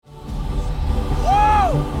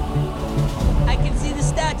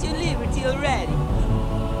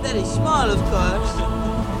Very small, of course.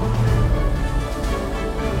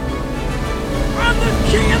 I'm the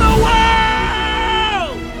king of the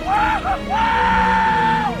world!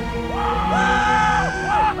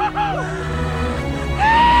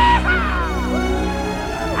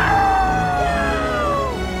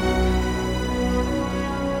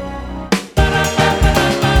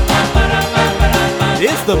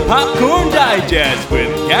 It's the Popcorn Digest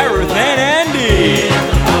with Gareth and Andy. It's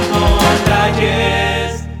the Popcorn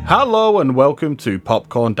Digest. Hello and welcome to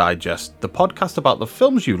Popcorn Digest, the podcast about the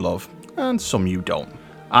films you love and some you don't.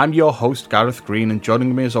 I'm your host, Gareth Green, and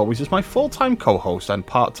joining me as always is my full-time co-host and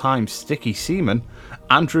part-time sticky seaman,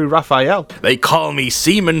 Andrew Raphael. They call me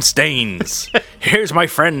Seaman Stains. Here's my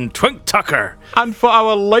friend Twink Tucker. And for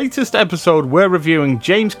our latest episode, we're reviewing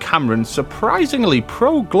James Cameron's surprisingly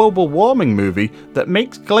pro-global warming movie that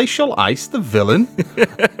makes glacial ice the villain.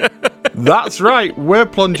 That's right, we're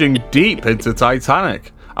plunging deep into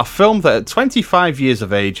Titanic, a film that at 25 years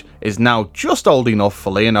of age is now just old enough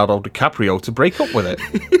for Leonardo DiCaprio to break up with it.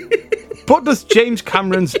 But does James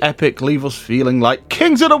Cameron's epic leave us feeling like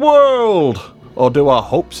kings of the world? Or do our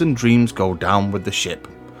hopes and dreams go down with the ship?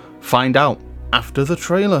 Find out after the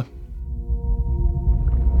trailer.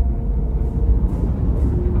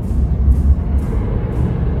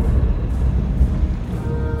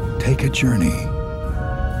 Take a journey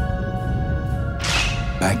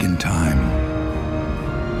back in time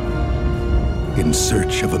in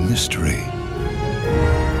search of a mystery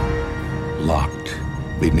locked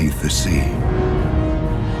beneath the sea.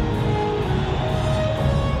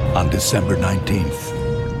 On December 19th,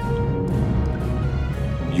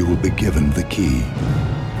 you will be given the key.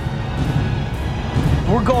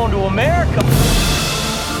 We're going to America.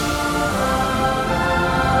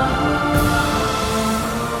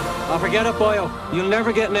 Oh, forget it, boyo. You'll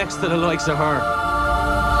never get next to the likes of her.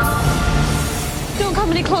 Don't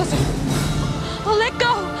come any closer. I'll let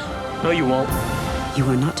go. No, you won't. You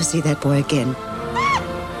are not to see that boy again.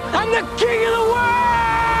 I'm the king of the world!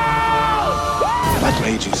 What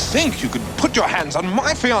made you think you could put your hands on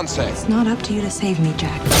my fiancée? It's not up to you to save me,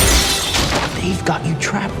 Jack. They've got you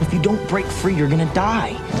trapped. If you don't break free, you're gonna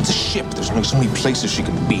die. It's a ship. There's only so many places she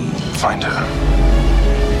could be. Find her.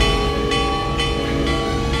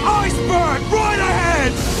 Iceberg, right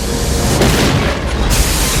ahead!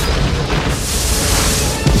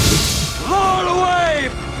 Lower the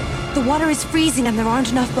wave! The water is freezing and there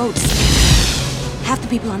aren't enough boats. Half the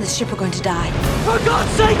people on this ship are going to die. For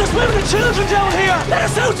God's sake, there's women and children down here! Let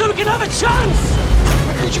us out so we can have a chance!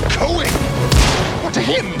 Where are you going? What to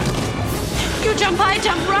him? You jump, I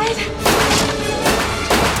jump, right?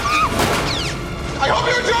 I hope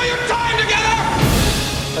you enjoy your time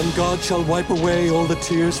together! And God shall wipe away all the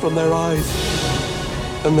tears from their eyes,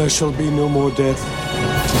 and there shall be no more death.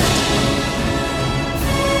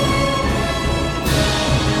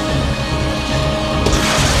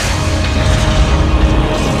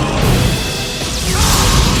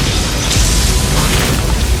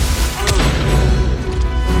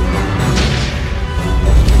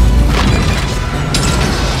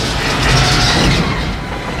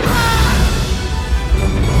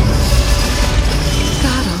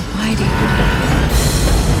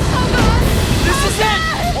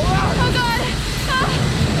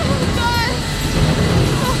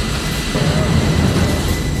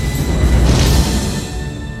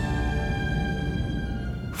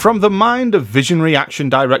 From the mind of visionary action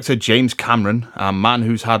director James Cameron, a man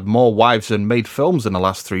who's had more wives than made films in the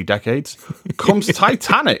last 3 decades, comes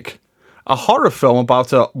Titanic, a horror film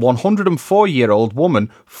about a 104-year-old woman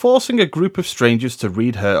forcing a group of strangers to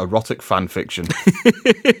read her erotic fan fiction.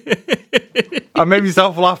 I made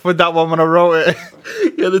myself laugh with that one when I wrote it.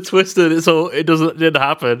 Yeah, the twist in it didn't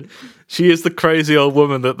happen. She is the crazy old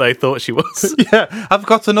woman that they thought she was. Yeah, I've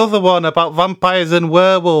got another one about vampires and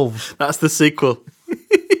werewolves. That's the sequel.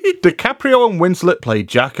 DiCaprio and Winslet play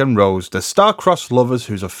Jack and Rose, the star-crossed lovers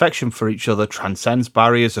whose affection for each other transcends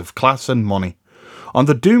barriers of class and money. On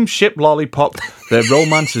the doomed ship Lollipop, their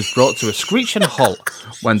romance is brought to a screeching halt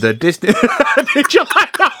when their Disney... Did you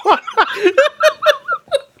like that one?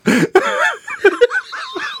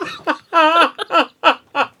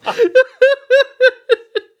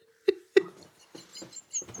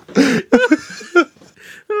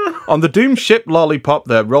 On the doomed ship Lollipop,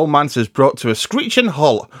 their romance is brought to a screeching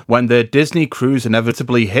halt when their Disney cruise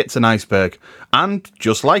inevitably hits an iceberg. And,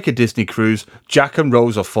 just like a Disney cruise, Jack and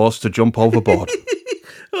Rose are forced to jump overboard.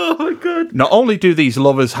 Oh my god. Not only do these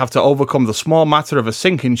lovers have to overcome the small matter of a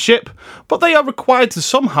sinking ship, but they are required to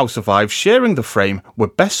somehow survive sharing the frame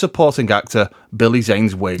with Best Supporting Actor Billy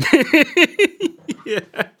Zane's wig. Yeah.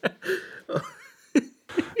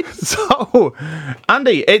 So,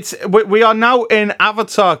 Andy, we are now in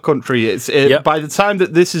Avatar country. By the time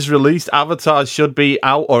that this is released, Avatar should be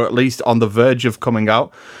out, or at least on the verge of coming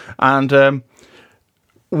out. And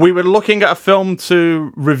we were looking at a film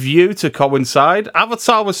to review to coincide.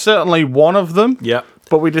 Avatar was certainly one of them. Yeah.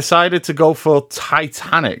 But we decided to go for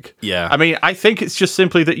Titanic. Yeah. I mean, I think it's just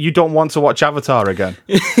simply that you don't want to watch Avatar again.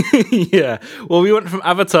 Yeah. Well, we went from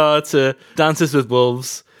Avatar to Dances with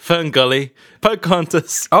Wolves, Fern Gully,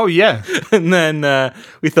 Pocahontas. Oh, yeah. And then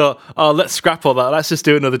we thought, let's scrap all that. Let's just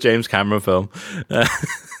do another James Cameron film.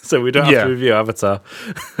 So we don't have to review Avatar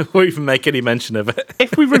or even make any mention of it.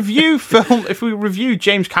 If we review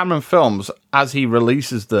James Cameron films as he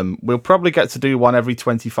releases them, we'll probably get to do one every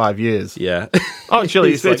 25 years. Yeah.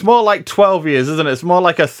 Actually, it's more like 12 years, isn't it? It's more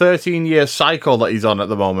like a 13-year cycle that he's on at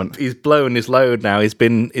the moment. He's blowing his load now. It's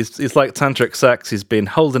like tantric sex. He's been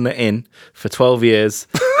holding it in for 12 years,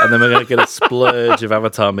 and then we're going to get a splurge of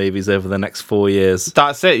Avatar movies over the next 4 years.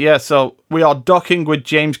 That's it, yeah. So we are docking with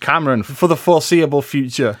James Cameron for the foreseeable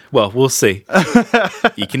future. Well, we'll see.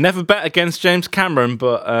 You can never bet against James Cameron,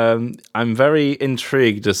 but I'm very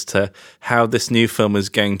intrigued as to how this new film is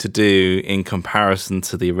going to do in comparison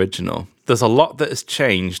to the original. There's a lot that has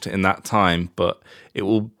changed in that time, but it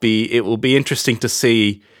will be interesting to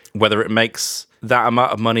see whether it makes that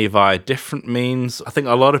amount of money via different means. I think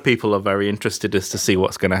a lot of people are very interested as to see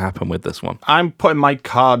what's going to happen with this one. I'm putting my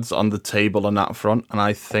cards on the table on that front, and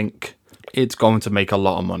I think it's going to make a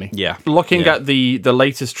lot of money. Yeah. Looking at the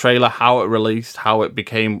latest trailer, how it released, how it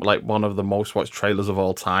became like one of the most watched trailers of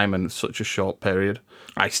all time in such a short period,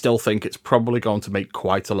 I still think it's probably going to make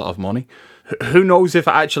quite a lot of money. Who knows if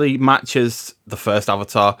it actually matches the first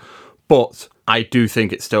Avatar, but I do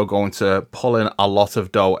think it's still going to pull in a lot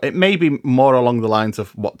of dough. It may be more along the lines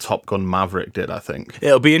of what Top Gun Maverick did, I think.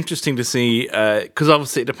 It'll be interesting to see, because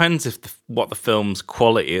obviously it depends what the film's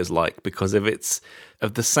quality is like, because if it's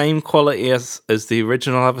of the same quality as the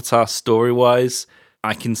original Avatar story-wise,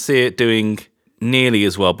 I can see it doing nearly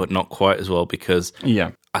as well, but not quite as well, because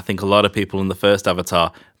I think a lot of people in the first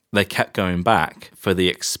Avatar, they kept going back for the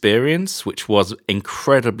experience, which was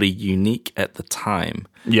incredibly unique at the time.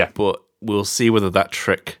 Yeah. But we'll see whether that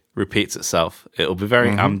trick repeats itself. It'll be very,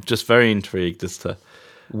 I'm just very intrigued as to,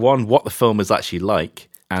 one, what the film is actually like,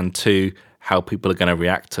 and two, how people are going to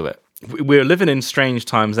react to it. We're living in strange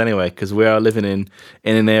times anyway, because we are living in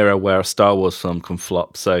an era where a Star Wars film can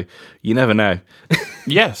flop, so you never know.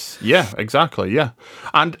 Yes, yeah, exactly, yeah.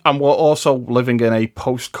 And we're also living in a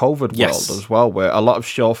post-COVID world as well, where a lot of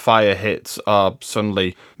surefire hits are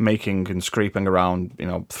suddenly making and scraping around,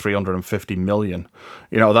 350 million,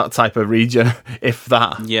 that type of region, if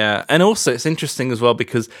that. Yeah, and also it's interesting as well,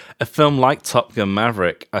 because a film like Top Gun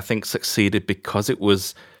Maverick, I think, succeeded because it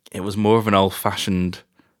was more of an old-fashioned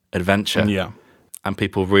adventure. Yeah. And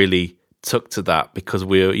people really took to that because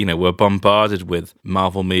we're bombarded with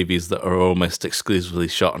Marvel movies that are almost exclusively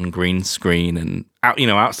shot on green screen, and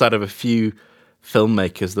outside of a few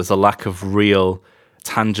filmmakers, there's a lack of real,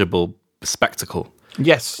 tangible spectacle.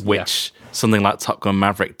 Yes. Which something like Top Gun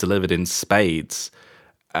Maverick delivered in spades.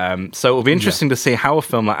 So it'll be interesting to see how a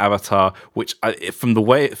film like Avatar, which from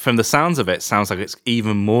the sounds of it, sounds like it's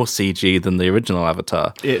even more CG than the original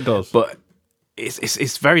Avatar. It does. But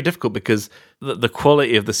it's very difficult because the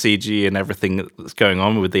quality of the CG and everything that's going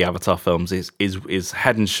on with the Avatar films is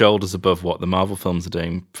head and shoulders above what the Marvel films are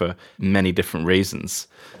doing for many different reasons.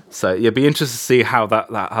 So it'd be interesting to see how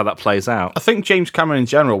that plays out. I think James Cameron in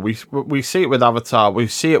general, we see it with Avatar, we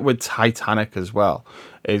see it with Titanic as well,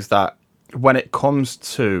 is that when it comes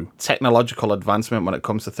to technological advancement, when it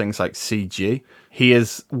comes to things like CG, he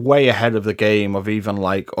is way ahead of the game of even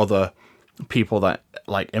like other people that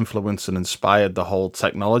like influenced and inspired the whole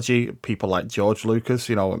technology, people like George Lucas,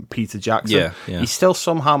 and Peter Jackson. Yeah. He still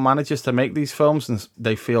somehow manages to make these films and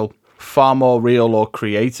they feel far more real or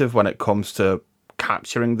creative when it comes to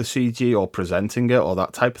capturing the CG or presenting it or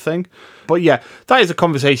that type of thing. But yeah, that is a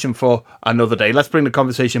conversation for another day. Let's bring the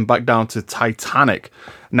conversation back down to Titanic.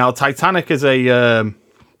 Now, Titanic is a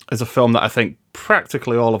film that I think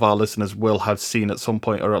practically all of our listeners will have seen at some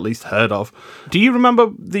point or at least heard of. Do you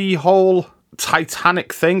remember the whole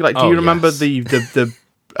Titanic thing? Like, do you remember the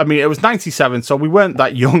I mean, it was 97, so we weren't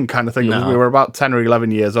that young kind of thing. No. We were about 10 or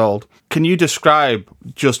 11 years old. Can you describe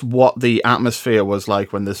just what the atmosphere was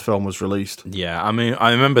like when this film was released? Yeah, I mean,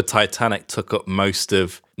 I remember Titanic took up most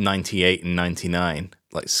of 98 and 99,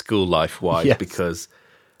 like school life-wise, because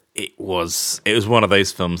it was one of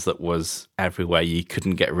those films that was everywhere. You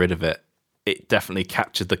couldn't get rid of it. It definitely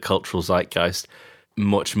captured the cultural zeitgeist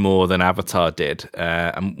much more than Avatar did.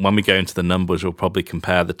 And when we go into the numbers, we'll probably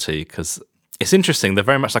compare the two, because It's interesting. They're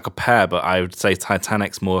very much like a pair, but I would say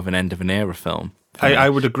Titanic's more of an end of an era film. I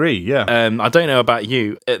would agree, yeah. I don't know about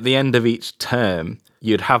you. At the end of each term,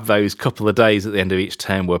 you'd have those couple of days at the end of each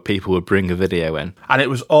term where people would bring a video in. And it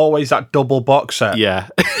was always that double box set. Yeah.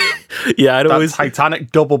 Yeah, I'd always...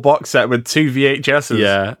 Titanic double box set with 2 VHSs.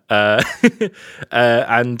 Yeah.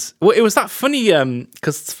 And well, it was that funny,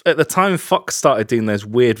 because at the time Fox started doing those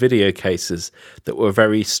weird video cases that were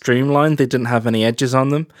very streamlined. They didn't have any edges on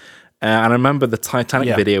them. And I remember the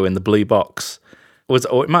Titanic video in the blue box.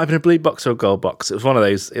 Or it might have been a blue box or a gold box. It was one of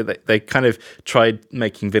those. They kind of tried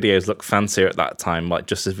making videos look fancier at that time, like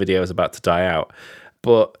just as video was about to die out.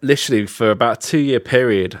 But literally for about a 2-year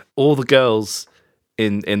period, all the girls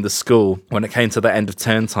in the school, when it came to the end of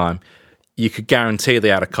term time, you could guarantee they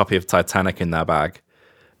had a copy of Titanic in their bag.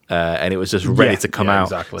 And it was just ready to come out.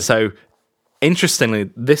 Exactly. So, interestingly,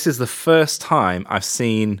 this is the first time I've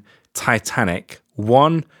seen Titanic,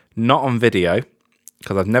 one, not on video,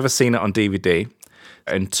 because I've never seen it on DVD,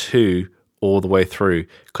 and two, all the way through,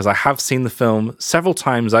 because I have seen the film several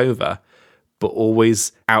times over, but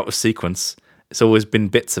always out of sequence. It's always been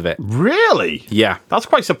bits of it. Really? Yeah. That's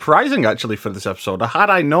quite surprising, actually, for this episode. Had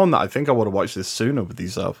I known that, I think I would have watched this sooner with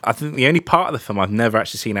yourself. I think the only part of the film I've never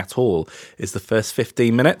actually seen at all is the first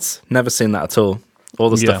 15 minutes. Never seen that at all. All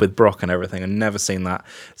the stuff with Brock and everything, I've never seen that.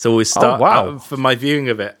 It's always for my viewing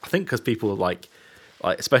of it, I think because people like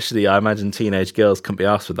especially I imagine teenage girls couldn't be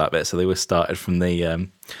asked with that bit, so they always started from the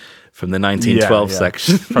 1912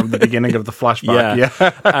 section. From the beginning of the flashback.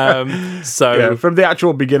 From the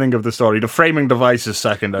actual beginning of the story. The framing device is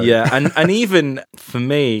secondary. Yeah, and even for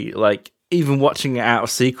me, like, even watching it out of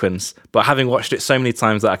sequence, but having watched it so many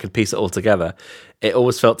times that I could piece it all together, it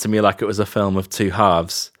always felt to me like it was a film of two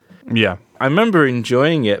halves. Yeah. I remember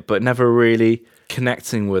enjoying it, but never really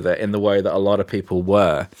connecting with it in the way that a lot of people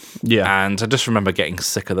were. Yeah. And I just remember getting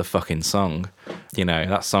sick of the fucking song. You know,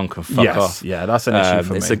 that song can fuck off. Yeah, that's an issue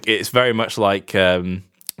for me. It's very much like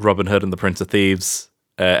Robin Hood and the Prince of Thieves.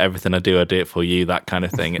 Everything I do it for you, that kind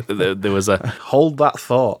of thing. There was a... Hold that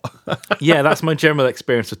thought. Yeah, that's my general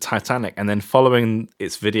experience with Titanic. And then following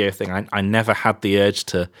its video thing, I never had the urge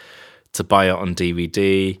to buy it on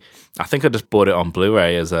DVD. I think I just bought it on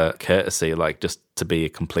Blu-ray as a courtesy, like just to be a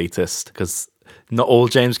completist, because not all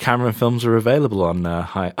James Cameron films are available on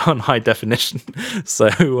high definition. So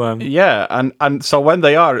and so when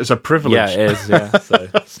they are, it's a privilege. Yeah, it is. Yeah, so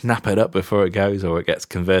snap it up before it goes, or it gets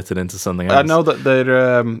converted into something else. I know that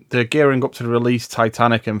they're gearing up to release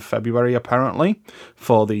Titanic in February, apparently,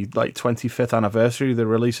 for the 25th anniversary. They're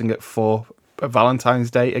releasing it for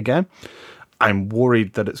Valentine's Day again. I'm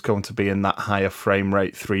worried that it's going to be in that higher frame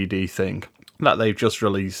rate 3D thing that they've just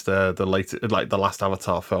released the latest, the last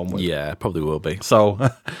Avatar film with. Yeah, probably will be. So,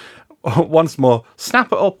 once more,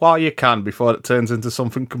 snap it up while you can before it turns into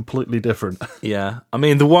something completely different. Yeah, I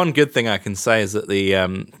mean, the one good thing I can say is that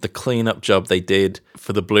the cleanup job they did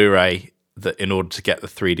for the Blu-ray, that in order to get the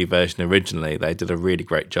 3D version originally, they did a really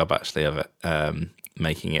great job actually of it,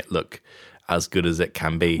 making it look as good as it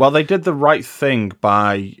can be. Well, they did the right thing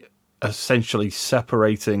by essentially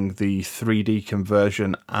separating the 3D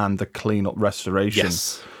conversion and the cleanup restoration.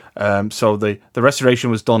 Yes. So the restoration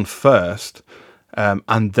was done first,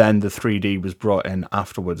 and then the 3D was brought in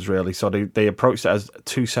afterwards, really. So they approached it as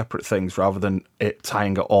two separate things rather than it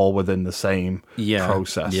tying it all within the same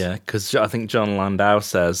process. Yeah, because I think John Landau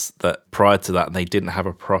says that prior to that, they didn't have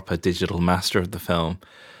a proper digital master of the film.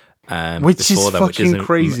 Which is fucking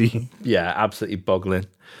crazy. Yeah, absolutely boggling.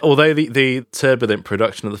 Although the turbulent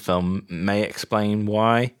production of the film may explain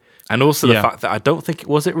why. And also the fact that I don't think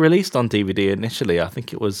was it released on DVD initially. I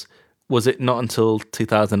think it was it not until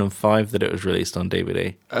 2005 that it was released on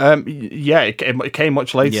DVD? It came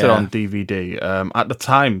much later on DVD. At the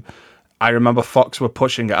time, I remember Fox were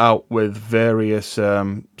pushing it out with various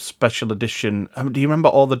special edition. Do you remember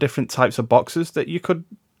all the different types of boxes that you could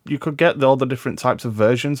get, all the different types of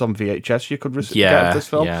versions on VHS you could get of this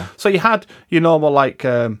film? Yeah. So you had your normal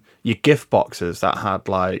your gift boxes that had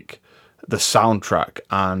the soundtrack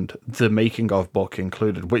and the making of book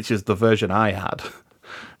included, which is the version I had.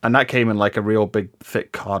 And that came in a real big,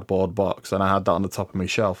 thick cardboard box, and I had that on the top of my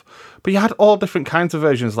shelf. But you had all different kinds of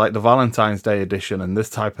versions, like the Valentine's Day edition and this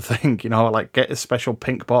type of thing, get a special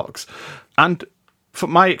pink box. And for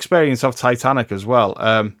my experience of Titanic as well,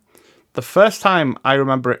 the first time I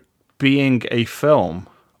remember it being a film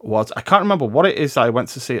was, I can't remember what it is I went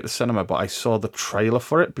to see at the cinema, but I saw the trailer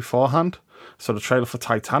for it beforehand. So the trailer for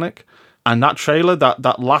Titanic. And that trailer,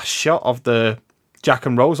 that last shot of the Jack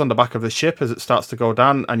and Rose on the back of the ship as it starts to go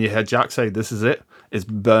down, and you hear Jack say, "This is it," is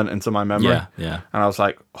burnt into my memory. Yeah. And I was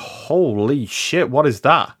like, holy shit, what is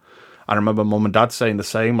that? I remember Mum and Dad saying the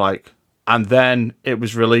same, And then it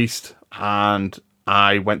was released, and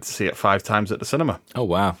I went to see it 5 times at the cinema. Oh,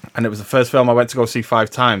 wow. And it was the first film I went to go see 5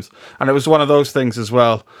 times. And it was one of those things as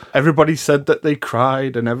well. Everybody said that they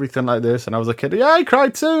cried and everything like this. And I was a kid, yeah, I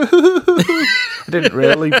cried too. I didn't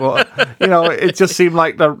really, but, it just seemed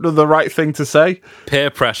like the right thing to say.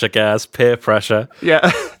 Peer pressure, guys. Peer pressure.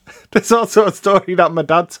 Yeah. There's also a story that my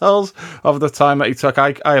dad tells of the time that he took.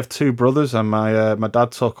 I have 2 brothers, and my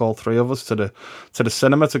dad took all 3 of us to the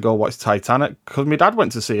cinema to go watch Titanic, because my dad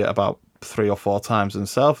went to see it about 3 or 4 times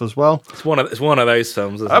himself as well. It's one of those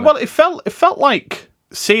films, isn't it? Well, it felt like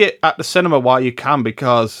see it at the cinema while you can,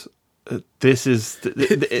 because this is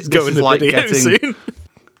it's going to like video soon.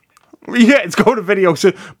 Yeah, it's going to video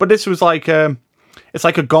soon. But this was like it's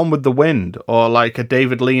like a Gone with the Wind, or like a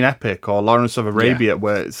David Lean epic, or Lawrence of Arabia,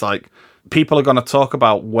 where it's like people are going to talk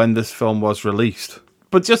about when this film was released.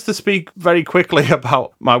 But just to speak very quickly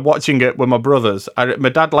about my watching it with my brothers, my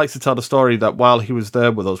dad likes to tell the story that while he was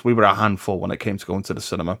there with us, we were a handful when it came to going to the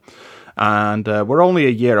cinema. And we're only a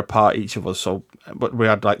year apart, each of us, but we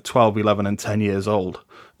had like 12, 11, and 10 years old.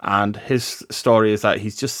 And his story is that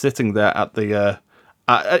he's just sitting there at the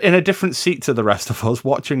in a different seat to the rest of us,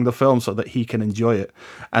 watching the film so that he can enjoy it.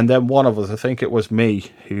 And then one of us, I think it was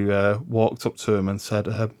me, who walked up to him and said,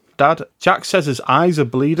 Dad, Jack says his eyes are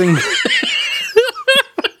bleeding.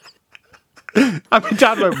 And my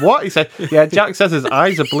dad went, what? He said, yeah, Jack says his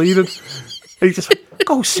eyes are bleeding. And he just went,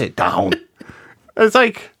 go sit down. It's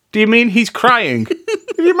like, do you mean he's crying? Can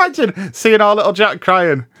you imagine seeing our little Jack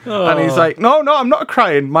crying? Oh. And he's like, no, I'm not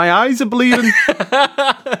crying. My eyes are bleeding.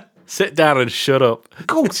 Sit down and shut up.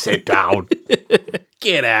 Go sit down.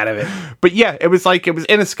 Get out of it. But yeah, it was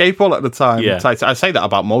inescapable at the time. Yeah. I say that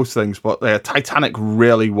about most things, but Titanic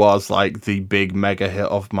really was like the big mega hit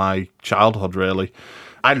of my childhood, really.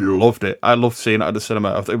 I loved it. I loved seeing it at the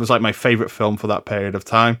cinema. It was like my favourite film for that period of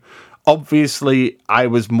time. Obviously, I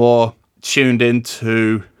was more tuned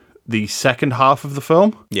into the second half of the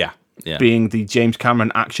film. Yeah. Being the James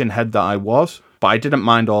Cameron action head that I was. But I didn't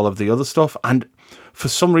mind all of the other stuff. And for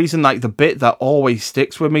some reason, like the bit that always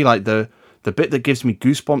sticks with me, like the bit that gives me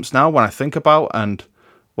goosebumps now when I think about, and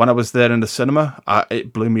when I was there in the cinema,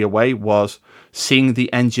 it blew me away, was seeing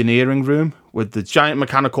the engineering room with the giant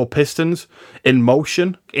mechanical pistons in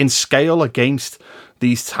motion, in scale, against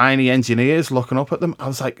these tiny engineers looking up at them. I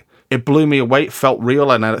was like, it blew me away. It felt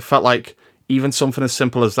real, and it felt like even something as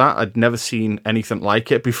simple as that, I'd never seen anything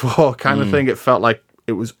like it before, kind of thing. It felt like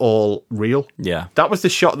it was all real. Yeah. That was the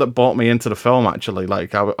shot that brought me into the film, actually.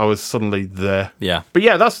 Like, I was suddenly there. Yeah. But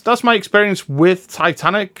yeah, that's my experience with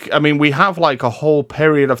Titanic. I mean, we have like a whole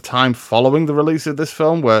period of time following the release of this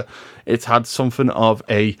film where it's had something of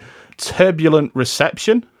a turbulent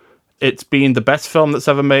reception. It's been the best film that's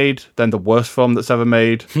ever made, then the worst film that's ever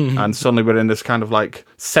made, and suddenly we're in this kind of like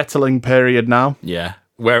settling period now. Yeah.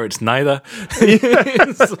 Where it's neither.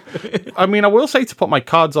 I mean, I will say, to put my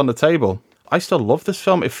cards on the table, I still love this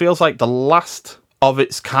film. It feels like the last of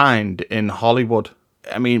its kind in Hollywood.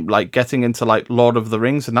 I mean, like getting into like Lord of the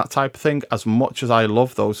Rings and that type of thing, as much as I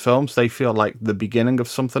love those films, they feel like the beginning of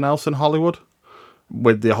something else in Hollywood.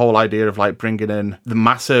 With the whole idea of like bringing in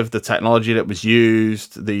the technology that was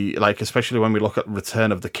used, especially when we look at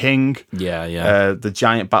Return of the King, the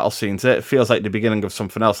giant battle scenes, it feels like the beginning of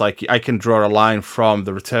something else. Like, I can draw a line from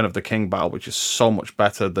the Return of the King battle, which is so much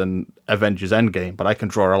better than Avengers Endgame, but I can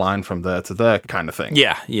draw a line from there to there, kind of thing.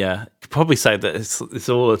 Yeah. You could probably say that it's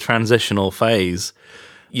all a transitional phase.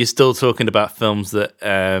 You're still talking about films that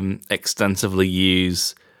extensively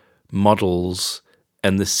use models,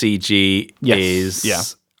 and the CG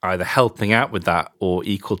is either helping out with that or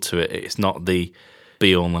equal to it. It's not the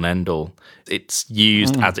be-all and end-all. It's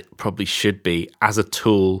used as it probably should be, as a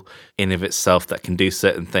tool in of itself that can do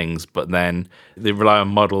certain things, but then they rely on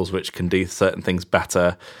models which can do certain things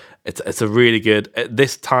better. It's a really good... At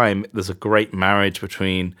this time, there's a great marriage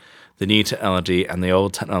between the new technology and the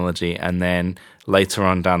old technology, and then later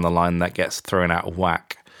on down the line, that gets thrown out of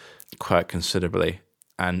whack quite considerably.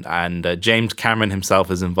 And James Cameron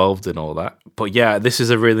himself is involved in all that. But yeah, this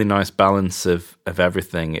is a really nice balance of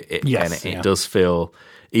everything. It does feel,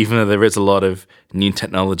 even though there is a lot of new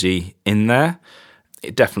technology in there,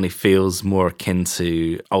 it definitely feels more akin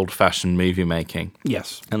to old-fashioned movie making.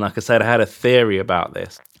 Yes. And like I said, I had a theory about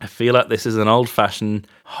this. I feel like this is an old-fashioned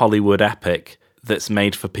Hollywood epic that's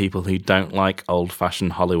made for people who don't like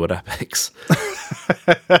old-fashioned Hollywood epics.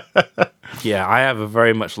 Yeah, I have a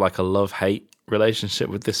very much like a love-hate relationship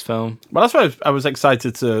with this film. Well, that's why I was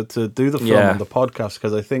excited to do the film on the podcast,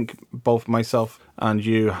 because I think both myself and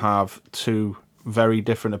you have two very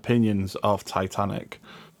different opinions of Titanic.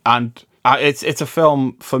 And It's a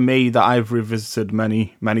film for me that I've revisited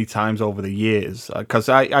many times over the years, because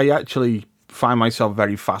I actually find myself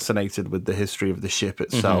very fascinated with the history of the ship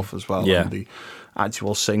itself as well, and the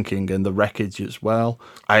actual sinking and the wreckage as well.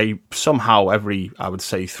 I somehow every, I would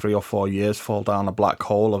say, 3 or 4 years fall down a black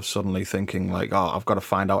hole of suddenly thinking like, oh, I've got to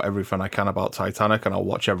find out everything I can about Titanic, and I'll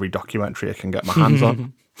watch every documentary I can get my hands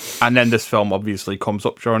on. And then this film obviously comes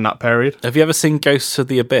up during that period. Have you ever seen Ghosts of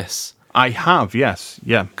the Abyss? I have, yes,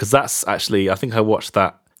 yeah. Because that's actually, I think I watched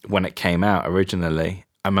that when it came out originally.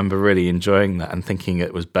 I remember really enjoying that and thinking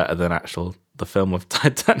it was better than the film of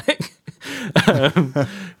Titanic,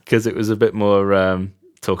 because it was a bit more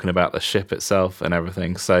talking about the ship itself and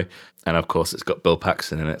everything. So, and of course, it's got Bill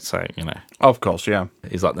Paxton in it, so you know. Of course, yeah.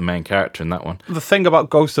 He's like the main character in that one. The thing about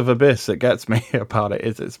Ghost of Abyss that gets me about it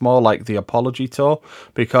is it's more like the apology tour,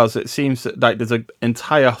 because it seems that like there's an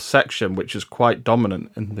entire section which is quite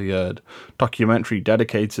dominant in the documentary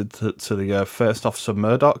dedicated to the First Officer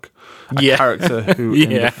Murdoch, a character who in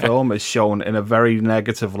the film is shown in a very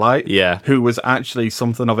negative light, who was actually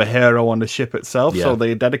something of a hero on the ship itself. So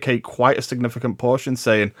they dedicate quite a significant portion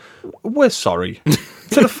saying, we're sorry.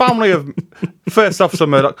 To the family of First Officer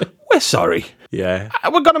Murdoch, we're sorry. Yeah.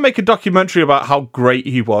 We're going to make a documentary about how great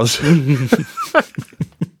he was.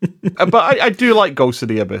 But I do like Ghost of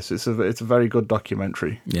the Abyss. It's a very good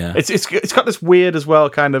documentary. Yeah. It's got this weird as well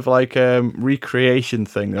kind of like recreation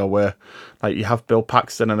thing though, where like you have Bill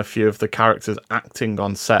Paxton and a few of the characters acting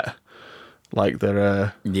on set. Like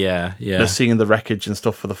they're seeing the wreckage and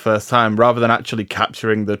stuff for the first time, rather than actually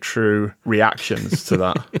capturing the true reactions to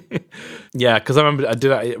that. Yeah, because I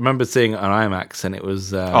remember seeing it on IMAX, and it was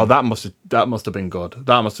that must have been good.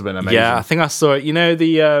 That must have been amazing. Yeah, I think I saw it. You know,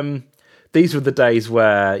 these were the days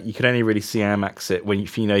where you could only really see IMAX it when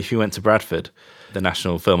if you went to Bradford, the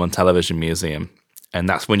National Film and Television Museum, and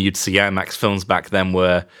that's when you'd see IMAX films. Back then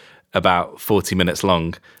were about 40 minutes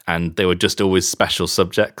long, and they were just always special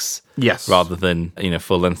subjects, rather than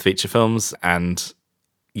full-length feature films. And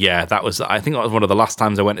I think that was one of the last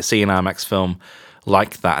times I went to see an IMAX film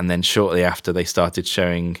like that. And then shortly after, they started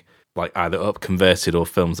showing like either up converted or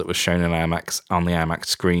films that were shown in IMAX on the IMAX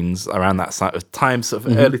screens around that sort of time, sort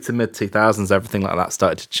of early to mid 2000s. Everything like that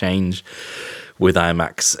started to change with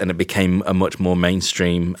IMAX, and it became a much more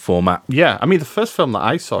mainstream format. Yeah, I mean, the first film that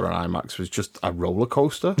I saw on IMAX was just a roller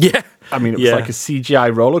coaster. Yeah. I mean, it was like a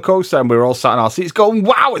CGI roller coaster, and we were all sat in our seats going,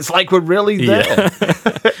 wow, it's like we're really there.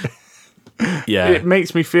 Yeah. It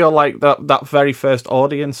makes me feel like that very first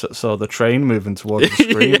audience that saw the train moving towards the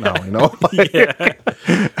screen now, you know?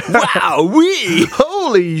 Wow,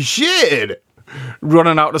 holy shit!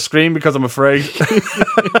 Running out the screen because I'm afraid.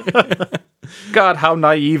 God, how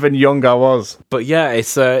naive and young I was. But yeah,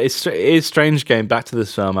 it is strange going back to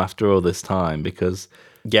this film after all this time, because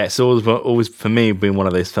it's always for me been one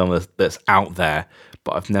of those films that's out there,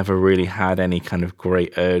 but I've never really had any kind of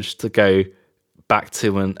great urge to go back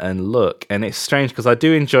to and look. And it's strange because I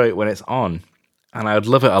do enjoy it when it's on, and I would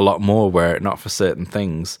love it a lot more were it not for certain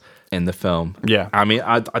things in the film. Yeah. I mean,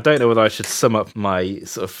 I don't know whether I should sum up my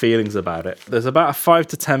sort of feelings about it. There's about a 5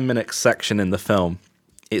 to 10 minute section in the film.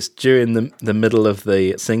 It's during the middle of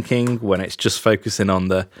the sinking, when it's just focusing on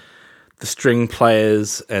the string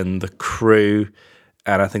players and the crew,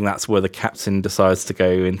 and I think that's where the captain decides to go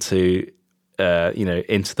into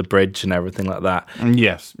into the bridge and everything like that.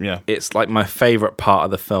 Yes, yeah. It's like my favourite part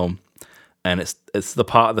of the film, and it's the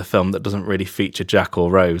part of the film that doesn't really feature Jack or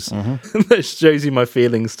Rose. That shows you my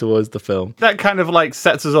feelings towards the film. That kind of like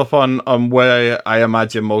sets us up on where I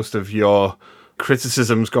imagine most of your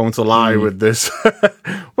criticism's going to lie with this.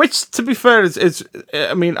 Which, to be fair, is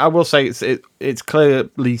I mean, I will say it's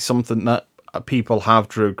clearly something that people have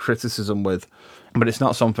drew criticism with, but it's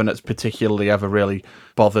not something that's particularly ever really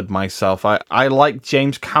bothered myself. I like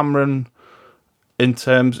James Cameron in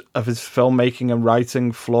terms of his filmmaking and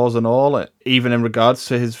writing, flaws and all, even in regards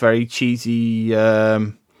to his very cheesy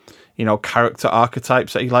character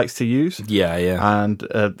archetypes that he likes to use. Yeah. And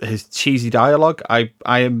his cheesy dialogue, I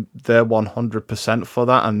am there 100% for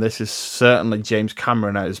that, and this is certainly James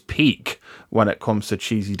Cameron at his peak when it comes to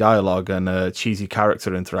cheesy dialogue and cheesy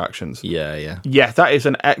character interactions. Yeah, that is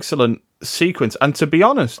an excellent sequence. And to be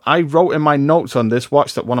honest, I wrote in my notes on this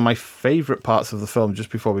watch that one of my favourite parts of the film,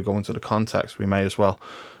 just before we go into the context, we may as well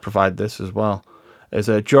provide this as well, is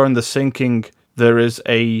during the sinking, there is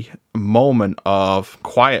a moment of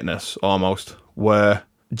quietness almost where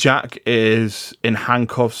Jack is in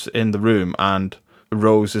handcuffs in the room and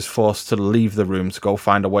Rose is forced to leave the room to go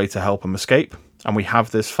find a way to help him escape. And we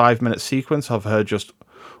have this 5-minute sequence of her just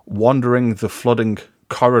wandering the flooding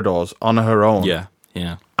corridors on her own. Yeah.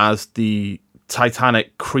 As the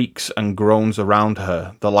Titanic creaks and groans around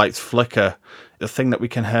her. The lights flicker. The thing that we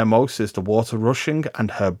can hear most is the water rushing and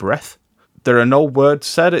her breath. There are no words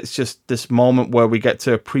said. It's just this moment where we get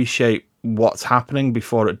to appreciate what's happening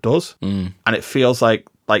before it does. And it feels like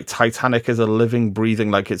Titanic is a living,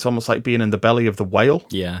 breathing, like it's almost like being in the belly of the whale.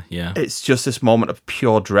 Yeah. It's just this moment of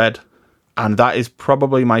pure dread. And that is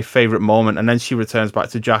probably my favourite moment. And then she returns back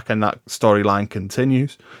to Jack and that storyline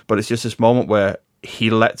continues. But it's just this moment where he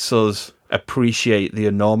lets us appreciate the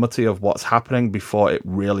enormity of what's happening before it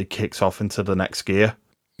really kicks off into the next gear.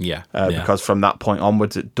 Yeah. Because from that point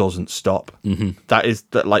onwards, it doesn't stop. That is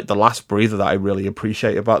the last breather that I really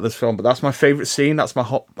appreciate about this film. But that's my favourite scene. That's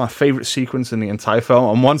my favourite sequence in the entire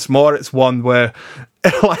film. And once more, it's one where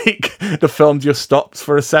like the film just stops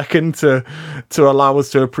for a second to allow us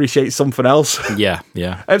to appreciate something else. Yeah.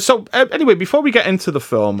 So anyway, before we get into the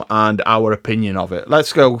film and our opinion of it,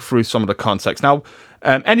 let's go through some of the context. Now,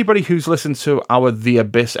 anybody who's listened to our The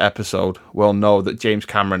Abyss episode will know that James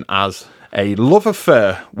Cameron has a love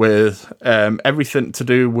affair with everything to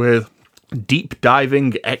do with deep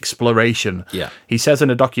diving exploration. Yeah. He says in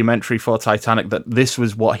a documentary for Titanic that this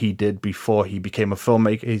was what he did before he became a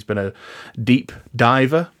filmmaker. He's been a deep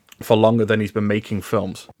diver for longer than he's been making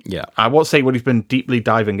films. Yeah. I won't say what he's been deeply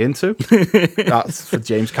diving into. That's for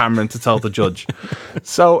James Cameron to tell the judge.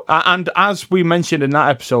 So, and as we mentioned in that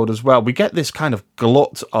episode as well, we get this kind of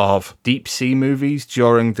glut of deep sea movies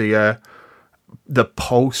during the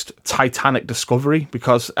post-Titanic discovery,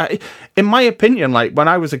 because in my opinion, like when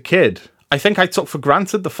I was a kid, I think I took for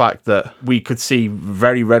granted the fact that we could see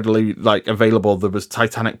very readily available, there was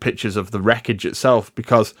Titanic pictures of the wreckage itself,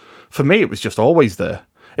 because for me it was just always there.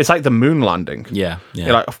 It's like the moon landing. Yeah.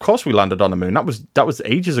 You're like, of course we landed on the moon. That was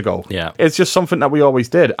ages ago. Yeah. It's just something that we always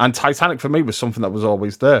did. And Titanic for me was something that was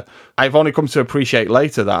always there. I've only come to appreciate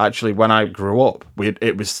later that actually when I grew up,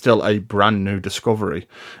 it was still a brand new discovery.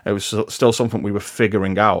 It was still something we were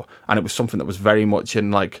figuring out. And it was something that was very much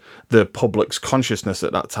in the public's consciousness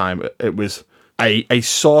at that time. It was a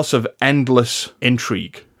source of endless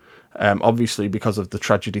intrigue, obviously because of the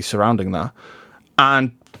tragedy surrounding that.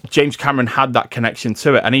 And James Cameron had that connection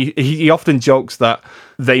to it. And he often jokes that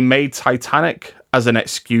they made Titanic as an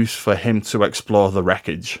excuse for him to explore the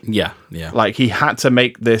wreckage. Yeah. Like he had to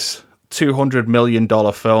make this $200 million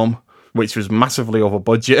film, which was massively over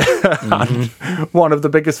budget, and one of the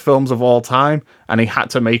biggest films of all time. And he had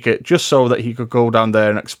to make it just so that he could go down there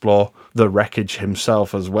and explore the wreckage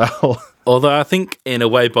himself as well. Although I think, in a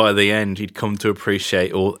way, by the end, he'd come to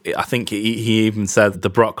appreciate, or I think he even said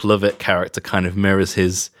the Brock Lovett character kind of mirrors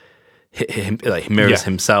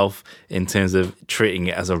himself in terms of treating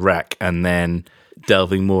it as a wreck and then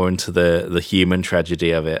delving more into the human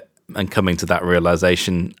tragedy of it and coming to that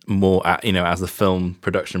realization more, as the film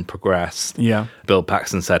production progressed. Yeah. Bill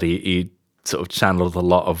Paxton said he sort of channeled a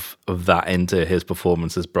lot of that into his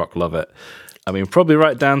performance as Brock Lovett. I mean, probably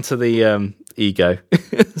right down to the ego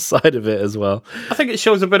side of it as well. I think it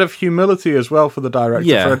shows a bit of humility as well for the director.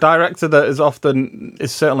 Yeah. For a director that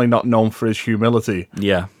is certainly not known for his humility.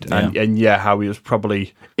 Yeah. And how he was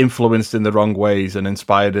probably influenced in the wrong ways and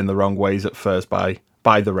inspired in the wrong ways at first by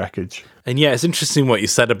the wreckage. And yeah, it's interesting what you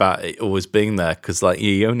said about it always being there, because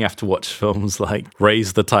you only have to watch films like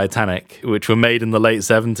Raise the Titanic, which were made in the late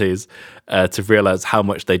 70s, to realize how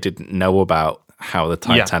much they didn't know about how the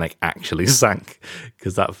Titanic actually sank,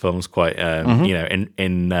 because that film's quite,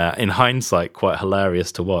 in hindsight, quite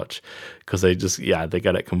hilarious to watch, because they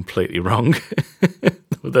get it completely wrong.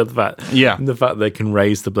 the fact they can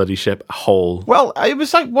raise the bloody ship whole. Well, it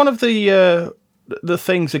was like one of the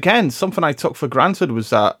things, again, something I took for granted was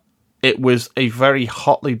that it was a very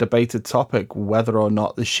hotly debated topic whether or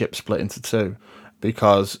not the ship split into two,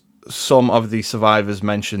 because some of the survivors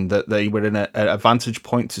mentioned that they were in a vantage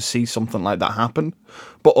point to see something like that happen,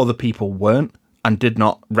 but other people weren't and did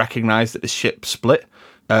not recognize that the ship split.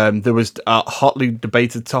 There was a hotly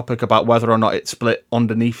debated topic about whether or not it split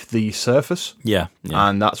underneath the surface. Yeah.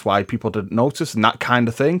 And that's why people didn't notice and that kind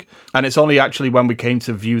of thing. And it's only actually when we came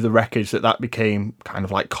to view the wreckage that became kind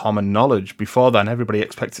of like common knowledge. Before then, everybody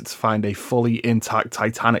expected to find a fully intact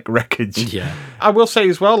Titanic wreckage. Yeah. I will say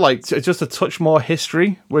as well, just a touch more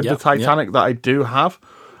history with the Titanic that I do have.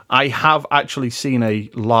 I have actually seen a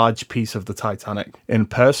large piece of the Titanic in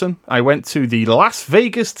person. I went to the Las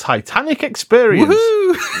Vegas Titanic Experience,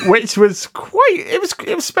 which was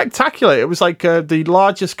it was spectacular. It was like the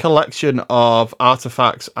largest collection of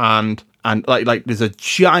artifacts and like there's a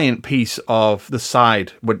giant piece of the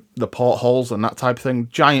side with the portholes and that type of thing.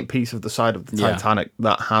 Giant piece of the side of the Titanic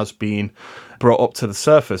that has been brought up to the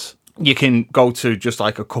surface. you can go to just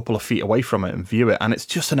like a couple of feet away from it and view it, and it's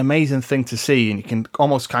just an amazing thing to see, and you can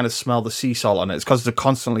almost kind of smell the sea salt on it. It's because they're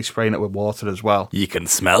constantly spraying it with water as well. You can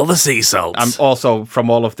smell the sea salt. And also from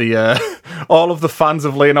all of the fans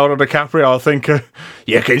of Leonardo DiCaprio, I think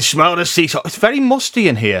you can smell the sea salt. It's very musty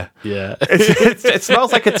in here. Yeah. It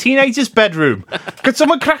smells like a teenager's bedroom. Could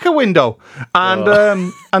someone crack a window? And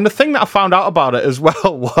the thing that I found out about it as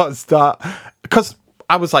well was that, because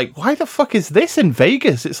I was like, why the fuck is this in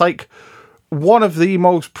Vegas? It's like one of the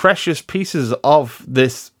most precious pieces of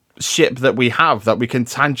this ship that we have that we can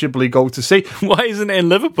tangibly go to see. Why isn't it in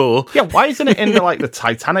Liverpool? Yeah, why isn't it in the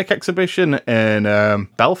Titanic exhibition in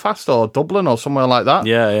Belfast or Dublin or somewhere like that?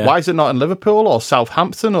 Yeah. Why is it not in Liverpool or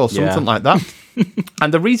Southampton or something like that?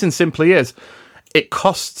 And the reason simply is it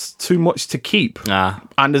costs too much to keep.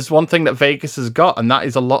 And there's one thing that Vegas has got, and that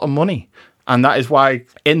is a lot of money. And that is why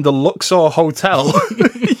in the Luxor Hotel,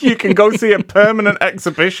 you can go see a permanent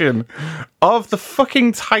exhibition of the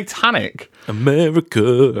fucking Titanic.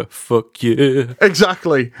 America, fuck yeah.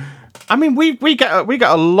 Exactly. I mean, we get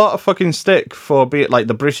a lot of fucking stick for being like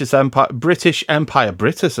the British Empire. British,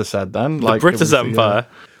 I said then. The British Empire.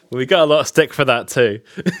 We got a lot of stick for that too.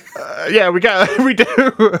 Yeah, we do.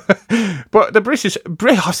 But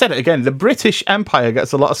the I said it again, the British Empire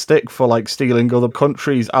gets a lot of stick for like stealing other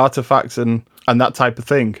countries' artifacts and that type of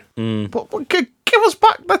thing. But give us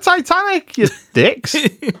back the Titanic, you dicks.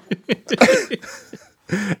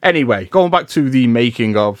 Anyway, going back to the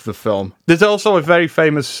making of the film, there's also a very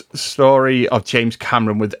famous story of James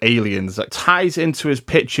Cameron with aliens that ties into his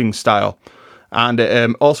pitching style. And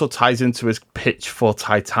it also ties into his pitch for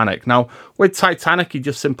Titanic. Now, with Titanic, he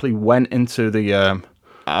just simply went into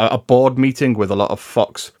a board meeting with a lot of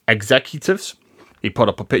Fox executives. He put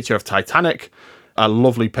up a picture of Titanic, a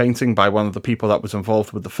lovely painting by one of the people that was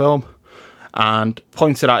involved with the film, and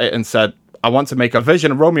pointed at it and said, I want to make a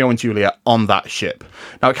version of Romeo and Juliet on that ship.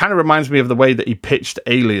 Now, it kind of reminds me of the way that he pitched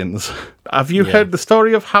Aliens. Have you heard the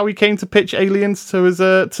story of how he came to pitch Aliens to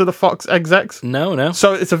the Fox execs? No.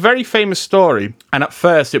 So it's a very famous story, and at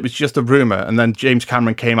first it was just a rumor, and then James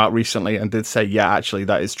Cameron came out recently and did say, yeah, actually,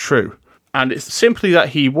 that is true. And it's simply that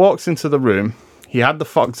he walks into the room, he had the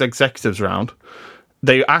Fox executives round,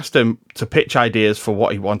 they asked him to pitch ideas for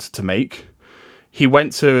what he wanted to make. He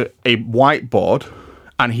went to a whiteboard,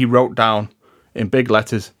 and he wrote down in big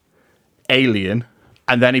letters, Alien,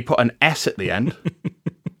 and then he put an S at the end,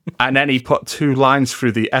 and then he put 2 lines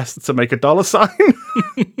through the S to make a dollar sign.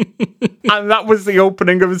 And that was the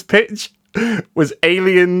opening of his pitch, was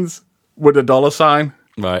Aliens with a dollar sign.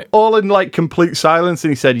 Right. All in like complete silence,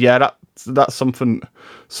 and he said, yeah, that's something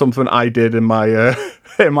I did in my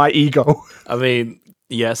in my ego. I mean,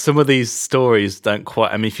 yeah, some of these stories don't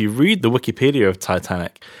quite, I mean, if you read the Wikipedia of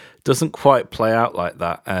Titanic, doesn't quite play out like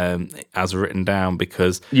that as written down,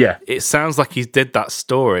 because it sounds like he did that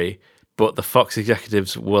story, but the Fox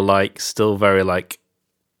executives were like still very like,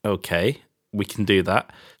 okay, we can do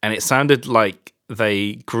that. And it sounded like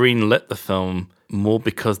they greenlit the film more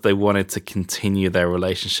because they wanted to continue their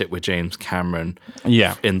relationship with James Cameron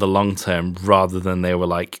in the long term, rather than they were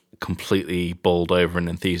like completely bowled over and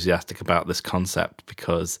enthusiastic about this concept,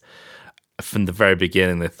 because from the very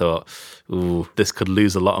beginning they thought, ooh, this could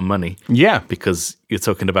lose a lot of money. Yeah. Because you're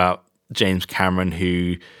talking about James Cameron,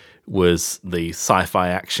 who was the sci-fi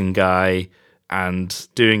action guy, and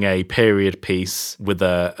doing a period piece with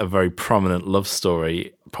a very prominent love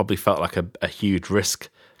story probably felt like a huge risk,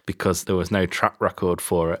 because there was no track record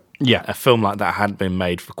for it. Yeah. A film like that hadn't been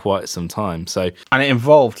made for quite some time. And it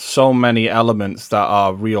involved so many elements that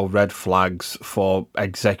are real red flags for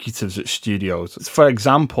executives at studios. For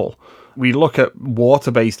example, we look at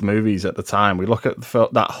water-based movies at the time. We look at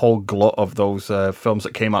that whole glut of those films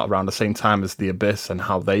that came out around the same time as The Abyss and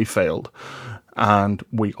how they failed. And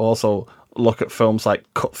we also look at films like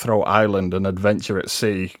Cutthroat Island and Adventure at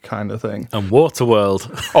Sea kind of thing. And Waterworld.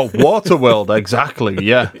 Oh, Waterworld, exactly,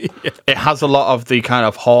 yeah. It has a lot of the kind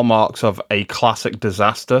of hallmarks of a classic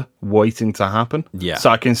disaster waiting to happen. Yeah. So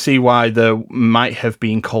I can see why there might have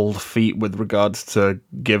been cold feet with regards to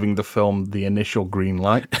giving the film the initial green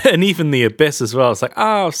light. And even The Abyss as well. It's like,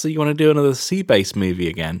 so you want to do another sea-based movie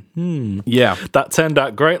again? Yeah. That turned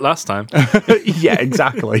out great last time. Yeah,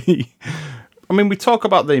 exactly. I mean, we talk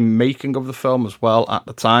about the making of the film as well at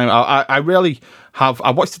the time. I really have...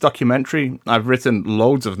 I watched the documentary. I've written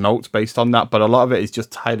loads of notes based on that, but a lot of it is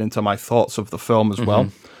just tied into my thoughts of the film as well.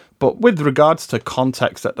 But with regards to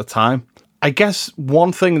context at the time, I guess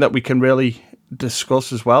one thing that we can really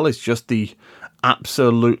discuss as well is just the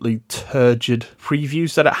absolutely turgid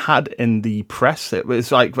previews that it had in the press. It was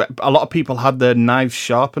like a lot of people had their knives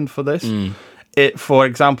sharpened for this. For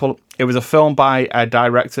example, it was a film by a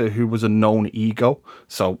director who was a known ego.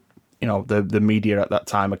 So, the media at that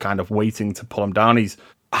time are kind of waiting to pull him down. He's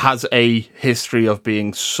has a history of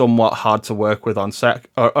being somewhat hard to work with on set,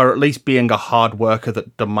 or at least being a hard worker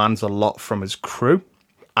that demands a lot from his crew.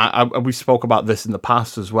 We spoke about this in the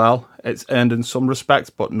past as well. It's earned in some respects,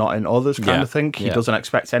 but not in others, kind of thing. He doesn't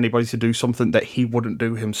expect anybody to do something that he wouldn't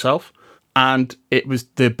do himself. And it was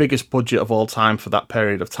the biggest budget of all time for that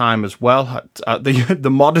period of time as well. At the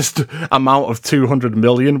modest amount of 200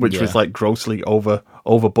 million, which was like grossly over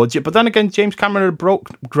budget. But then again, James Cameron had broke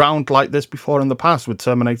ground like this before in the past with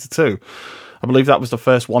Terminator 2. I believe that was the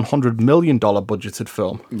first $100 million budgeted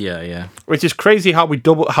film. Yeah. Which is crazy how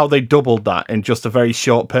they doubled that in just a very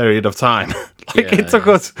short period of time. It took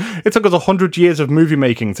us 100 years of movie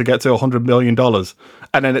making to get to $100 million,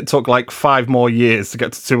 and then it took like 5 more years to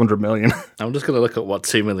get to $200 million. I'm just going to look at what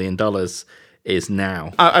 $2 million is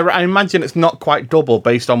now. I imagine it's not quite double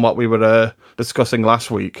based on what we were discussing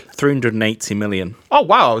last week. 380 million. Oh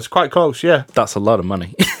wow, it's quite close. Yeah, that's a lot of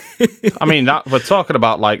money. I mean, that we're talking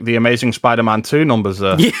about like the Amazing Spider-Man 2 numbers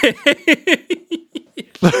there. Yeah.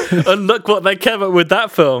 And look what they came up with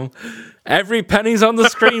that film. Every penny's on the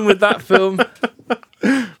screen with that film.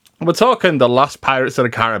 We're talking the last Pirates of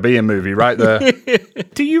the Caribbean movie right there.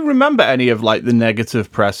 Do you remember any of like the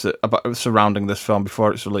negative press surrounding this film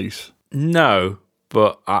before its release? No,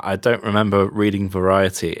 but I don't remember reading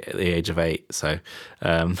Variety at the age of 8, so...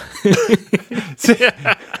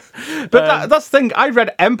 But that's the thing, I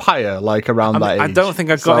read Empire like around that age. I don't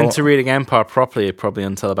think I got into reading Empire properly probably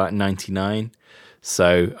until about 99,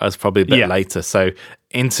 so I was probably a bit later. So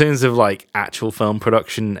in terms of like actual film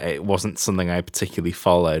production, it wasn't something I particularly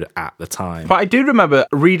followed at the time. But I do remember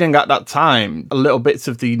reading at that time a little bits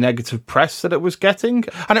of the negative press that it was getting,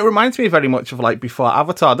 and it reminds me very much of like before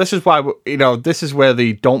Avatar. This is why this is where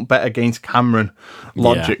the don't bet against Cameron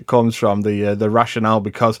logic comes from, the rationale,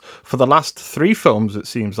 because for the last 3 films it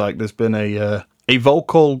seems like there's been a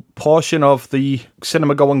vocal portion of the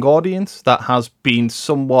cinema-going audience that has been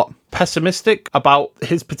somewhat pessimistic about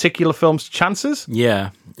his particular film's chances. Yeah.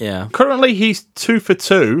 Currently, he's 2 for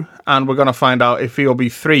 2, and we're going to find out if he'll be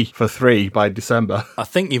 3 for 3 by December. I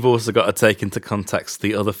think you've also got to take into context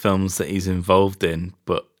the other films that he's involved in,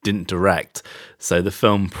 but didn't direct. So the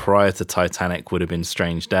film prior to Titanic would have been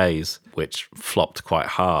Strange Days, which flopped quite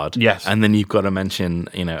hard. Yes. And then you've got to mention,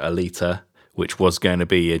 Alita, which was going to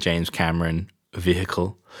be a James Cameron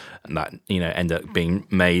vehicle, and that ended up being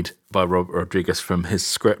made by Robert Rodriguez from his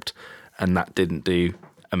script, and that didn't do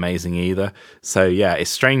amazing either. So yeah, it's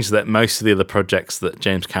strange that most of the other projects that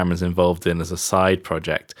James Cameron's involved in as a side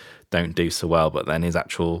project don't do so well, but then his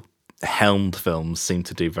actual helmed films seem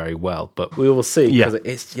to do very well. But we will see, because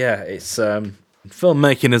it's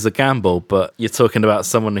filmmaking is a gamble, but you're talking about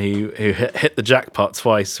someone who hit the jackpot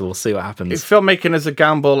twice, so we'll see what happens. Filmmaking is a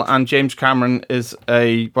gamble, and James Cameron is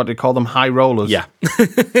what do you call them, high rollers. Yeah.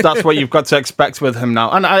 That's what you've got to expect with him now.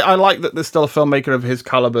 And I like that there's still a filmmaker of his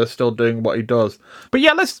caliber still doing what he does. But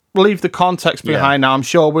yeah, let's leave the context behind now. I'm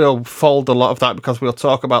sure we'll fold a lot of that, because we'll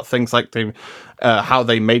talk about things like how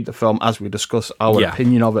they made the film as we discuss our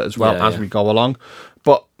opinion of it as well as we go along.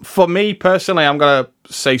 But for me personally, I'm going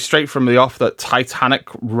to say straight from the off that Titanic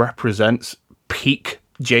represents peak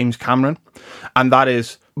James Cameron. And that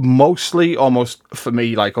is mostly, almost for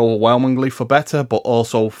me, like overwhelmingly for better, but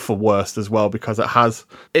also for worse as well, because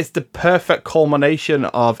it's the perfect culmination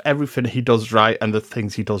of everything he does right and the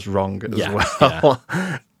things he does wrong as well.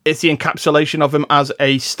 Yeah. It's the encapsulation of him as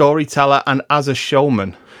a storyteller and as a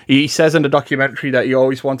showman. He says in the documentary that he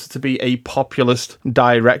always wanted to be a populist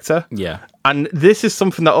director. Yeah. And this is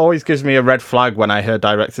something that always gives me a red flag when I hear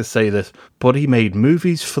directors say this, but he made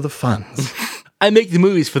movies for the fans. I make the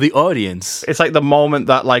movies for the audience. It's like the moment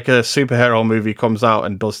that like a superhero movie comes out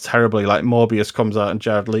and does terribly, like Morbius comes out and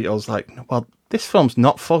Jared Leto's like, well, this film's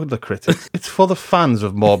not for the critics. It's for the fans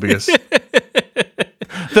of Morbius.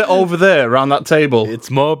 They're over there around that table. It's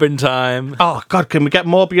Morbin time. Oh, God, can we get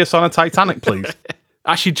Morbius on a Titanic, please?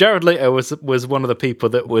 Actually, Jared Leto was one of the people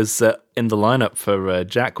that was in the lineup for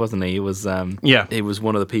Jack, wasn't he? He was he was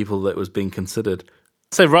one of the people that was being considered.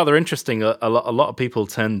 So rather interesting. A lot of people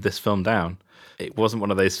turned this film down. It wasn't one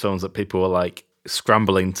of those films that people were like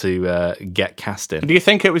scrambling to get cast in. Do you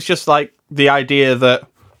think it was just like the idea that,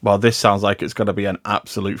 well, this sounds like it's going to be an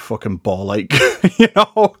absolute fucking ball ache,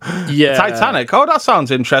 Yeah. Titanic. Oh, that sounds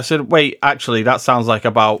interesting. Wait, actually, that sounds like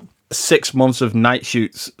about 6 months of night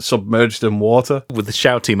shoots submerged in water. With the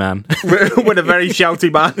shouty man. With a very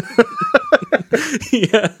shouty man.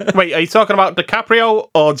 Yeah. Wait, are you talking about DiCaprio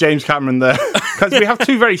or James Cameron there? Because we have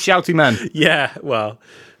 2 very shouty men. Yeah, well,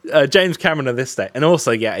 James Cameron at this stage. And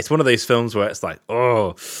also, yeah, it's one of those films where it's like,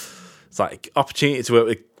 it's like opportunity to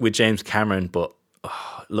work with James Cameron, but it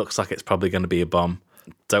looks like it's probably going to be a bomb.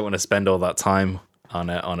 Don't want to spend all that time on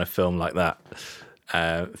a film like that.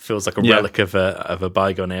 Feels like a relic of a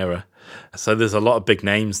bygone era. So there's a lot of big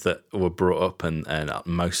names that were brought up, and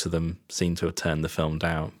most of them seem to have turned the film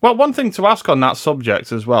down. Well, one thing to ask on that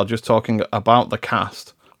subject as well, just talking about the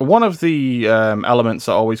cast, one of the elements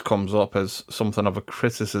that always comes up as something of a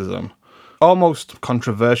criticism, almost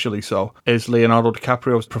controversially so, is Leonardo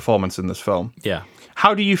DiCaprio's performance in this film. Yeah.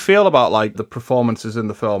 How do you feel about like the performances in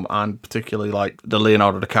the film, and particularly like the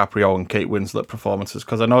Leonardo DiCaprio and Kate Winslet performances?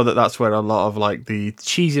 Because I know that that's where a lot of like the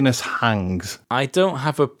cheesiness hangs. I don't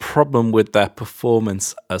have a problem with their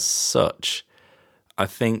performance as such. I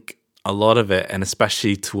think a lot of it, and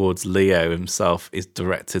especially towards Leo himself, is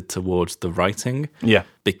directed towards the writing. Yeah.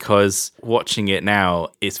 Because watching it now,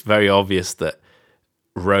 it's very obvious that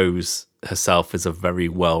Rose herself is a very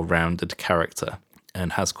well-rounded character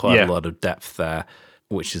and has quite a lot of depth there,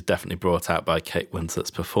 which is definitely brought out by Kate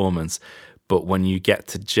Winslet's performance. But when you get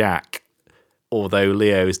to Jack, although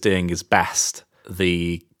Leo is doing his best,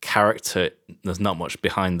 the character, there's not much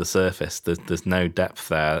behind the surface. There's no depth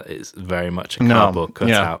there. It's very much a cardboard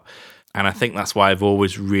cutout. And I think that's why I've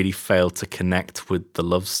always really failed to connect with the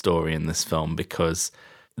love story in this film, because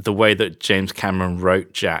the way that James Cameron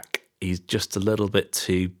wrote Jack, he's just a little bit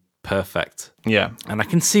too perfect. Yeah. And I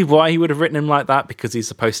can see why he would have written him like that, because he's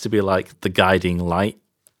supposed to be like the guiding light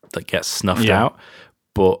that gets snuffed out.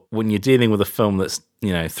 But when you're dealing with a film that's,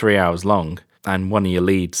 3 hours long and one of your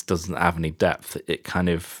leads doesn't have any depth, it kind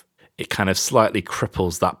of slightly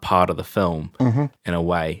cripples that part of the film in a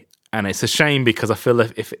way. And it's a shame, because I feel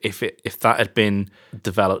if that had been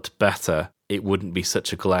developed better, it wouldn't be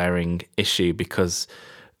such a glaring issue, because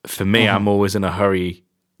for me, I'm always in a hurry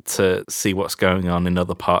to see what's going on in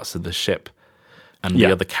other parts of the ship and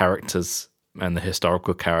the other characters and the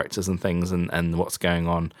historical characters and things and what's going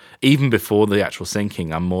on. Even before the actual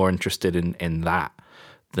sinking, I'm more interested in that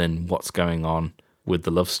than what's going on with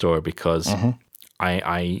the love story, because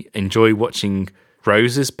I enjoy watching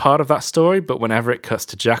Rose's part of that story, but whenever it cuts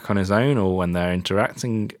to Jack on his own, or when they're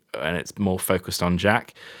interacting and it's more focused on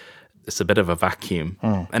Jack, it's a bit of a vacuum.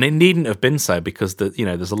 And it needn't have been so, because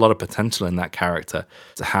there's a lot of potential in that character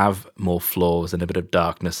to have more flaws and a bit of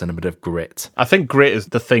darkness and a bit of grit. I think grit is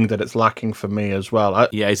the thing that it's lacking for me as well.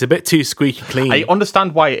 He's a bit too squeaky clean. I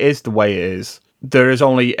understand why it is the way it is. There is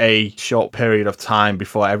only a short period of time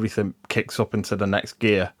before everything kicks up into the next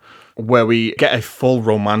gear, where we get a full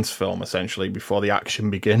romance film, essentially, before the action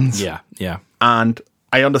begins. Yeah. And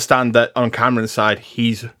I understand that on Cameron's side,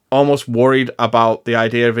 he's almost worried about the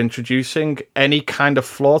idea of introducing any kind of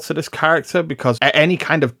flaw to this character, because any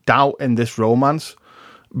kind of doubt in this romance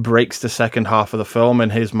breaks the second half of the film in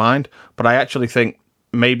his mind. But I actually think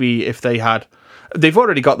maybe if they've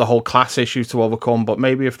already got the whole class issue to overcome, but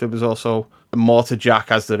maybe if there was also more to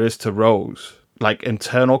Jack as there is to Rose, like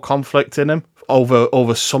internal conflict in him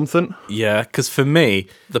over something. Yeah, because for me,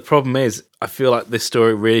 the problem is I feel like this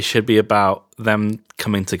story really should be about them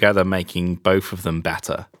coming together, making both of them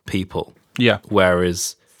better people. Yeah.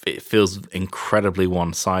 Whereas it feels incredibly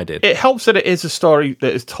one-sided. It helps that it is a story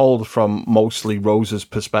that is told from mostly Rose's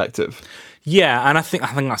perspective. Yeah, and I think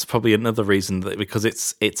that's probably another reason, that because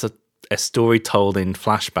it's a story told in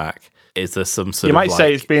flashback. Is there some sort of, you might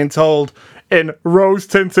say it's being told in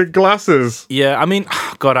rose-tinted glasses. Yeah, I mean,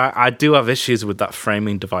 God, I do have issues with that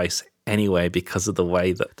framing device anyway, because of the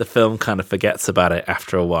way that the film kind of forgets about it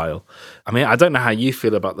after a while. I mean, I don't know how you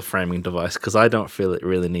feel about the framing device, because I don't feel it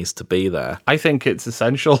really needs to be there. I think it's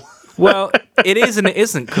essential. Well, it is and it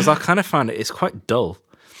isn't, because I kind of find it's quite dull.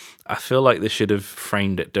 I feel like they should have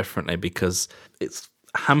framed it differently, because it's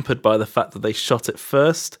hampered by the fact that they shot it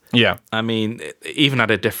first. Yeah. I mean, it even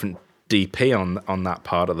had a different DP on that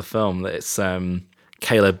part of the film. It's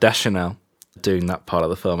Caleb Deschanel doing that part of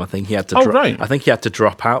the film. I think he had to I think he had to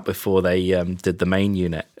drop out before they did the main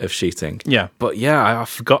unit of shooting. Yeah. But yeah, I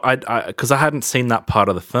forgot, because I hadn't seen that part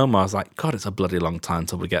of the film. I was like, God, it's a bloody long time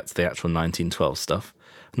till we get to the actual 1912 stuff.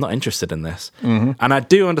 I'm not interested in this. And I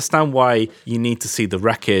do understand why you need to see the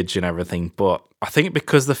wreckage and everything, but I think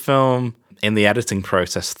because the film in the editing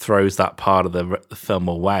process throws that part of the film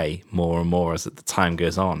away more and more as the time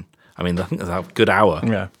goes on. I mean, I think there's a good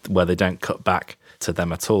hour where they don't cut back to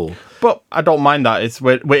them at all. But I don't mind that.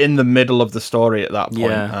 We're in the middle of the story at that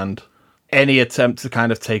point, and any attempt to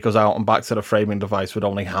kind of take us out and back to the framing device would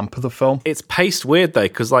only hamper the film. It's paced weird though,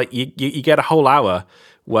 because like you get a whole hour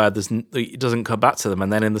where it doesn't cut back to them,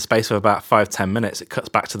 and then in the space of about 5-10 minutes, it cuts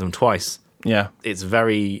back to them twice. Yeah. It's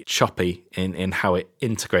very choppy in how it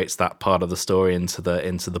integrates that part of the story into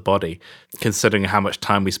the body, considering how much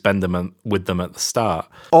time we spend with them at the start.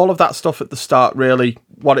 All of that stuff at the start, really,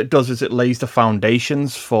 what it does is it lays the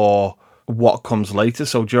foundations for what comes later.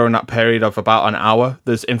 So during that period of about an hour,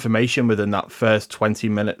 there's information within that first 20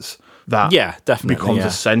 minutes that definitely becomes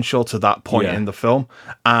essential to that point in the film.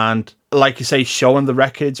 And like you say, showing the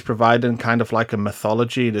wreckage, providing kind of like a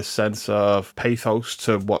mythology, this sense of pathos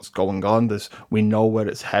to what's going on. We know where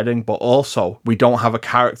it's heading, but also we don't have a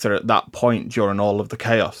character at that point during all of the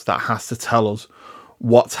chaos that has to tell us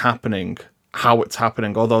what's happening, how it's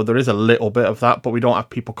happening, although there is a little bit of that, but we don't have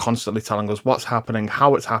people constantly telling us what's happening,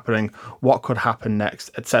 how it's happening, what could happen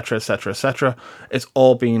next, etc., etc., etc. It's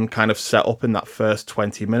all being kind of set up in that first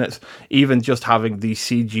 20 minutes. Even just having the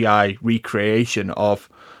CGI recreation of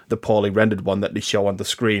the poorly rendered one that they show on the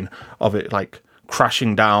screen of it like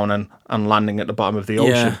crashing down and landing at the bottom of the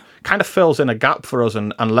ocean kind of fills in a gap for us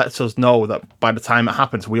and lets us know that by the time it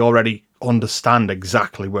happens, we already understand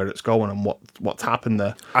exactly where it's going and what's happened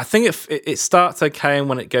there. I think it starts okay and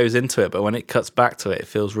when it goes into it, but when it cuts back to it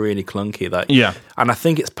feels really clunky. And I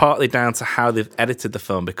think it's partly down to how they've edited the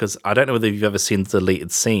film, because I don't know whether you've ever seen the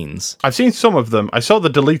deleted scenes. I've seen some of them. I saw the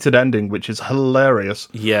deleted ending, which is hilarious.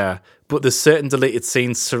 Yeah, but there's certain deleted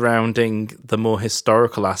scenes surrounding the more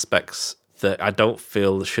historical aspects that I don't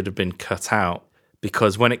feel should have been cut out,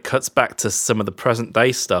 because when it cuts back to some of the present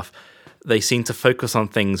day stuff, they seem to focus on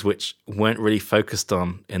things which weren't really focused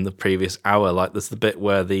on in the previous hour. Like there's the bit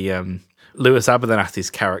where the Lewis Abernathy's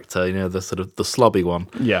character, the sort of the slobby one,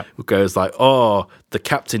 who goes like, "Oh, the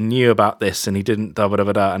captain knew about this and he didn't da da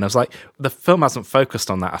da da." And I was like, the film hasn't focused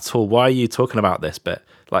on that at all. Why are you talking about this bit?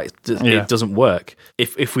 Like, it doesn't work.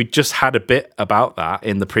 If we just had a bit about that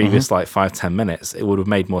in the previous 5-10 minutes, it would have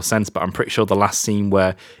made more sense. But I'm pretty sure the last scene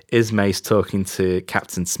where Ismay's talking to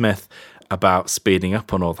Captain Smith about speeding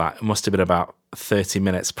up on all that, it must have been about 30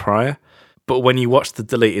 minutes prior. But when you watch the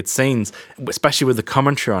deleted scenes, especially with the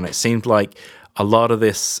commentary on it, seemed like a lot of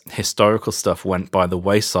this historical stuff went by the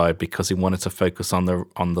wayside because he wanted to focus on the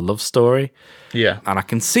love story. Yeah. And I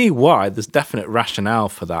can see why. There's definite rationale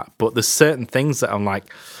for that. But there's certain things that I'm like...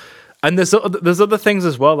 And there's other things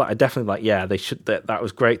as well that I definitely like, they should... That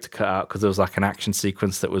was great to cut out because there was like an action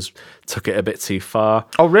sequence that took it a bit too far.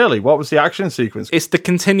 Oh, really? What was the action sequence? It's the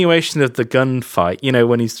continuation of the gunfight,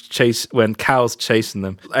 when Cal's chasing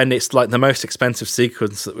them. And it's like the most expensive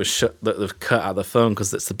sequence that they've cut out of the film,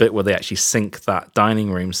 because it's the bit where they actually sink that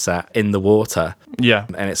dining room set in the water. Yeah.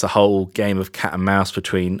 And it's a whole game of cat and mouse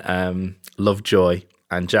between Lovejoy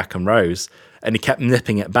and Jack and Rose. And he kept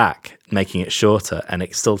nipping it back, making it shorter, and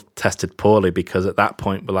it still tested poorly because at that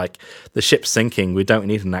point we're like, the ship's sinking, we don't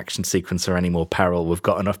need an action sequence or any more peril, we've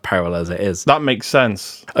got enough peril as it is. That makes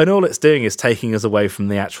sense. And all it's doing is taking us away from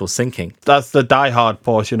the actual sinking. That's the Die Hard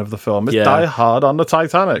portion of the film. It's Die Hard on the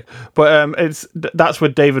Titanic. But that's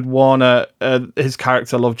with David Warner, his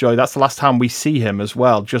character Lovejoy. That's the last time we see him as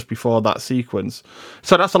well, just before that sequence.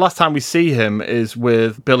 So that's the last time we see him is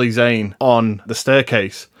with Billy Zane on the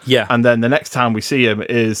staircase. Yeah. And then the next time we see him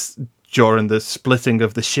is during the splitting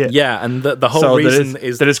of the ship. Yeah, and the whole reason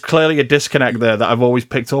is... There is clearly a disconnect there that I've always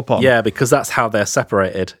picked up on. Yeah, because that's how they're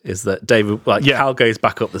separated, is that Cal goes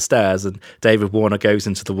back up the stairs and David Warner goes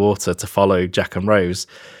into the water to follow Jack and Rose,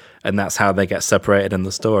 and that's how they get separated in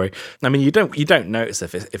the story. I mean, you don't notice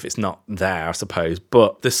if it's not there, I suppose,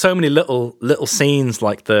 but there's so many little scenes,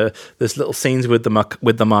 like there's little scenes with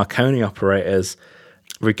the Marconi operators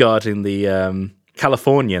regarding the...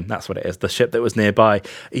 Californian, that's what it is, the ship that was nearby.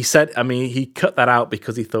 He said, he cut that out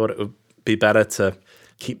because he thought it would be better to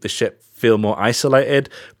keep the ship feel more isolated.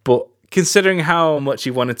 But considering how much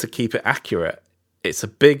he wanted to keep it accurate, it's a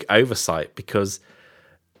big oversight, because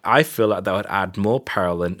I feel like that would add more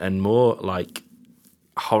peril and more like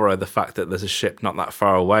horror, the fact that there's a ship not that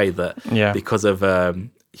far away because of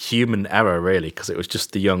human error, really, because it was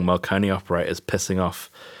just the young Marconi operators pissing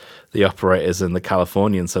off the operators and the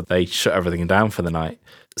Californians, so they shut everything down for the night.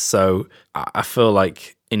 So I feel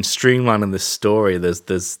like in streamlining this story,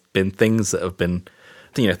 there's been things that have been,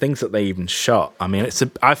 things that they even shot. I mean,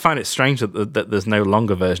 I find it strange that there's no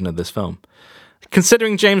longer version of this film,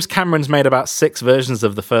 considering James Cameron's made about 6 versions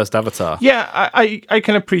of the first Avatar. Yeah, I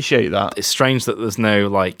can appreciate that. It's strange that there's no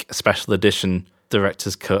like special edition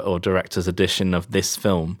director's cut or director's edition of this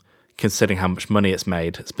film, considering how much money it's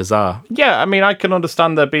made. It's bizarre. Yeah, I can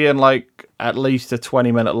understand there being like at least a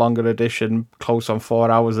 20-minute longer edition, close on 4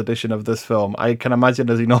 hours edition of this film. I can imagine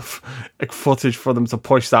there's enough footage for them to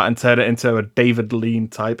push that and turn it into a David Lean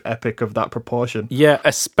type epic of that proportion. Yeah,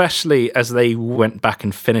 especially as they went back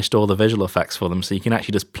and finished all the visual effects for them, so you can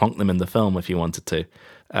actually just plonk them in the film if you wanted to.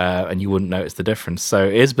 and you wouldn't notice the difference. So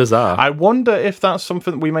it is bizarre. I wonder if that's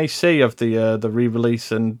something we may see of the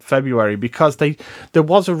re-release in February, because there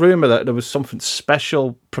was a rumor that there was something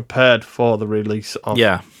special prepared for the release of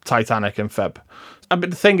Titanic in Feb. I mean,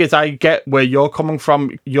 the thing is, I get where you're coming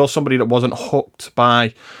from. You're somebody that wasn't hooked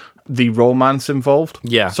by the romance involved.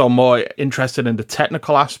 Yeah. So more interested in the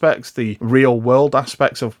technical aspects, the real world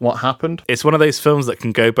aspects of what happened. It's one of those films that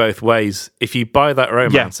can go both ways. If you buy that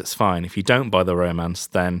romance, it's fine. If you don't buy the romance,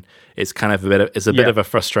 then it's kind of a bit of a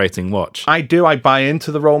frustrating watch. I buy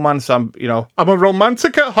into the romance. I'm a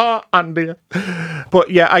romantic at heart, Andy.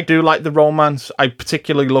 But yeah, I do like the romance. I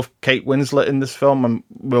particularly love Kate Winslet in this film, and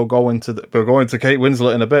we'll go into Kate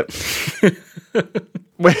Winslet in a bit.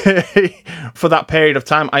 For that period of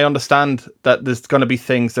time, I understand that there's going to be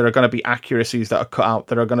things, there are going to be accuracies that are cut out,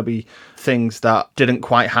 there are going to be things that didn't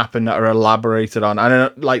quite happen that are elaborated on,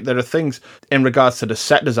 and there are things in regards to the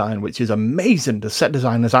set design, which is amazing. The set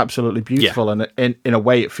design is absolutely beautiful, and in a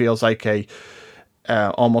way it feels like a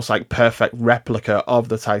almost like perfect replica of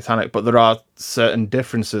the Titanic, but there are certain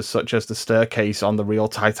differences, such as the staircase on the real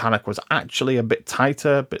Titanic was actually a bit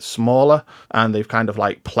tighter, a bit smaller, and they've kind of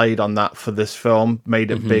like played on that for this film, made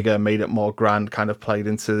it bigger, made it more grand, kind of played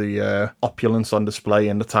into the opulence on display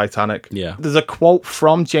in the Titanic. Yeah. There's a quote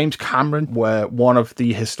from James Cameron where one of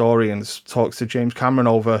the historians talks to James Cameron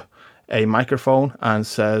over a microphone and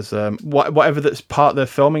says, whatever that's part of the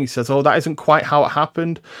filming, he says, oh, that isn't quite how it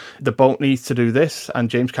happened. The boat needs to do this. And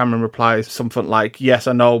James Cameron replies something like, yes,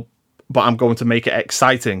 I know, but I'm going to make it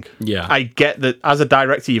exciting. Yeah. I get that as a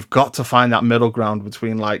director, you've got to find that middle ground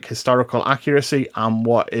between like historical accuracy and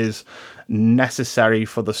what is necessary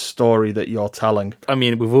for the story that you're telling. I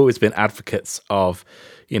mean, we've always been advocates of,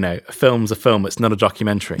 a film's a film, it's not a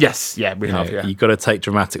documentary. Yes, yeah, we have. You've got to take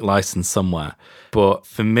dramatic license somewhere. But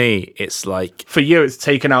for me, it's like... For you, it's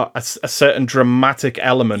taken out a certain dramatic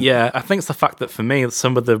element. Yeah, I think it's the fact that for me,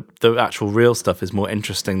 some of the actual real stuff is more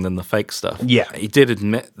interesting than the fake stuff. Yeah. He did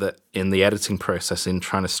admit that in the editing process, in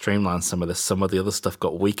trying to streamline some of this, some of the other stuff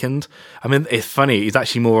got weakened. I mean, it's funny, he's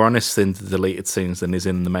actually more honest in the deleted scenes than is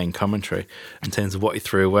in the main commentary. In terms of what he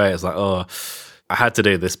threw away, it's like, oh, I had to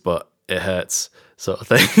do this, but it hurts. Sort of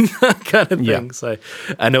thing, kind of thing. Yeah. So,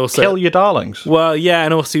 and also kill your darlings. Well, yeah,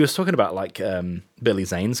 and also he was talking about like Billy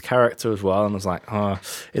Zane's character as well, and I was like,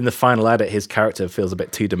 in the final edit, his character feels a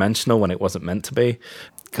bit two-dimensional when it wasn't meant to be,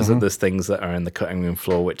 because there's things that are in the cutting room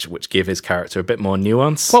floor which give his character a bit more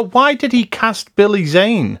nuance. Well, why did he cast Billy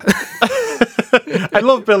Zane? I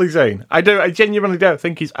love Billy Zane. I do. I genuinely do. I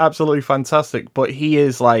think he's absolutely fantastic, but he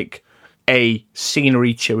is like a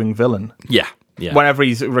scenery-chewing villain. Yeah. Yeah. Whenever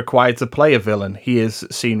he's required to play a villain, he is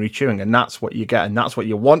scenery chewing, and that's what you get, and that's what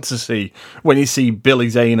you want to see when you see Billy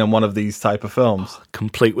Zane in one of these type of films.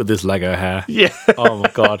 Complete with his Lego hair. Yeah. Oh my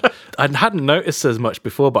God. I hadn't noticed as much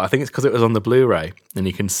before, but I think it's because it was on the Blu-ray, and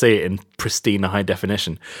you can see it in pristine high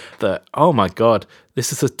definition, that, oh my God,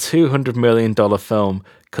 this is a $200 million film.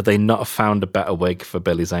 Could they not have found a better wig for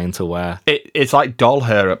Billy Zane to wear? It's like doll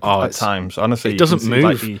hair at times, honestly. It doesn't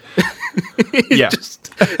move. Yeah.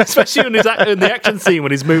 Especially in the action scene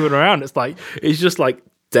when he's moving around, it's like he's just like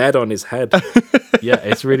dead on his head. Yeah,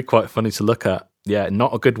 it's really quite funny to look at. Yeah,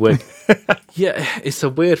 not a good wig. Yeah, it's a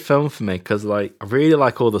weird film for me because like I really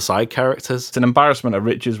like all the side characters. It's an embarrassment of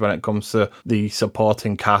riches when it comes to the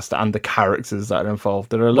supporting cast and the characters that are involved.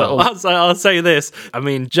 They're a little... Well, I'll say this. I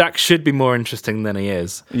mean, Jack should be more interesting than he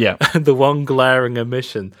is. Yeah. The one glaring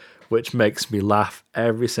omission which makes me laugh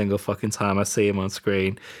every single fucking time I see him on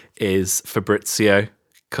screen is Fabrizio.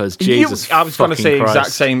 Because Jesus, I was going to say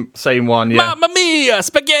Christ. exact same one. Yeah. Mamma mia,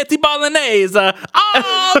 spaghetti bolognese.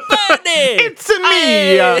 Oh, Bernie, it's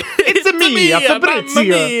me,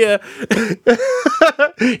 Fabrizio.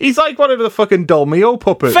 He's like one of the fucking Dolmio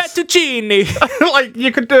puppets. Fettuccine. Like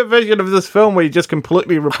you could do a version of this film where you just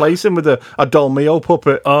completely replace him with a Dolmio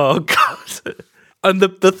puppet. Oh God! And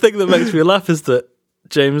the thing that makes me laugh is that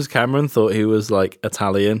James Cameron thought he was like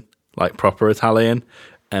Italian, like proper Italian,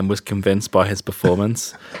 and was convinced by his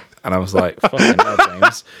performance. And I was like, fucking hell,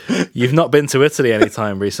 James. You've not been to Italy any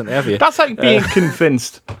time recently, have you? That's like being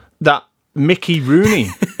convinced that Mickey Rooney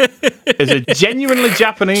is a genuinely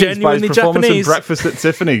Japanese by his performance in Breakfast at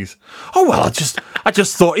Tiffany's. Oh, well, I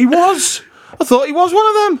just thought he was. I thought he was one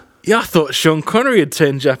of them. Yeah, I thought Sean Connery had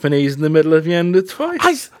turned Japanese in the middle of the end of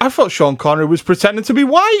Twice. I thought Sean Connery was pretending to be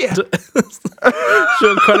white.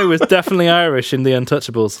 Sean Connery was definitely Irish in The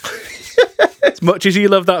Untouchables. As much as you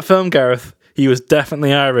love that film, Gareth, he was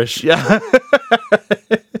definitely Irish. Yeah.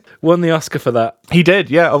 Won the Oscar for that. He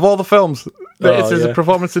did, yeah. Of all the films, it's his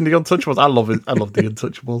performance in The Untouchables. I love it. I love The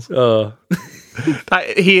Untouchables. Oh.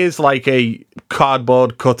 He is like a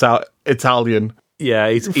cardboard cutout Italian.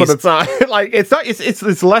 Yeah, for the time. Like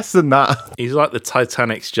it's less than that. He's like the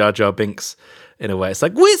Titanic's Jar Jar Binks in a way. It's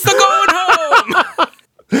like, we're still going home.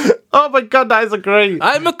 Oh my god, that is a great.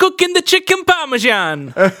 I'm a cooking the chicken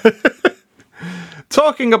parmesan.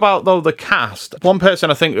 Talking about though the cast, one person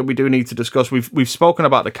I think that we do need to discuss. We've spoken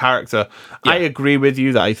about the character. Yeah. I agree with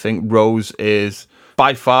you that I think Rose is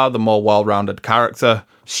by far the more well-rounded character.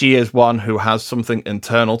 She is one who has something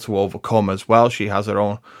internal to overcome as well. She has her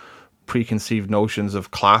own preconceived notions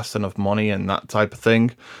of class and of money and that type of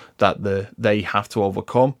thing that they have to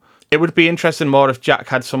overcome. It would be interesting more if Jack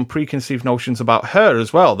had some preconceived notions about her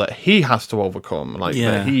as well that he has to overcome,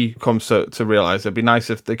 that he comes to realize. It'd be nice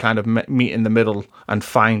if they kind of meet in the middle and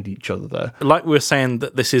find each other there. Like we were saying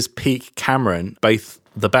that this is peak Cameron, both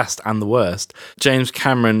the best and the worst. James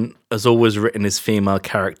Cameron has always written his female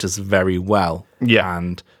characters very well. Yeah.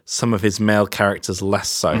 And some of his male characters less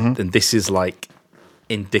so. And this is like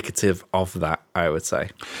indicative of that, I would say.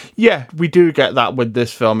 Yeah, we do get that with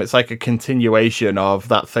this film. It's like a continuation of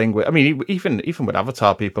that thing. Even with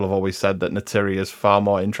Avatar, people have always said that Neytiri is far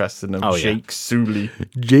more interesting than Jake Sully.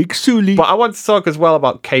 Jake Sully. But I want to talk as well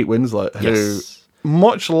about Kate Winslet, who,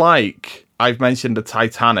 much like I've mentioned the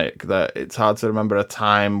Titanic, that it's hard to remember a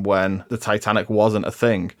time when the Titanic wasn't a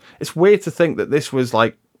thing. It's weird to think that this was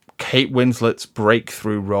like Kate Winslet's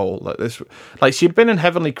breakthrough role. Like she'd been in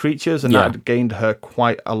Heavenly Creatures and that had gained her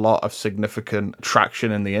quite a lot of significant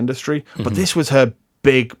traction in the industry. But this was her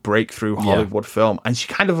big breakthrough Hollywood film, and she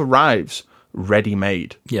kind of arrives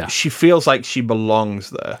ready-made. Yeah. She feels like she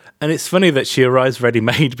belongs there. And it's funny that she arrives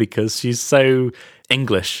ready-made because she's so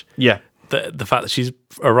English. Yeah. The fact that she's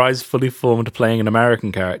arrives fully formed playing an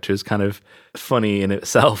American character is kind of funny in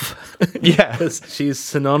itself. Yeah. Because she's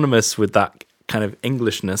synonymous with that kind of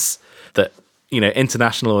Englishness that,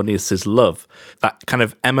 international audiences love. That kind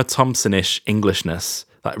of Emma Thompson-ish Englishness,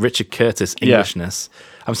 like Richard Curtis Englishness. Yeah.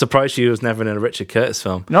 I'm surprised she was never in a Richard Curtis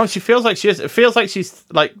film. No, she feels like she is. It feels like she's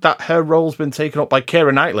like that. Her role's been taken up by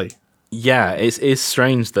Keira Knightley. Yeah, it's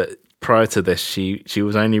strange that prior to this, she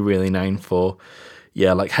was only really known for,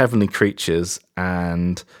 like Heavenly Creatures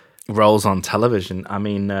and roles on television. I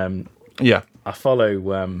mean, I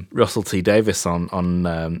follow Russell T Davies on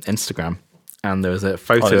Instagram. And there was a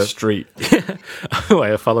photo on the street.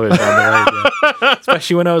 I follow him down the road, yeah.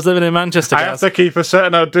 Especially when I was living in Manchester. I have to keep a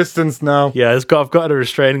certain distance now. Yeah, I've got a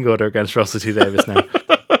restraining order against Russell T Davies now.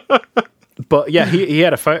 But yeah, he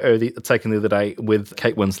had a photo taken the other day with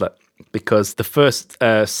Kate Winslet because the first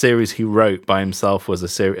series he wrote by himself was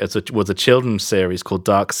a children's series called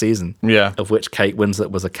Dark Season. Yeah, of which Kate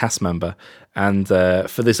Winslet was a cast member. And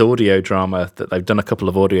for this audio drama, that they've done a couple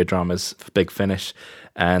of audio dramas for Big Finish.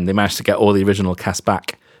 And they managed to get all the original cast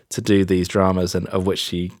back to do these dramas, and of which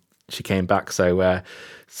she came back. So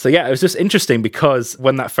yeah, it was just interesting because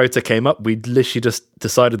when that photo came up, we literally just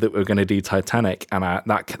decided that we were going to do Titanic, and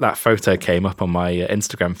that photo came up on my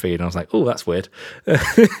Instagram feed, and I was like, oh, that's weird.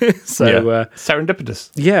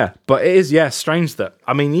 Serendipitous. Yeah, but it is strange that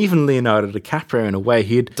even Leonardo DiCaprio, in a way,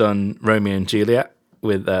 he'd done Romeo and Juliet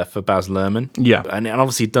with for Baz Luhrmann, and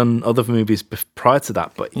obviously done other movies prior to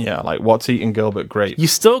that, but like What's Eating Gilbert Grape. You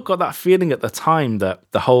still got that feeling at the time that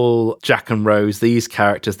the whole Jack and Rose, these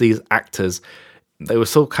characters, these actors, they were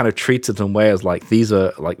still kind of treated in ways like these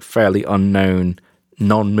are like fairly unknown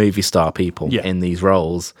non-movie star people in these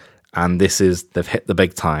roles, and they've hit the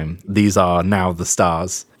big time. These are now the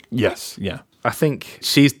stars. Yes, yeah. I think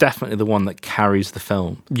she's definitely the one that carries the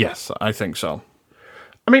film. Yes, I think so.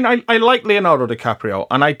 I like Leonardo DiCaprio,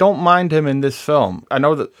 and I don't mind him in this film. I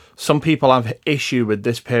know that some people have issue with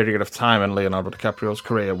this period of time in Leonardo DiCaprio's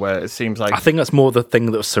career where it seems like... I think that's more the thing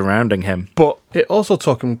that was surrounding him. But it also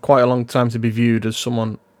took him quite a long time to be viewed as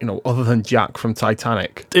someone, other than Jack from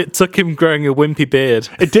Titanic. It took him growing a wimpy beard.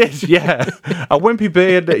 It did, yeah. A wimpy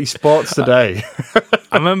beard that he sports today.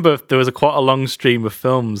 I remember there was quite a long stream of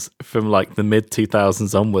films from like the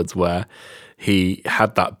mid-2000s onwards where he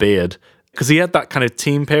had that beard. Because he had that kind of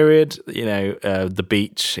teen period, The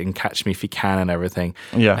Beach and Catch Me If You Can and everything.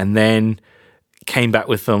 Yeah. And then came back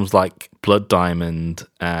with films like Blood Diamond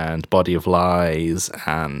and Body of Lies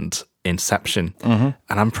and Inception. Mm-hmm.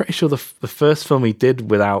 And I'm pretty sure the first film he did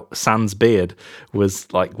without sans beard was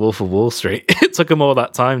like Wolf of Wall Street. It took him all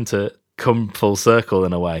that time to come full circle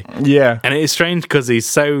in a way. Yeah. And it is strange because he's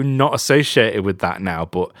so not associated with that now,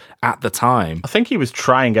 but at the time... I think he was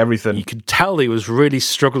trying everything. You could tell he was really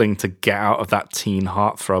struggling to get out of that teen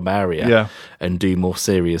heartthrob area and do more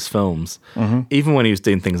serious films. Mm-hmm. Even when he was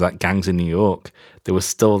doing things like Gangs in New York, there was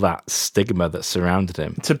still that stigma that surrounded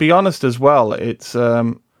him. To be honest as well, it's...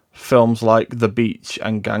 films like The Beach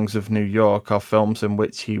and Gangs of New York are films in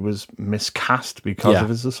which he was miscast because of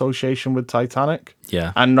his association with Titanic.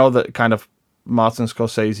 Yeah. I know that kind of Martin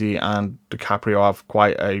Scorsese and DiCaprio have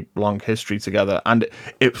quite a long history together, and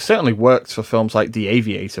it certainly works for films like The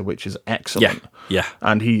Aviator, which is excellent. Yeah.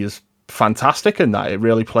 And he is fantastic in that. It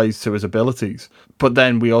really plays to his abilities. But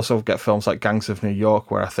then we also get films like Gangs of New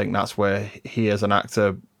York, where I think that's where he as an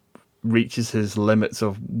actor reaches his limits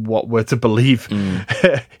of what we're to believe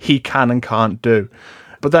he can and can't do.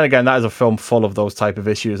 But then again, that is a film full of those type of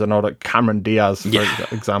issues. I know that Cameron Diaz,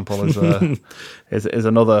 for example, is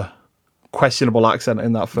another questionable accent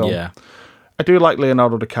in that film. Yeah. I do like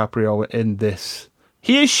Leonardo DiCaprio in this.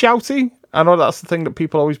 He is shouty. I know that's the thing that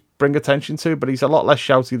people always bring attention to, but he's a lot less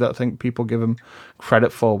shouty than I think people give him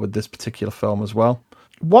credit for with this particular film as well.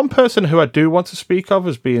 One person who I do want to speak of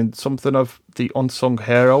as being something of the unsung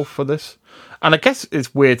hero for this, and I guess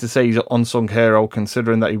it's weird to say he's an unsung hero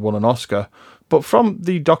considering that he won an Oscar, but from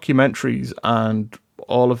the documentaries and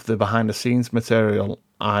all of the behind-the-scenes material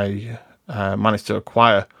I managed to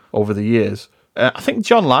acquire over the years, I think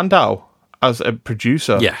John Landau, as a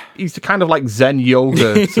producer, he's the kind of like Zen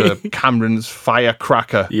yoga to Cameron's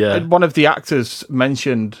firecracker. Yeah. And one of the actors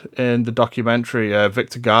mentioned in the documentary,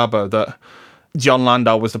 Victor Garber, that John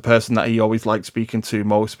Landau was the person that he always liked speaking to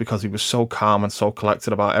most because he was so calm and so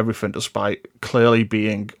collected about everything, despite clearly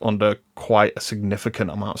being under quite a significant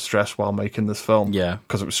amount of stress while making this film. Yeah.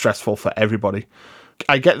 Because it was stressful for everybody.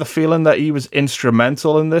 I get the feeling that he was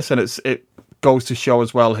instrumental in this, and it goes to show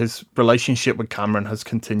as well his relationship with Cameron has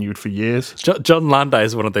continued for years. John Landau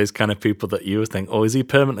is one of those kind of people that you would think, oh, is he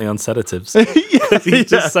permanently on sedatives?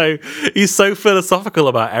 He's so philosophical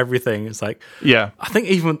about everything. It's like, I think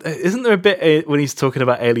even, isn't there a bit when he's talking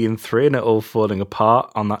about Alien 3 and it all falling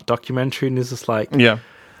apart on that documentary, and he's just like, you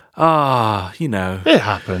know, it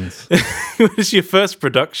happens. It's your first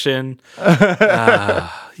production.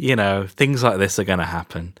 You know, things like this are going to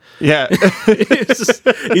happen. Yeah.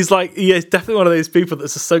 He's like, he's definitely one of those people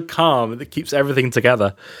that's just so calm that keeps everything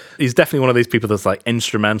together. He's definitely one of these people that's like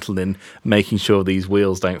instrumental in making sure these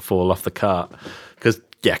wheels don't fall off the cart. Because,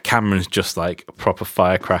 Cameron's just like a proper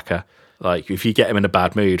firecracker. Like, if you get him in a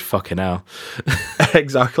bad mood, fucking hell.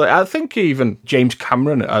 Exactly. I think even James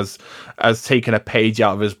Cameron has taken a page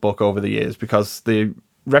out of his book over the years, because the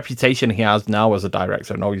reputation he has now as a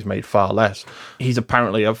director, I know he's made far less, he's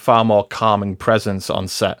apparently a far more calming presence on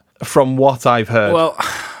set, from what I've heard. Well,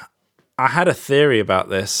 I had a theory about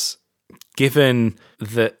this, given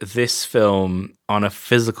that this film, on a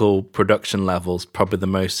physical production level, is probably the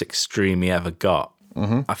most extreme he ever got.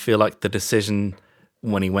 Mm-hmm. I feel like the decision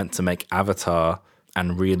when he went to make Avatar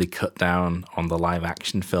and really cut down on the live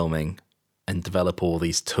action filming and develop all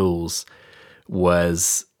these tools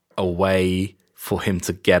was a way for him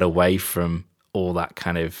to get away from all that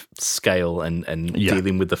kind of scale and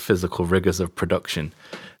dealing with the physical rigors of production.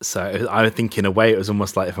 So I think in a way it was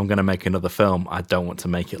almost like, if I'm going to make another film, I don't want to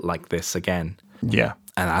make it like this again. Yeah.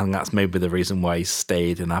 And I think that's maybe the reason why he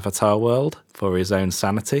stayed in Avatar world, for his own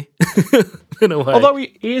sanity, in a way. Although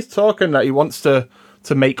he is talking that he wants to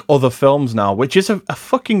make other films now, which is a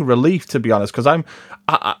fucking relief, to be honest, because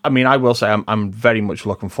I mean, I will say I'm very much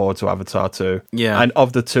looking forward to Avatar 2. Yeah. And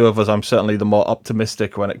of the two of us, I'm certainly the more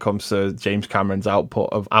optimistic when it comes to James Cameron's output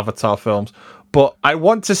of Avatar films. But I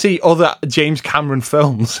want to see other James Cameron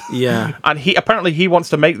films. Yeah. And he wants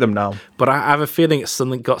to make them now. But I have a feeling it's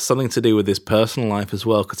got something to do with his personal life as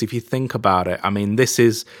well, because if you think about it, I mean, this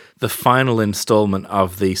is the final installment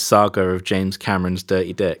of the saga of James Cameron's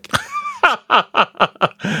Dirty Dick.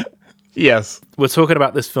 Yes. We're talking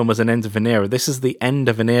about this film as an end of an era. This is the end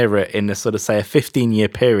of an era in a sort of, say, a 15-year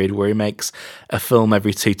period where he makes a film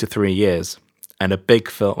every 2 to 3 years. And a big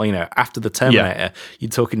film, you know, after The Terminator, you're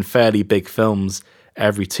talking fairly big films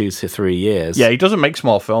every 2 to 3 years. Yeah, he doesn't make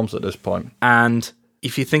small films at this point. And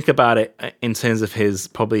if you think about it in terms of his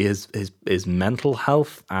mental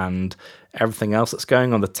health and everything else that's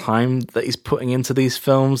going on, the time that he's putting into these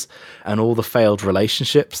films and all the failed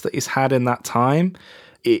relationships that he's had in that time,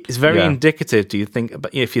 it's very indicative. Do you think?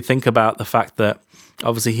 If you think about the fact that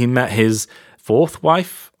obviously he met his fourth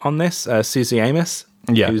wife on this, Susie Amos,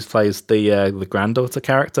 who plays the granddaughter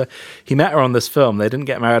character. He met her on this film. They didn't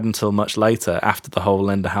get married until much later, after the whole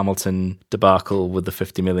Linda Hamilton debacle with the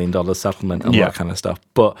 $50 million settlement and all that kind of stuff.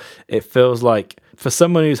 But it feels like, for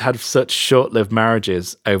someone who's had such short-lived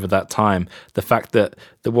marriages over that time, the fact that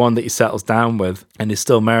the one that he settles down with and is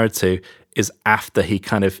still married to is after he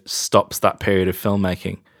kind of stops that period of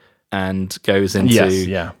filmmaking and goes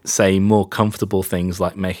into, say, more comfortable things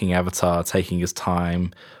like making Avatar, taking his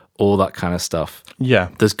time, all that kind of stuff. Yeah.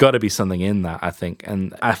 There's got to be something in that, I think.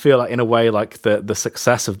 And I feel like, in a way, like the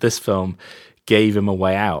success of this film gave him a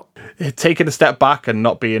way out. Taking a step back and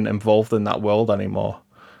not being involved in that world anymore.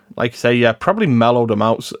 Like you say, yeah, probably mellowed him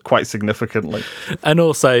out quite significantly. And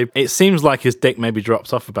also, it seems like his dick maybe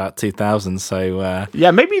drops off about 2000, so...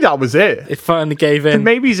 yeah, maybe that was it. It finally gave in.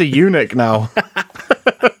 Maybe he's a eunuch now.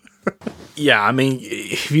 Yeah, I mean,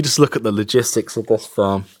 if you just look at the logistics of this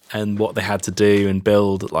film and what they had to do and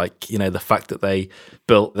build, like, you know, the fact that they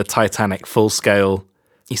built the Titanic full scale.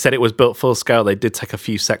 He said it was built full scale. They did take a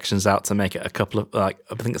few sections out to make it a couple of, like,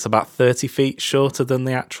 I think it's about 30 feet shorter than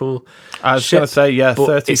the actual I was ship. going to say, yeah, But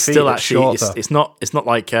 30 it's feet still is actually, shorter. it's not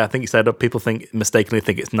like, I think he said people mistakenly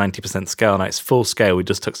think it's 90% scale. No, it's full scale. We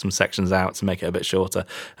just took some sections out to make it a bit shorter,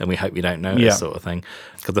 and we hope you don't notice, sort of thing.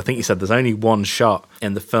 Because I think he said there's only one shot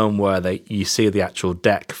in the film where you see the actual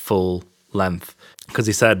deck full length. Because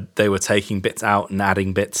he said they were taking bits out and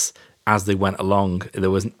adding bits as they went along. There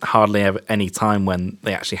was hardly ever any time when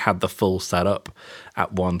they actually had the full setup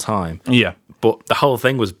at one time. Yeah. But the whole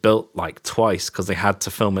thing was built like twice because they had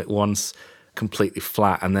to film it once completely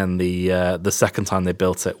flat, and then the second time they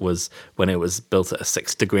built it was when it was built at a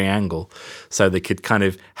 6-degree angle, so they could kind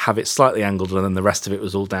of have it slightly angled, and then the rest of it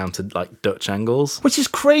was all down to like Dutch angles. Which is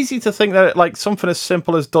crazy to think that like something as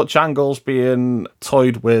simple as Dutch angles being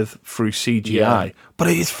toyed with through CGI, but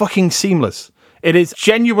it is fucking seamless. It is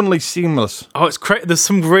genuinely seamless. Oh, it's crazy. There's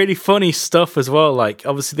some really funny stuff as well. Like,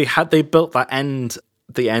 obviously they built the end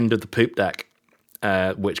of the poop deck,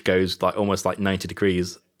 which goes like almost like 90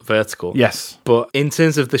 degrees vertical. Yes. But in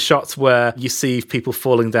terms of the shots where you see people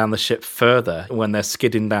falling down the ship further when they're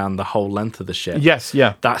skidding down the whole length of the ship. Yes,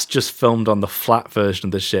 yeah. That's just filmed on the flat version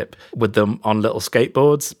of the ship with them on little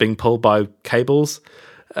skateboards being pulled by cables.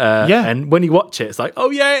 And when you watch it, it's like, oh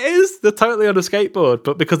yeah, it is. They're totally on a skateboard,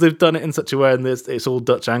 but because they've done it in such a way and it's all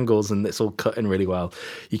Dutch angles and it's all cut in really well,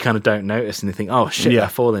 you kind of don't notice and you think, oh shit, they're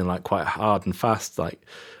falling like quite hard and fast. Like,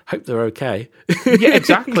 hope they're okay. Yeah,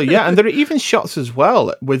 exactly. Yeah, and there are even shots as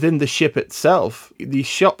well within the ship itself. The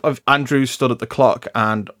shot of Andrew stood at the clock,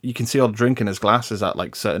 and you can see all the drink in his glasses at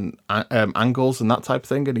like certain angles and that type of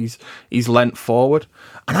thing, and he's leant forward.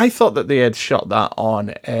 And I thought that they had shot that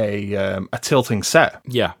on a tilting set.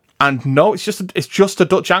 Yeah. And no, it's just a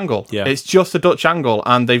Dutch angle. Yeah. It's just a Dutch angle,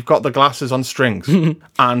 and they've got the glasses on strings.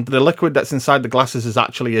 And the liquid that's inside the glasses is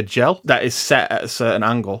actually a gel that is set at a certain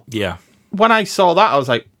angle. Yeah. When I saw that, I was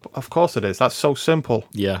like, of course it is. That's so simple.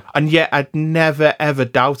 Yeah. And yet I'd never, ever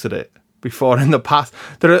doubted it before in the past.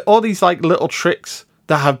 There are all these like little tricks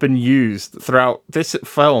that have been used throughout this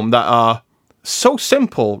film that are so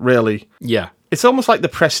simple, really. Yeah. It's almost like The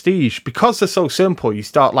Prestige. Because they're so simple, you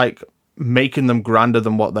start like making them grander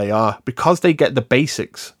than what they are because they get the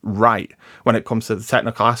basics right when it comes to the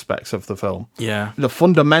technical aspects of the film. Yeah. The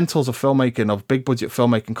fundamentals of filmmaking, of big budget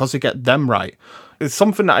filmmaking, because they get them right. It's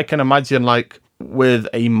something that I can imagine like with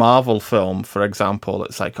a Marvel film, for example.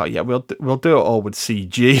 It's like, oh yeah, we'll do it all with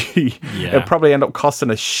CG. Yeah. It'll probably end up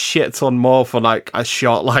costing a shit ton more for like a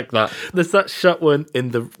shot like that. There's that shot when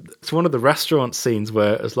it's one of the restaurant scenes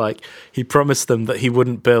where it was like he promised them that he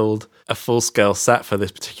wouldn't build a full-scale set for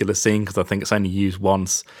this particular scene because I think it's only used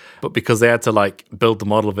once, but because they had to like build the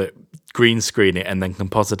model of it, green screen it, and then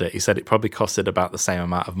composite it, he said it probably costed about the same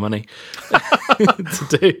amount of money to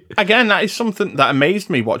do. Again, that is something that amazed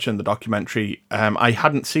me watching the documentary. I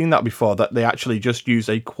hadn't seen that before, that they actually just use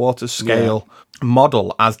a quarter scale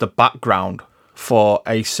model as the background for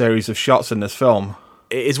a series of shots in this film.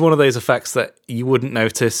 It is one of those effects that you wouldn't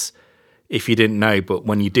notice if you didn't know, but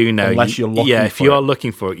when you do know, unless you're looking if you are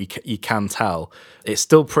looking for it, you can tell. It's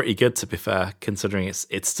still pretty good, to be fair, considering it's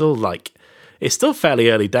still fairly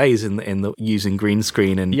early days in the using green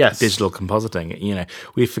screen and digital compositing. You know,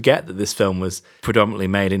 we forget that this film was predominantly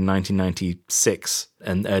made in 1996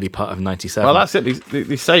 and early part of 97. Well, that's it.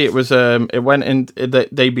 They say it was. It went in.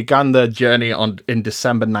 They began their journey in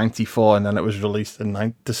December '94, and then it was released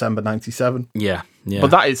in December '97. Yeah.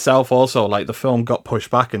 But that itself also, like, the film got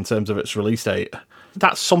pushed back in terms of its release date.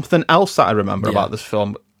 That's something else that I remember about this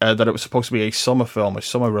film. That it was supposed to be a summer film, a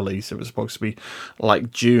summer release. It was supposed to be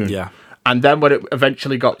like June. Yeah. And then when it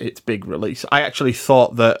eventually got its big release, I actually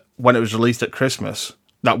thought that when it was released at Christmas,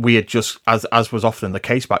 that we had just, as was often the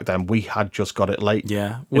case back then, we had just got it late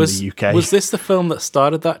in the UK. Was this the film that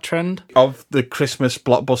started that trend? Of the Christmas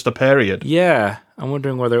blockbuster period? Yeah, I'm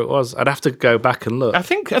wondering whether it was. I'd have to go back and look. I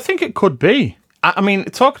think it could be. I mean,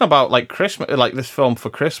 talking about like Christmas, like this film for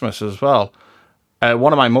Christmas as well,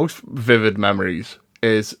 one of my most vivid memories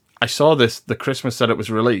is I saw the Christmas that it was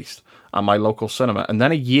released at my local cinema, and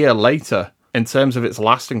then a year later, in terms of its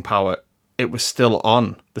lasting power, it was still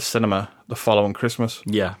on the cinema the following Christmas.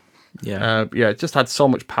 Yeah. It just had so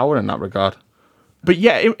much power in that regard. But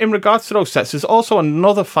yeah, in regards to those sets, there's also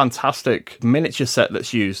another fantastic miniature set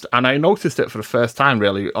that's used, and I noticed it for the first time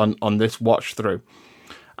really on this watch through.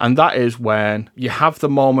 And that is when you have the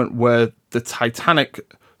moment where the Titanic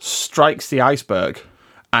strikes the iceberg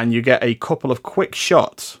and you get a couple of quick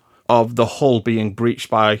shots of the hull being breached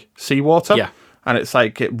by seawater. Yeah. And it's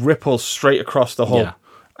like it ripples straight across the hull. Yeah.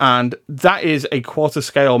 And that is a quarter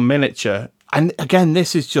scale miniature. And again,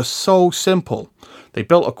 this is just so simple. They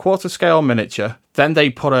built a quarter scale miniature, then they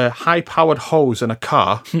put a high powered hose in a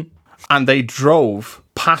car, and they drove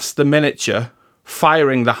past the miniature,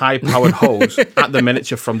 firing the high powered hose at the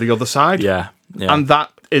miniature from the other side. Yeah. And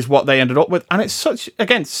that is what they ended up with. And it's such,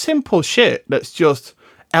 again, simple shit that's just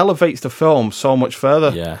elevates the film so much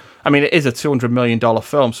further. Yeah. I mean, it is a $200 million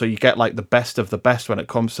film, so you get like the best of the best when it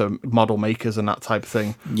comes to model makers and that type of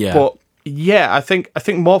thing. Yeah. But yeah, I think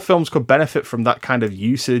more films could benefit from that kind of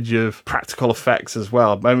usage of practical effects as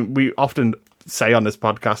well. I mean, we often say on this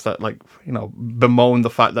podcast that, like, you know, bemoan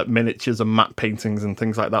the fact that miniatures and matte paintings and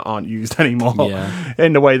things like that aren't used anymore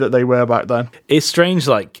in the way that they were back then. It's strange,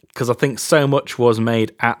 like, because I think so much was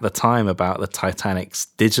made at the time about the Titanic's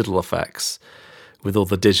digital effects with all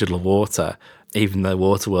the digital water, even though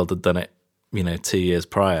Waterworld had done it, you know, 2 years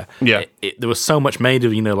prior. Yeah. There was so much made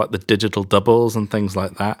of, you know, like the digital doubles and things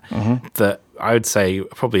like that, that I would say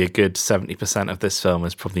probably a good 70% of this film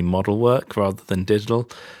is probably model work rather than digital,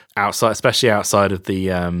 especially outside of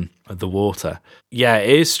the water. Yeah,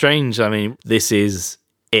 it is strange. I mean, this is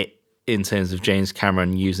it in terms of James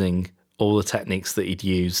Cameron using all the techniques that he'd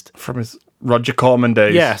used From his Roger Corman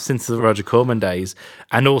days. Yeah, since the Roger Corman days.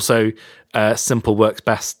 And also simple works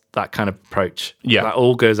best, that kind of approach. Yeah. That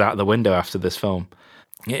all goes out the window after this film.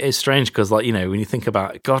 It is strange because, like, you know, when you think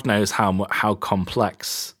about it, God knows how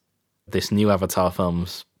complex this new Avatar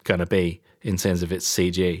film's going to be in terms of its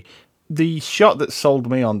CG. The shot that sold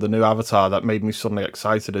me on the new Avatar that made me suddenly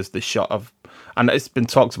excited is the shot of, and it's been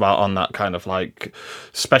talked about on that kind of like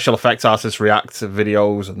special effects artists react to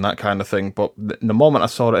videos and that kind of thing. But the moment I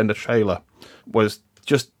saw it in the trailer was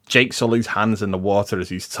just Jake Sully's hands in the water as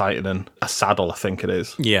he's tightening a saddle, I think it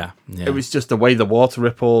is. Yeah. It was just the way the water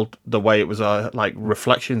rippled, the way it was like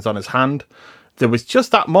reflections on his hand. There was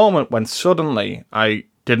just that moment when suddenly I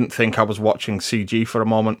didn't think I was watching CG for a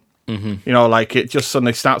moment. You know, like it just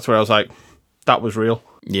suddenly snapped where I was like, that was real.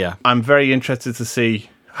 Yeah. I'm very interested to see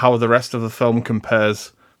how the rest of the film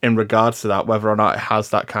compares in regards to that, whether or not it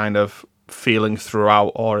has that kind of feeling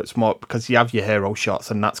throughout, or it's more because you have your hero shots,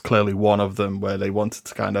 and that's clearly one of them where they wanted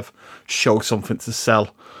to kind of show something to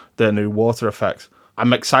sell their new water effects.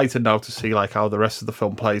 I'm excited now to see like how the rest of the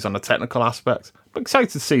film plays on a technical aspect. I'm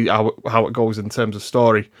excited to see how it goes in terms of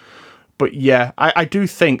story. But yeah, I do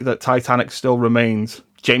think that Titanic still remains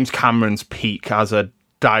James Cameron's peak as a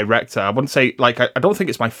director. I wouldn't say, like, I don't think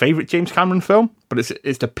it's my favourite James Cameron film, but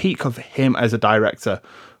it's the peak of him as a director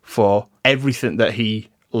for everything that he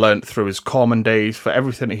learnt through his Corman days, for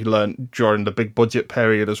everything that he learnt during the big budget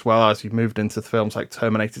period as well, as he moved into films like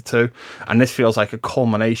Terminator 2. And this feels like a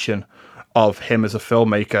culmination of him as a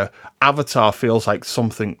filmmaker. Avatar feels like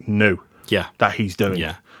something new that he's doing.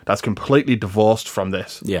 Yeah. That's completely divorced from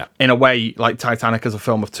this. Yeah. In a way, like Titanic is a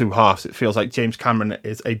film of two halves. It feels like James Cameron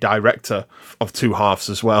is a director of two halves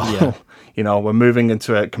as well. Yeah. You know, we're moving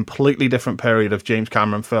into a completely different period of James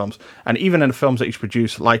Cameron films. And even in the films that he's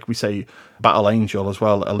produced, like we say, Battle Angel as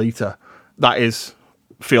well, Alita, that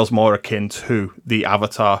feels more akin to the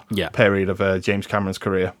Avatar period of James Cameron's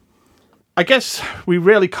career. I guess we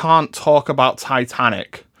really can't talk about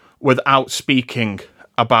Titanic without speaking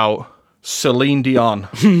about Celine Dion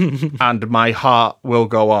and My Heart Will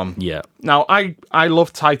Go On. Yeah. Now, I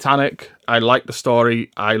love Titanic. I like the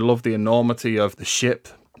story. I love the enormity of the ship.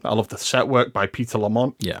 I love the set work by Peter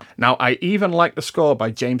Lamont. Yeah. Now, I even like the score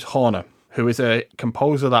by James Horner, who is a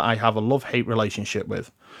composer that I have a love-hate relationship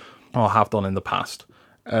with, or have done in the past.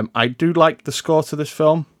 I do like the score to this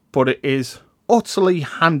film, but it is utterly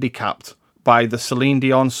handicapped by the Celine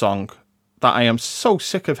Dion song that I am so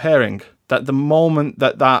sick of hearing that the moment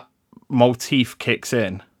that motif kicks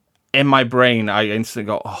in my brain, I instantly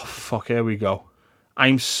go, oh, fuck, here we go.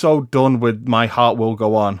 I'm so done with My Heart Will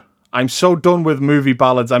Go On. I'm so done with movie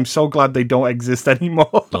ballads. I'm so glad they don't exist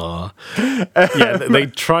anymore. Yeah, they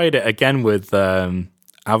tried it again with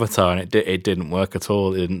Avatar, and it didn't work at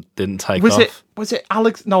all. It didn't take off. Was it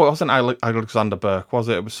Alex? No, it wasn't Alexander Burke, was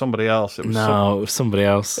it? It was somebody else. It was somebody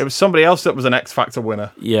else. It was somebody else that was an X Factor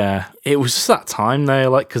winner. Yeah, it was just that time though,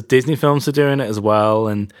 like, because Disney films are doing it as well,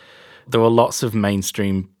 and There were lots of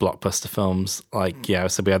mainstream blockbuster films. Like,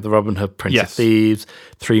 so we had the Robin Hood, Prince of Yes. Thieves,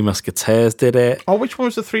 Three Musketeers did it. Oh, which one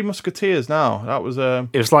was the Three Musketeers now? That was...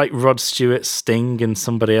 It was like Rod Stewart, Sting, and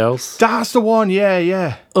somebody else. That's the one,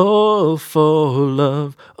 yeah. Oh, for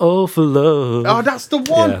love, oh, for love. Oh, that's the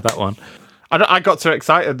one. Yeah, that one. I got too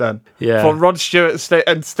excited then. Yeah. For Rod Stewart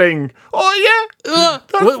and Sting. Oh, yeah.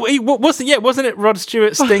 Wasn't it Rod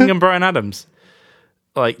Stewart, Sting, and Bryan Adams?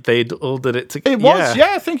 Like, they all did it together. It was,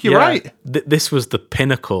 I think you're right. This was the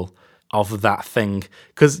pinnacle of that thing.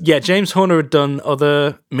 Because, James Horner had done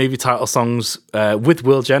other movie title songs with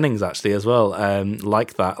Will Jennings, actually, as well,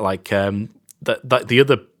 like that. Like, the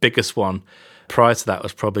other biggest one prior to that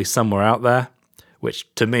was probably Somewhere Out There,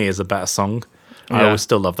 which, to me, is a better song. I always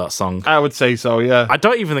still love that song. I would say so, yeah. I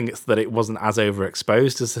don't even think it's that it wasn't as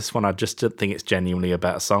overexposed as this one. I just think it's genuinely a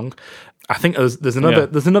better song. I think there's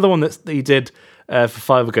another one that he did for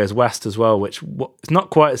Fiver Goes West as well, which it's not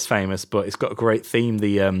quite as famous, but it's got a great theme.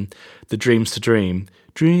 The Dreams to Dream,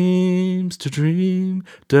 Dreams to Dream,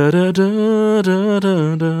 da da da da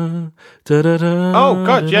da da da da da. Oh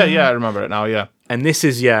God, yeah, I remember it now, yeah. And this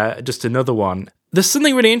is just another one. There's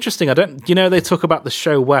something really interesting. They talk about the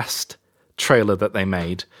Show West trailer that they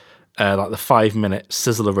made, like the 5-minute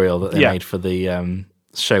sizzler reel that they made for the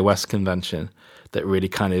Show West convention, that really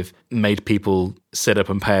kind of made people sit up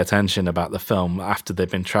and pay attention about the film after they've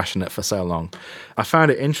been trashing it for so long. I found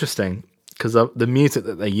it interesting because the music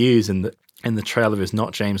that they use in the trailer is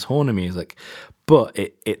not James Horner music, but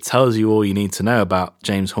it tells you all you need to know about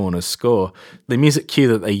James Horner's score. The music cue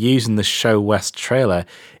that they use in the Show West trailer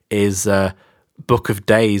is Book of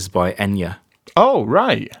Days by Enya. Oh,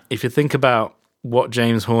 right. If you think about what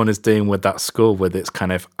James Horner's doing with that score, with its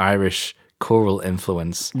kind of Irish choral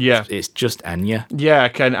influence, it's just Enya. Yeah, I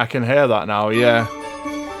can hear that now, yeah.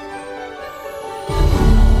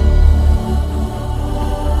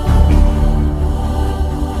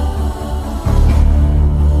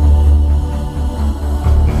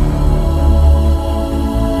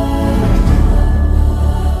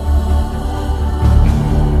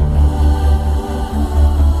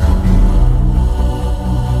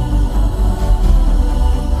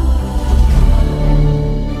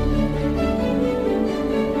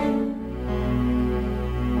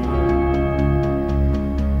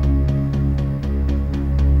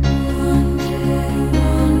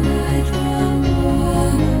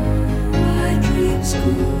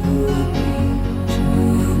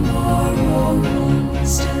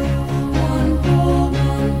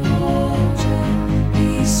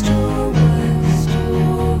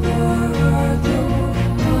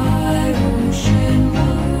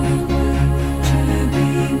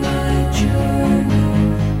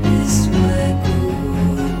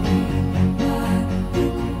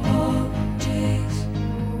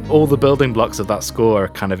 All the building blocks of that score are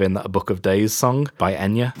kind of in that Book of Days song by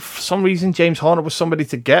Enya. For some reason, James Horner was somebody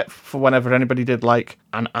to get for whenever anybody did like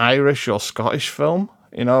an Irish or Scottish film.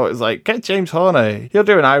 You know, it's like, get James Horner. He'll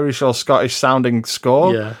do an Irish or Scottish sounding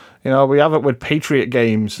score. Yeah. You know, we have it with Patriot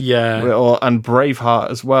Games. Yeah. And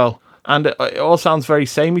Braveheart as well. And it all sounds very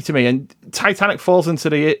samey to me. And Titanic falls into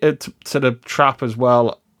the trap as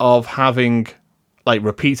well of having, like,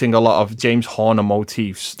 repeating a lot of James Horner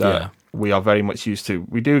motifs that we are very much used to.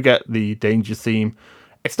 We do get the danger theme.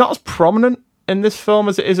 It's not as prominent in this film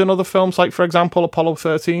as it is in other films, like, for example, Apollo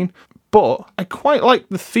 13. But I quite like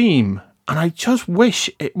the theme. And I just wish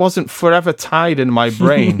it wasn't forever tied in my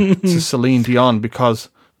brain to Celine Dion, because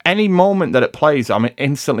any moment that it plays, I'm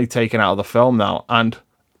instantly taken out of the film now. And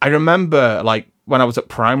I remember, like, when I was at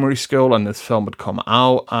primary school and this film had come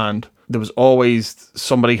out, and there was always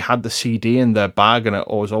somebody had the CD in their bag, and it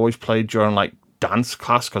was always played during, like, dance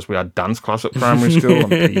class, because we had dance class at primary school and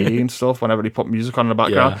PE and stuff whenever they put music on in the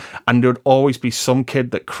background. Yeah. And there would always be some kid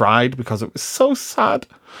that cried because it was so sad,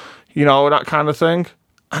 you know, that kind of thing.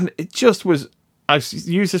 And it just was, I've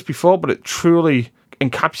used this before, but it truly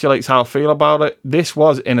encapsulates how I feel about it. This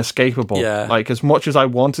was inescapable. Yeah. Like, as much as I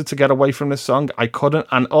wanted to get away from this song, I couldn't.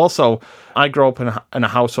 And also, I grew up in a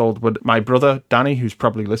household with my brother, Danny, who's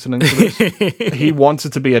probably listening to this. He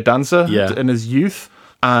wanted to be a dancer in his youth.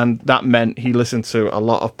 And that meant he listened to a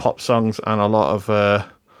lot of pop songs and a lot of...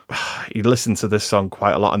 he listened to this song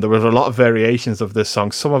quite a lot. And there were a lot of variations of this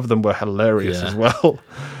song. Some of them were hilarious as well.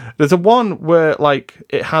 There's a one where, like,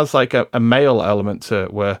 it has, like, a male element to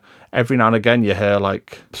it, where every now and again you hear,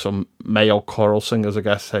 like, some male choral singers, I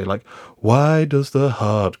guess, say, like, why does the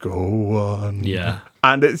heart go on? Yeah.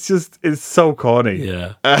 And it's so corny.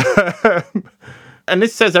 Yeah. And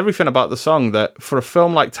this says everything about the song, that for a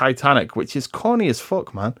film like Titanic, which is corny as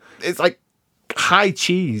fuck, man, it's like high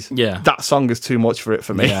cheese. Yeah. That song is too much for it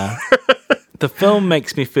for me. Yeah. the film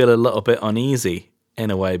makes me feel a little bit uneasy in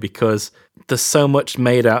a way because there's so much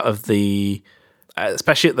made out of the,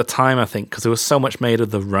 especially at the time, I think, because there was so much made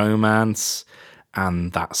of the romance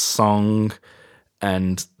and that song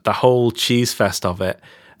and the whole cheese fest of it.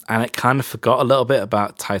 And it kind of forgot a little bit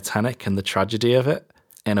about Titanic and the tragedy of it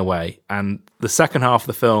in a way. And the second half of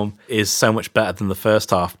the film is so much better than the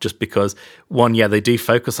first half just because, one, yeah, they do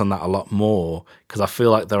focus on that a lot more because I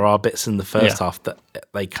feel like there are bits in the first half that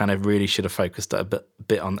they kind of really should have focused a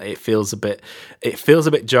bit on. It feels a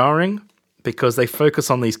bit jarring because they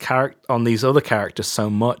focus on these other characters so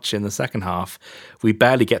much in the second half. We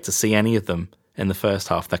barely get to see any of them in the first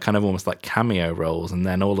half. They're kind of almost like cameo roles, and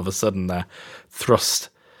then all of a sudden they're thrust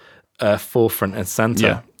forefront and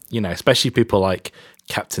center. You know, especially people like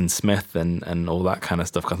Captain Smith and all that kind of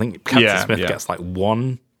stuff. I think Captain Smith gets like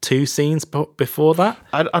 1-2 scenes before that.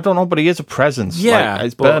 I don't know, but he is a presence. Yeah, like,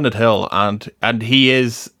 it's Bernard Hill, and he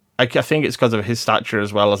is. I think it's because of his stature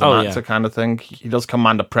as well as an actor kind of thing. He does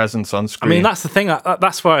command a presence on screen. I mean, that's the thing.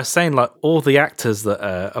 That's why I was saying, like, all the actors that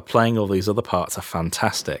are playing all these other parts are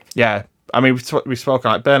fantastic. Yeah. I mean, we spoke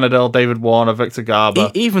like Bernard Hill, David Warner, Victor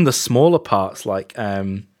Garber. Even the smaller parts, like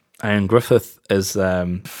Ian Griffith as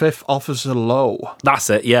Fifth Officer Lowe. That's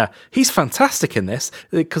it, yeah. He's fantastic in this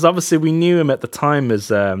because obviously we knew him at the time as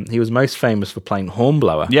he was most famous for playing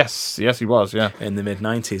Hornblower. Yes, he was, yeah. In the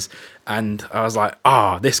mid-90s. And I was like,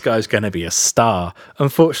 this guy's going to be a star.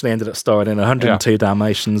 Unfortunately, ended up starring in 102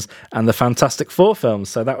 Dalmatians and the Fantastic Four films,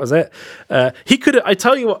 so that was it. I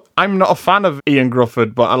tell you what. I'm not a fan of Ian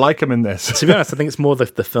Grufford, but I like him in this. To be honest, I think it's more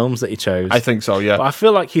the films that he chose. I think so, yeah. But I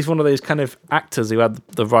feel like he's one of those kind of actors who had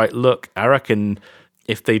the right look. I reckon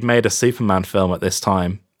if they'd made a Superman film at this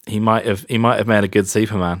time, he might have made a good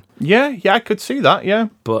Superman. Yeah, I could see that, yeah.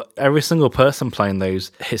 But every single person playing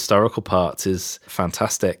those historical parts is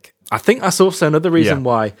fantastic. I think that's also another reason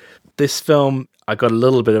why this film, I got a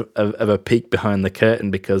little bit of a peek behind the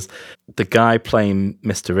curtain because the guy playing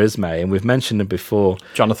Mr. Ismay, and we've mentioned him before,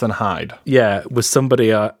 Jonathan Hyde. Yeah, was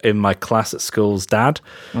somebody in my class at school's dad.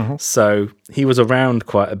 Mm-hmm. So he was around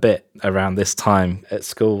quite a bit around this time at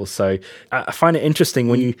school. So I find it interesting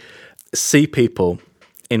when you see people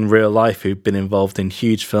in real life who've been involved in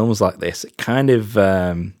huge films like this. It kind of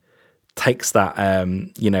takes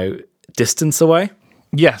that, distance away.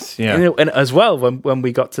 Yes, yeah. And as well, when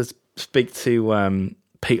we got to speak to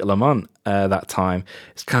Peter Lamont that time,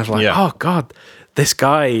 it's kind of like, oh God, this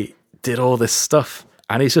guy did all this stuff,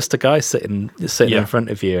 and he's just a guy sitting in front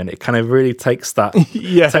of you, and it kind of really takes that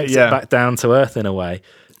it back down to earth in a way.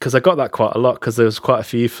 Because I got that quite a lot because there was quite a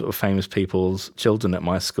few sort of famous people's children at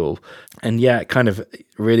my school, and it kind of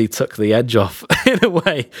really took the edge off in a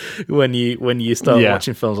way when you start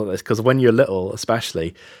watching films like this. Because when you're little,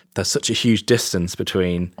 especially, there's such a huge distance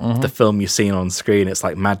between the film you've seen on screen. It's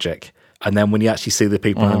like magic, and then when you actually see the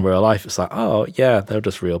people in real life, it's like, oh yeah, they're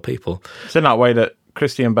just real people. It's in that way that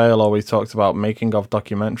Christian Bale always talks about making of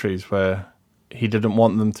documentaries where he didn't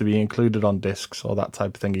want them to be included on discs or that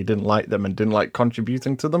type of thing. He didn't like them and didn't like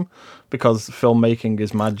contributing to them because filmmaking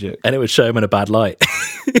is magic. And it would show him in a bad light.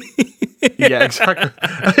 Yeah, exactly.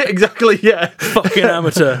 Exactly, yeah. Fucking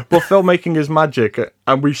amateur. Well, filmmaking is magic,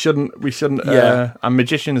 and we shouldn't and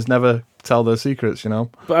magicians never tell their secrets, you know?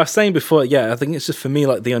 But I was saying before, I think it's just for me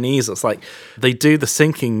like the unease. It's like they do the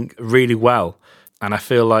syncing really well, and I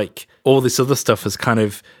feel like all this other stuff has kind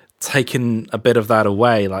of taken a bit of that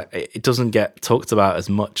away. Like it doesn't get talked about as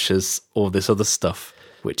much as all this other stuff,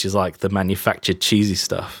 which is like the manufactured cheesy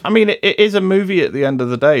stuff. I mean, it is a movie at the end of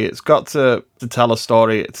the day. It's got to tell a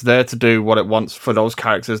story. It's there to do what it wants for those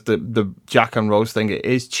characters. The Jack and Rose thing, it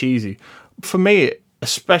is cheesy. For me,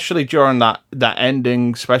 especially during that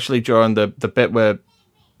ending, especially during the bit where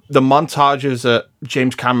the montages that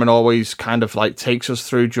James Cameron always kind of like takes us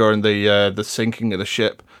through during the sinking of the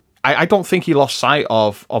ship, I don't think he lost sight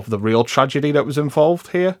of the real tragedy that was involved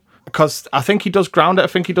here, because I think he does ground it. I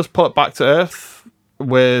think he does put it back to earth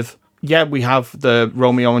with, we have the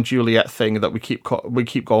Romeo and Juliet thing that we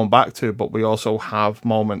keep going back to, but we also have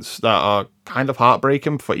moments that are kind of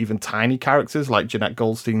heartbreaking for even tiny characters like Jeanette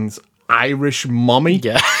Goldstein's Irish mommy.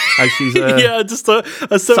 Yeah. As she's I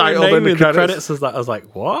saw her name in the credits. I was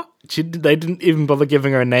like, what? They didn't even bother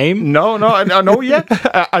giving her a name? No, I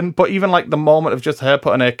know, but even like the moment of just her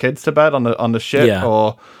putting her kids to bed on the ship,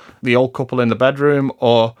 or the old couple in the bedroom,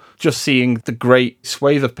 or just seeing the great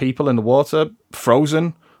swathe of people in the water,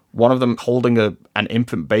 frozen, one of them holding an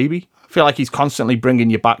infant baby. I feel like he's constantly bringing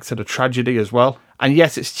you back to the tragedy as well. And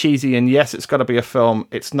yes, it's cheesy, and yes, it's got to be a film.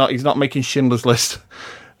 He's not making Schindler's List,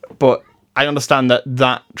 but I understand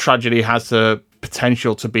that tragedy has the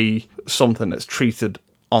potential to be something that's treated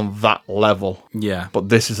on that level. Yeah. But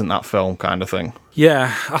this isn't that film kind of thing.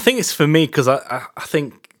 Yeah, I think it's for me because I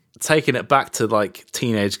think taking it back to like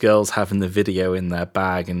teenage girls having the video in their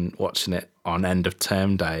bag and watching it on end of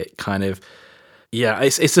term day, it kind of, yeah,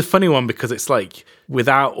 it's a funny one because it's like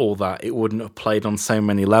without all that, it wouldn't have played on so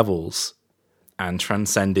many levels and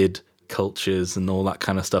transcended cultures and all that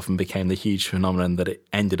kind of stuff and became the huge phenomenon that it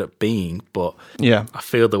ended up being. But yeah, I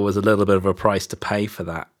feel there was a little bit of a price to pay for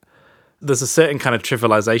that. There's a certain kind of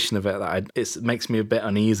trivialization of it that it makes me a bit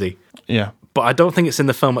uneasy. Yeah. But I don't think it's in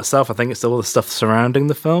the film itself. I think it's all the stuff surrounding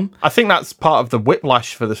the film. I think that's part of the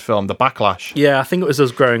whiplash for this film, the backlash. Yeah, I think it was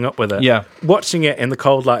us growing up with it. Yeah. Watching it in the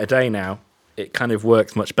cold light of day now, it kind of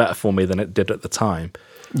works much better for me than it did at the time.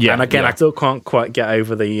 Yeah. And again, yeah. I still can't quite get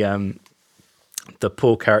over the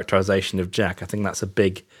poor characterization of Jack. I think that's a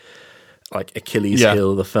big like Achilles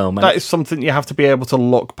heel of the film. And that is something you have to be able to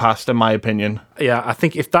look past, in my opinion. Yeah, I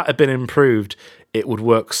think if that had been improved, it would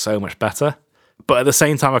work so much better. But at the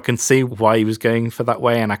same time, I can see why he was going for that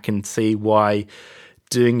way, and I can see why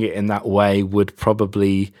doing it in that way would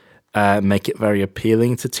probably make it very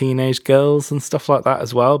appealing to teenage girls and stuff like that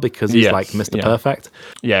as well, because he's like Mr. Perfect.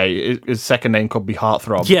 Yeah, his second name could be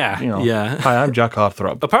Heartthrob. Yeah, you know, yeah. Hi, I'm Jack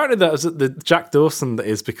Heartthrob. Apparently that was the Jack Dawson that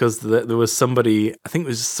is because there was somebody, I think it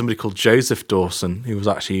was somebody called Joseph Dawson, who was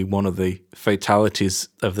actually one of the fatalities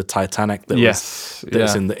of the Titanic that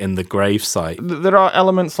was in the grave site. There are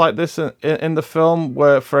elements like this in the film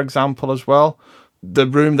where, for example, as well, the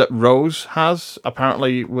room that Rose has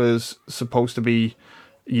apparently was supposed to be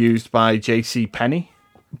used by J.C. Penney,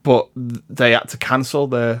 but they had to cancel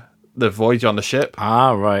the voyage on the ship.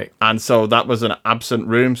 Ah, right. And so that was an absent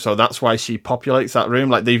room, so that's why she populates that room.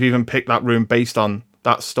 Like, they've even picked that room based on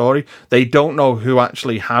that story. They don't know who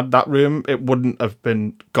actually had that room. It wouldn't have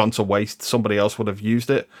been gone to waste. Somebody else would have used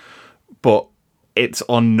it. But it's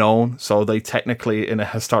unknown, so they technically, in a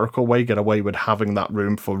historical way, get away with having that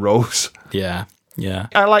room for Rose. Yeah, yeah.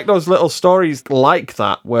 I like those little stories like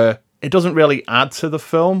that, where it doesn't really add to the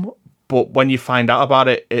film, but when you find out about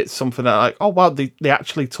it, it's something that like, oh wow, they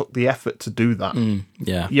actually took the effort to do that.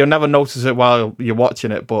 Yeah. You'll never notice it while you're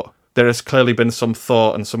watching it, but there has clearly been some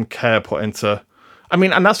thought and some care put into... I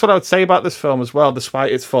mean, and that's what I would say about this film as well,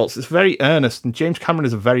 despite its faults. It's very earnest, and James Cameron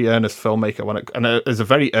is a very earnest filmmaker, and is a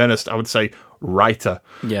very earnest, I would say, writer.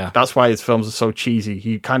 Yeah. That's why his films are so cheesy.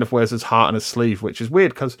 He kind of wears his heart on his sleeve, which is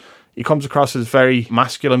weird, because he comes across as very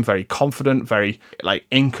masculine, very confident, very like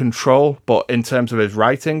in control. But in terms of his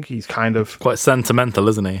writing, he's kind of quite sentimental,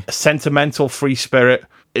 isn't he? A sentimental, free spirit.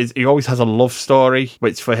 He always has a love story,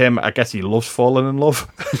 which for him, I guess he loves falling in love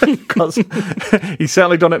because he's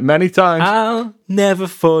certainly done it many times. I'll never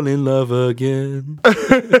fall in love again.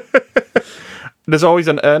 There's always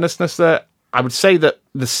an earnestness there. I would say that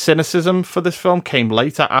the cynicism for this film came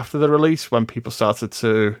later after the release when people started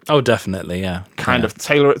to... Oh, definitely, yeah. Kind of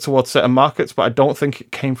tailor it towards certain markets, but I don't think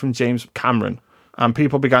it came from James Cameron. And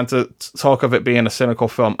people began to talk of it being a cynical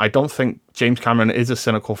film. I don't think James Cameron is a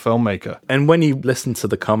cynical filmmaker. And when you listen to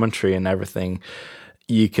the commentary and everything,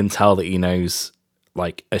 you can tell that he knows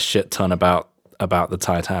like a shit ton about the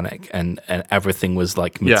Titanic, and everything was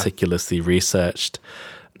like meticulously researched.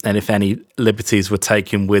 And if any liberties were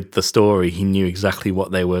taken with the story, he knew exactly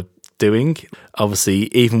what they were doing. Obviously,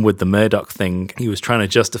 even with the Murdoch thing, he was trying to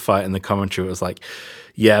justify it in the commentary. It was like,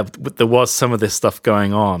 yeah, there was some of this stuff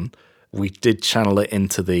going on. We did channel it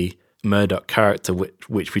into the Murdoch character,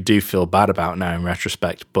 which we do feel bad about now in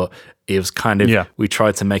retrospect, but it was kind of, we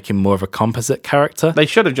tried to make him more of a composite character. They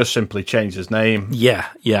should have just simply changed his name. Yeah,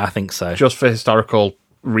 I think so. Just for historical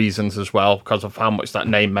reasons as well, because of how much that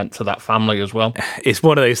name meant to that family as well. It's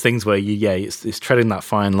one of those things where it's treading that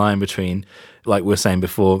fine line between, like we were saying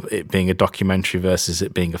before, it being a documentary versus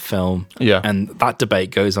it being a film. Yeah. And that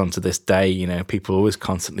debate goes on to this day. You know, people are always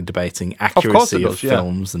constantly debating accuracy of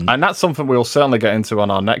films. And that's something we'll certainly get into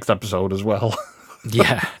on our next episode as well. You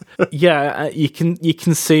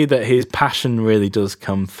can see that his passion really does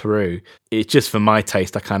come through. It's just for my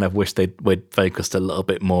taste, I kind of wish they'd focused a little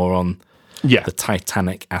bit more on the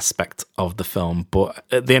Titanic aspect of the film. But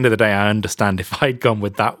at the end of the day, I understand if I'd gone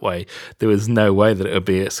with that way, there was no way that it would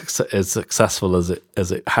be as successful as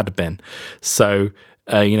it had been. So,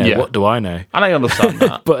 what do I know? And I understand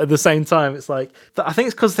that. But at the same time, it's like, I think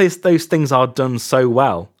it's because those things are done so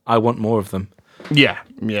well. I want more of them. Yeah.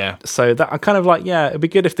 So that I'm kind of like, it'd be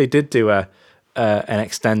good if they did do an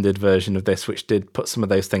extended version of this, which did put some of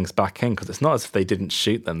those things back in, because it's not as if they didn't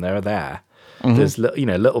shoot them; they're there. Mm-hmm. There's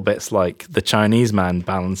little bits like the Chinese man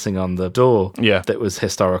balancing on the door that was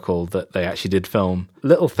historical, that they actually did film.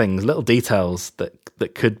 Little things, little details that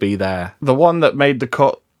could be there. The one that made the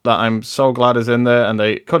cut that I'm so glad is in there, and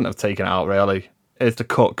they couldn't have taken it out really, is the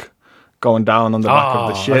cook going down on the back of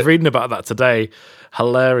the ship. I was reading about that today.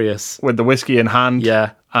 Hilarious. With the whiskey in hand.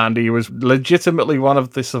 Yeah. And he was legitimately one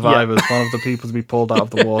of the survivors, one of the people to be pulled out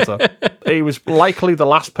of the water. He was likely the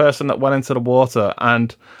last person that went into the water.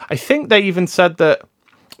 And I think they even said that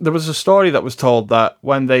there was a story that was told that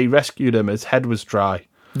when they rescued him, his head was dry.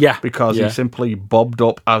 Yeah. Because he simply bobbed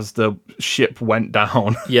up as the ship went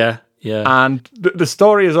down. Yeah. Yeah. And the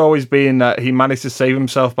story has always been that he managed to save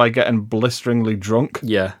himself by getting blisteringly drunk.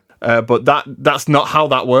 Yeah. But that's not how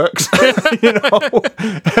that works. You know,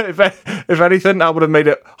 if anything, that would have made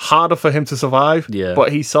it harder for him to survive. Yeah.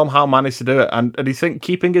 But he somehow managed to do it, and I think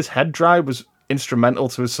keeping his head dry was instrumental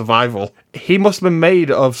to his survival. He must have been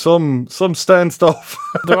made of some stern stuff.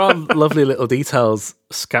 There are lovely little details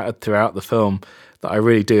scattered throughout the film that I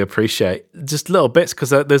really do appreciate. Just little bits,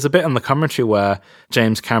 because there's a bit on the commentary where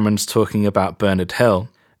James Cameron's talking about Bernard Hill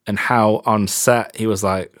and how on set he was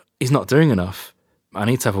like, he's not doing enough. I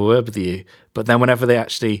need to have a word with you. But then whenever they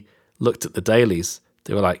actually looked at the dailies,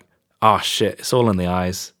 they were like, oh shit, it's all in the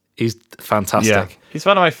eyes. He's fantastic. Yeah. He's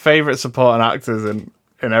one of my favourite supporting actors in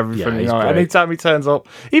everything. Yeah, you know, great. anytime he turns up,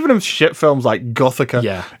 even in shit films like Gothica.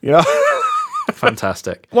 Yeah. You know?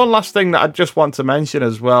 Fantastic. One last thing that I just want to mention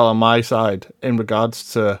as well on my side in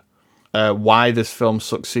regards to why this film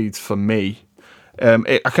succeeds for me.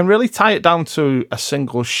 I can really tie it down to a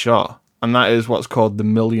single shot. And that is what's called the $1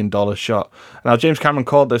 million shot. Now, James Cameron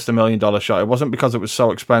called this the $1 million shot. It wasn't because it was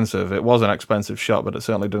so expensive. It was an expensive shot, but it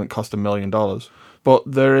certainly didn't cost $1 million. But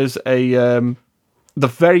there is the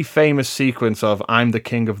very famous sequence of "I'm the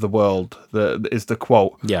king of the world" is the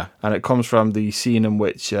quote. Yeah. And it comes from the scene in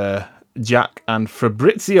which Jack and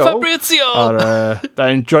Fabrizio are they're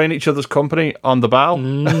enjoying each other's company on the bow,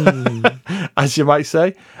 as you might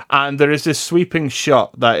say. And there is this sweeping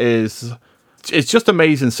shot that is... It's just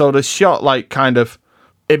amazing. So the shot,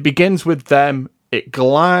 it begins with them. It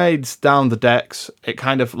glides down the decks. It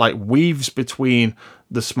kind of weaves between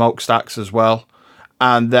the smokestacks as well.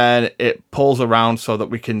 And then it pulls around so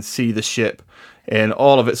that we can see the ship in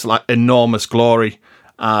all of its enormous glory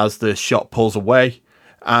as the shot pulls away.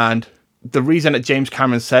 And the reason that James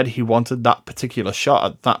Cameron said he wanted that particular shot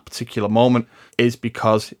at that particular moment is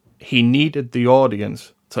because he needed the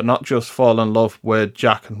audience to not just fall in love with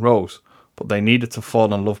Jack and Rose, but they needed to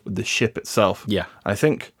fall in love with the ship itself. Yeah. I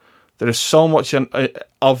think there is so much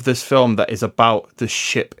of this film that is about the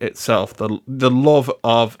ship itself, the love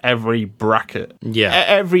of every bracket,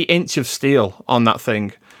 every inch of steel on that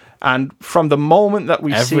thing. And from the moment that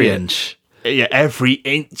we see it... every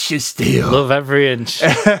inch of steel. Love every inch.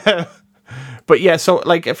 But yeah, so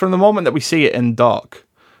from the moment that we see it in dock,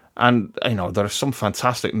 and there are some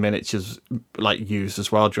fantastic miniatures used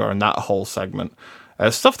as well during that whole segment.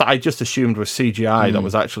 Stuff that I just assumed was CGI that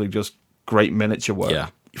was actually just great miniature work. Yeah.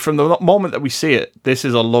 From the moment that we see it, this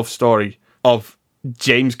is a love story of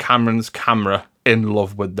James Cameron's camera in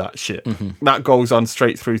love with that shit. Mm-hmm. That goes on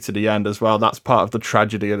straight through to the end as well. That's part of the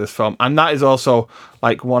tragedy of this film. And that is also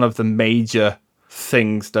one of the major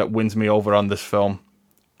things that wins me over on this film.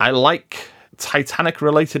 I like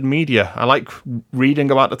Titanic-related media. I like reading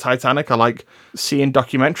about the Titanic. I like seeing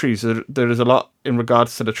documentaries. There is a lot in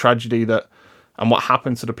regards to the tragedy and what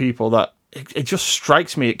happened to the people that it just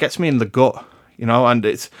strikes me. It gets me in the gut, and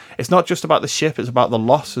it's not just about the ship. It's about the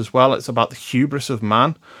loss as well. It's about the hubris of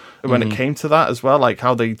man when it came to that as well,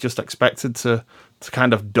 how they just expected to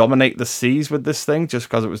kind of dominate the seas with this thing just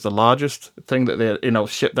because it was the largest thing that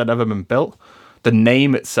ship that ever been built. The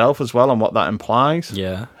name itself as well and what that implies.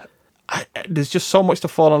 Yeah. There's just so much to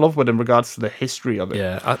fall in love with in regards to the history of it.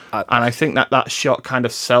 Yeah, and I think that shot kind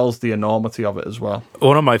of sells the enormity of it as well.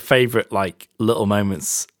 One of my favourite little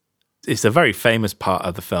moments, it's a very famous part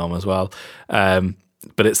of the film as well,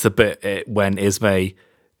 but it's the bit when Ismay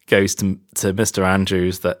goes to Mr.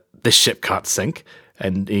 Andrews that this ship can't sink,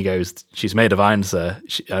 and he goes, "She's made of iron, sir.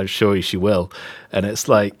 I assure you she will." And it's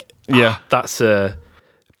that's a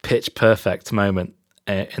pitch perfect moment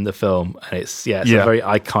in the film, and it's a very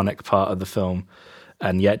iconic part of the film,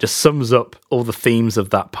 and it just sums up all the themes of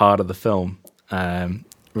that part of the film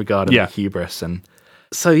regarding the hubris. And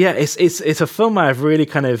so it's a film I have really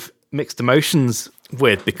kind of mixed emotions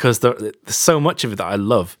with, because there's so much of it that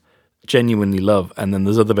I genuinely love, and then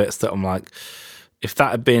there's other bits that I'm like, if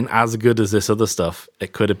that had been as good as this other stuff,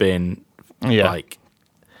 it could have been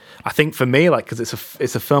I think for me, because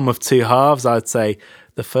it's a film of two halves, I'd say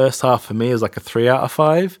the first half for me is a 3 out of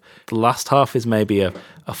 5. The last half is maybe a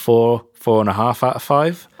 4.5 out of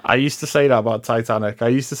 5. I used to say that about Titanic. I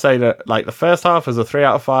used to say that the first half is a 3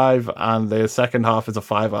 out of 5 and the second half is a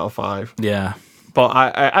 5 out of 5. Yeah. But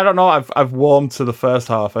I don't know. I've warmed to the first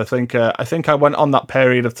half. I think I went on that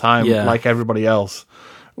period of time like everybody else,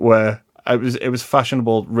 where it was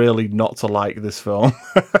fashionable really not to like this film.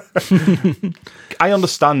 I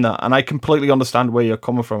understand that, and I completely understand where you're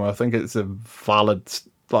coming from. I think it's a valid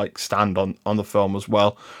stand on the film as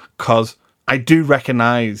well, because I do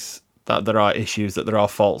recognise that there are issues, that there are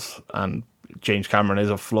faults, and James Cameron is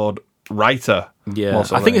a flawed writer. Yeah,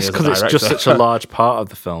 I think it's because it's just such a large part of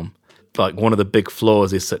the film. Like, one of the big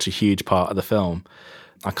flaws is such a huge part of the film.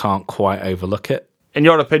 I can't quite overlook it. In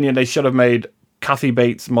your opinion, they should have made Kathy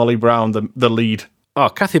Bates, Molly Brown the lead. Oh,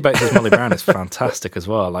 Kathy Bates as Molly Brown is fantastic as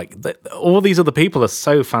well. Like, all these other people are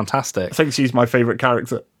so fantastic. I think she's my favourite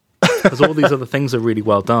character. Because all these other things are really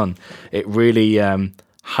well done. It really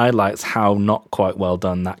highlights how not quite well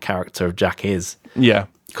done that character of Jack is. Yeah.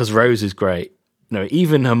 Because Rose is great. No,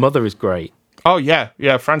 even her mother is great. Oh,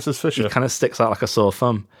 yeah, Frances Fisher. He kind of sticks out like a sore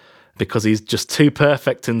thumb because he's just too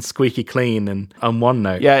perfect and squeaky clean and on one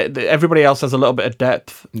note. Yeah, everybody else has a little bit of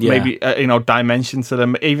depth, maybe, dimension to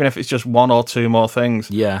them, even if it's just one or two more things.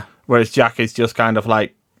 Yeah. Whereas Jack is just kind of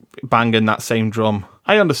like banging that same drum.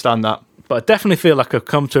 I understand that. But I definitely feel like I've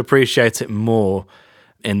come to appreciate it more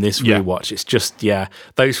in this rewatch. It's just,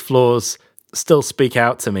 those flaws still speak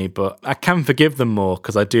out to me, but I can forgive them more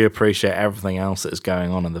because I do appreciate everything else that is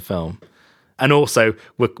going on in the film. And also,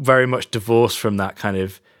 we're very much divorced from that kind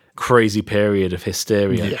of crazy period of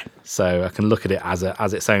hysteria. Yeah. So I can look at it as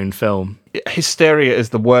its own film. Hysteria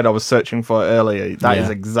is the word I was searching for earlier. That is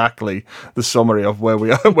exactly the summary of where we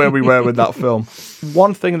were with that film.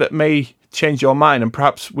 One thing that may change your mind, and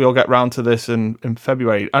perhaps we'll get round to this in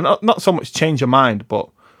February, and not so much change your mind, but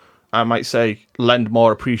I might say lend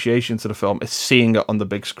more appreciation to the film, is seeing it on the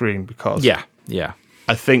big screen, because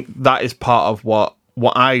I think that is part of what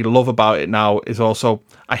I love about it now. Is also,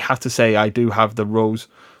 I have to say, I do have the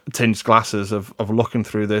rose-tinged glasses of looking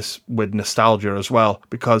through this with nostalgia as well,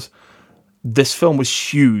 because this film was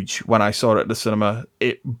huge when I saw it at the cinema.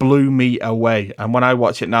 It blew me away. And when I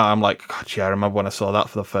watch it now, I'm like, God, I remember when I saw that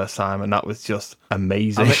for the first time, and that was just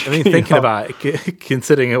amazing. I mean thinking about it,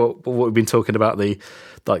 considering what we've been talking about, the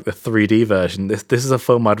 3D version, this is a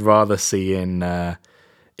film I'd rather see in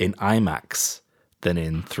IMAX than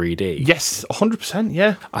in 3D. Yes, 100%,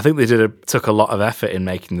 yeah. I think they took a lot of effort in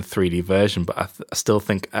making the 3D version, but I still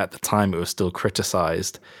think at the time it was still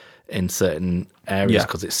criticised in certain areas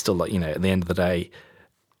because it's still at the end of the day,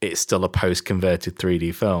 it's still a post-converted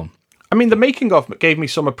 3D film. I mean, the making of gave me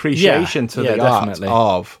some appreciation to the art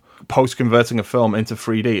of post-converting a film into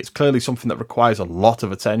 3D. It's clearly something that requires a lot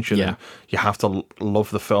of attention. Yeah. And you have to love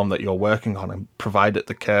the film that you're working on and provide it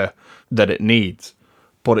the care that it needs.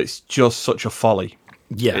 But it's just such a folly.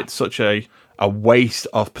 Yeah. It's such a waste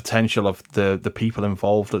of potential of the people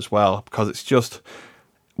involved as well, because it's just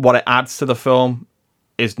what it adds to the film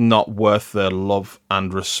is not worth the love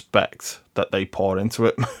and respect that they pour into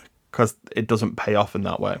it, because it doesn't pay off in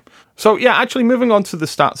that way. So actually moving on to the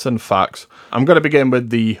stats and facts, I'm going to begin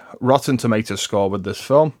with the Rotten Tomatoes score with this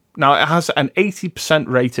film. Now, it has an 80%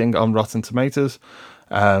 rating on Rotten Tomatoes,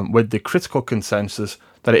 with the critical consensus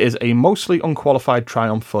that it is a mostly unqualified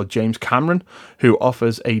triumph for James Cameron, who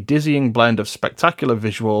offers a dizzying blend of spectacular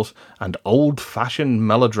visuals and old-fashioned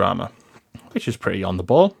melodrama, which is pretty on the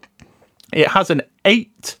ball. It has an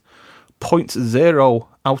 8.0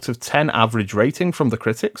 out of 10 average rating from the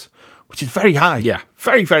critics, which is very high. Yeah.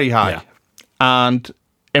 Very, very high. Yeah. And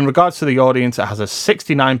in regards to the audience, it has a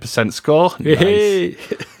 69% score. Nice.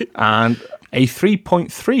 And a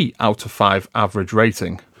 3.3 out of 5 average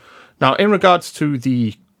rating. Now, in regards to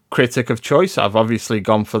the critic of choice, I've obviously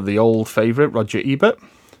gone for the old favourite, Roger Ebert.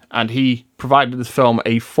 And he provided this film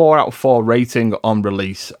a 4 out of 4 rating on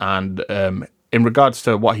release. And in regards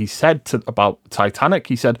to what he said about Titanic,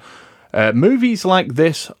 he said, movies like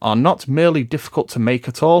this are not merely difficult to make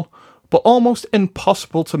at all, but almost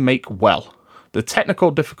impossible to make well. The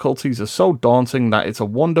technical difficulties are so daunting that it's a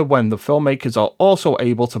wonder when the filmmakers are also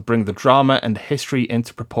able to bring the drama and history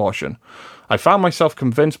into proportion. I found myself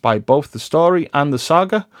convinced by both the story and the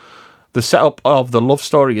saga. The setup of the love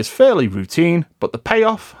story is fairly routine, but the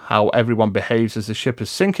payoff, how everyone behaves as the ship is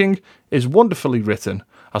sinking, is wonderfully written,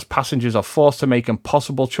 as passengers are forced to make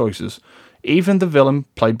impossible choices. Even the villain,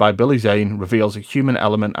 played by Billy Zane, reveals a human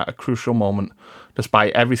element at a crucial moment.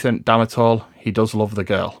 Despite everything, damn it all, he does love the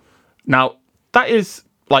girl. Now, that is,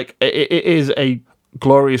 it is a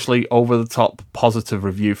gloriously over-the-top positive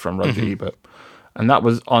review from Roger Ebert. And that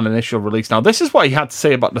was on initial release. Now, this is what he had to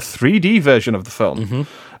say about the 3D version of the film.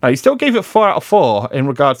 Now, he still gave it 4 out of 4 in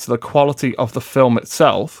regards to the quality of the film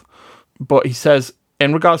itself. But he says,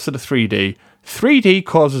 in regards to the 3D, 3D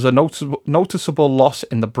causes a noticeable loss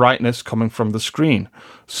in the brightness coming from the screen.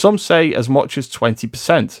 Some say as much as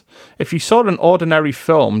 20%. If you saw an ordinary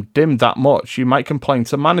film dimmed that much, you might complain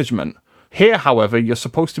to management. Here, however, you're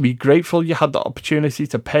supposed to be grateful you had the opportunity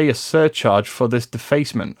to pay a surcharge for this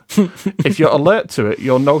defacement. If you're alert to it,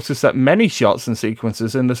 you'll notice that many shots and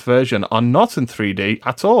sequences in this version are not in 3D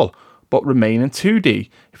at all, but remain in 2D.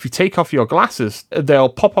 If you take off your glasses, they'll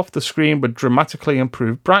pop off the screen with dramatically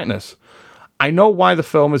improved brightness. I know why the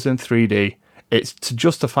film is in 3D. It's to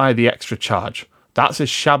justify the extra charge. That's a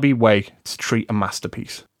shabby way to treat a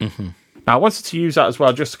masterpiece. Mm-hmm. Now, I wanted to use that as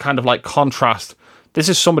well, just to kind of like contrast. This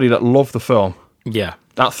is somebody that loved the film. Yeah.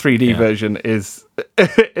 That 3D version is,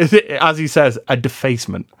 as he says, a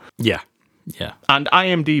defacement. Yeah. Yeah. And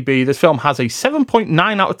IMDb, this film has a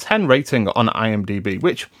 7.9 out of 10 rating on IMDb,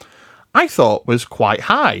 which I thought was quite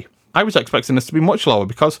high. I was expecting this to be much lower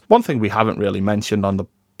because one thing we haven't really mentioned on the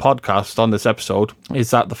podcast on this episode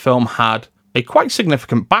is that the film had a quite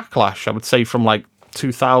significant backlash, I would say, from like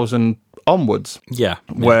 2000 onwards. Yeah.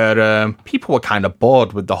 Where people were kind of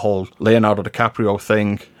bored with the whole Leonardo DiCaprio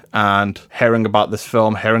thing and hearing about this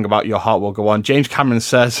film, hearing about Your Heart Will Go On. James Cameron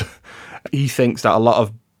says he thinks that a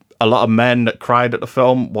lot of men that cried at the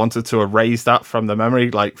film wanted to erase that from their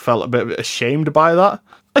memory, like felt a bit ashamed by that.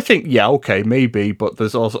 I think, yeah, okay, maybe, but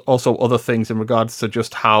there's also other things in regards to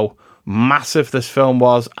just how massive this film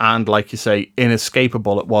was and, like you say,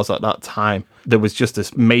 inescapable it was at that time. There was just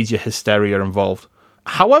this major hysteria involved.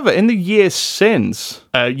 However, in the years since,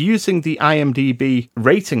 using the IMDb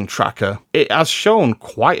rating tracker, it has shown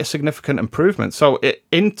quite a significant improvement. So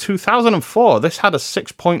in 2004, this had a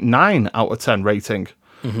 6.9 out of 10 rating.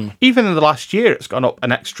 Mm-hmm. Even in the last year, it's gone up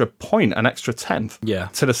an extra point, an extra tenth to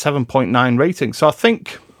the 7.9 rating. So I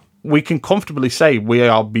think we can comfortably say we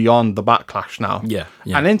are beyond the backlash now. Yeah.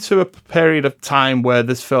 And into a period of time where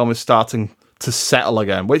this film is starting to settle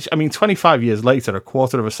again, which, I mean, 25 years later, a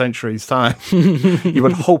quarter of a century's time, you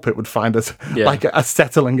would hope it would find us like a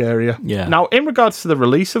settling area. Yeah. Now, in regards to the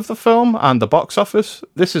release of the film and the box office,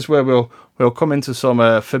 this is where we'll come into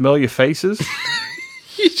some familiar faces.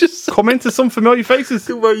 You just come into some familiar faces.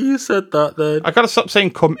 The way you said that, then I gotta stop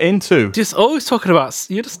saying "come into." You're just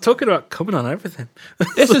talking about coming on everything.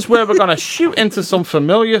 This is where we're gonna shoot into some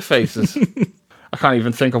familiar faces. I can't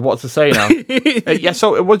even think of what to say now.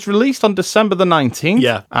 So it was released on December the 19th.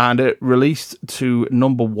 Yeah. And it released to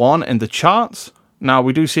number 1 in the charts. Now,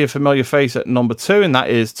 we do see a familiar face at number 2, and that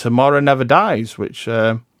is Tomorrow Never Dies, which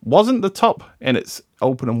wasn't the top in its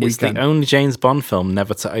opening weekend. It's the only James Bond film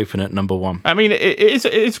never to open at number 1. I mean,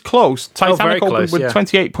 it's close. Titanic opened with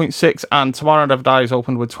 28.6, and Tomorrow Never Dies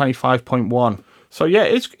opened with 25.1. So, yeah,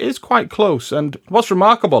 it's quite close. And what's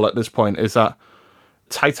remarkable at this point is that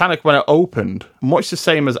Titanic, when it opened, much the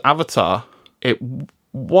same as Avatar, it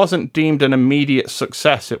wasn't deemed an immediate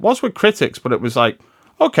success. It was with critics, but it was like,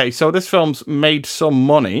 okay, so this film's made some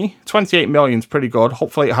money. 28 million is pretty good.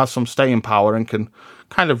 Hopefully it has some staying power and can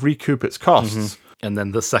kind of recoup its costs. Mm-hmm. And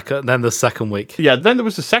then the second week. Yeah, then there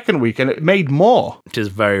was the second week and it made more. Which is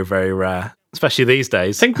very, very rare, especially these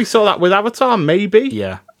days. I think we saw that with Avatar, maybe.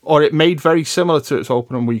 Yeah. Or it made very similar to its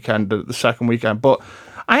opening weekend, the second weekend. But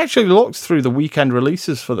I actually looked through the weekend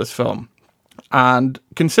releases for this film. And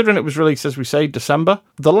considering it was released, as we say, December,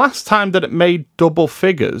 the last time that it made double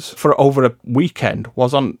figures for over a weekend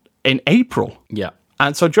was in April. Yeah.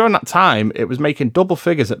 And so during that time, it was making double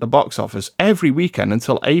figures at the box office every weekend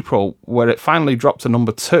until April, where it finally dropped to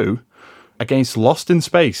number 2 against Lost in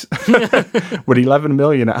Space with 11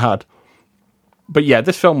 million it had. But yeah,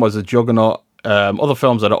 this film was a juggernaut. Other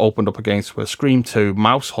films that it opened up against were Scream 2,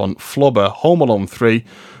 Mouse Hunt, Flubber, Home Alone 3,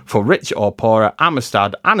 For Rich or Poorer,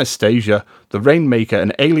 Amistad, Anastasia, The Rainmaker,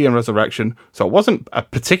 and Alien Resurrection. So it wasn't a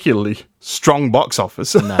particularly strong box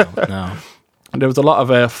office. No. And there was a lot of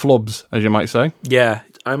flubs, as you might say. Yeah,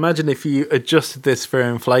 I imagine if you adjusted this for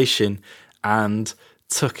inflation and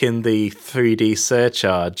took in the 3D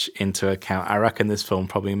surcharge into account, I reckon this film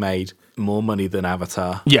probably made more money than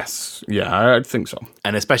Avatar. Yes, yeah, I think so.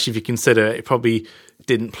 And especially if you consider it probably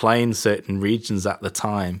didn't play in certain regions at the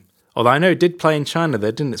time. Although I know it did play in China,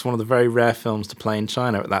 though, didn't it? It's one of the very rare films to play in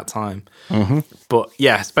China at that time. Mm-hmm. But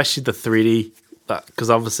yeah, especially the 3D, because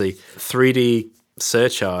obviously 3D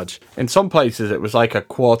surcharge. In some places, it was like a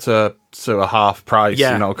quarter to a half price,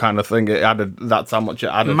 kind of thing. It added, that's how much it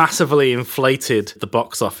added. Massively inflated the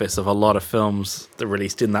box office of a lot of films that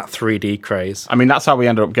released in that 3D craze. I mean, that's how we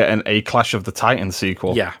ended up getting a Clash of the Titans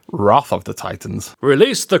sequel. Yeah. Wrath of the Titans.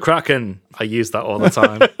 Release the Kraken. I use that all the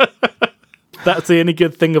time. That's the only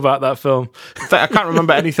good thing about that film. I can't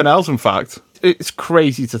remember anything else, in fact. it's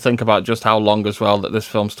crazy to think about just how long as well that this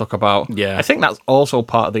film stuck about. Yeah. I think that's also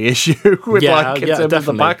part of the issue with in terms of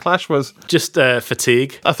the backlash was just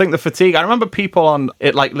fatigue. I think the fatigue. I remember people on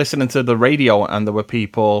it listening to the radio, and there were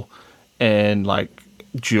people in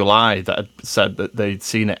July that had said that they'd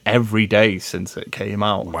seen it every day since it came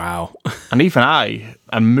out. Wow. And even I,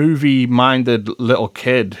 a movie-minded little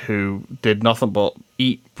kid who did nothing but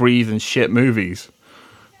eat, breathe, and shit movies,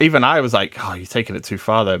 even I was like, "Oh, you're taking it too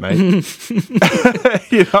far there, mate."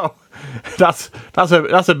 That's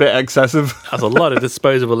a bit excessive. That's a lot of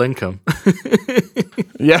disposable income.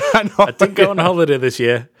 Yeah, I know. I didn't go on holiday this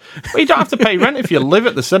year. Well, you don't have to pay rent if you live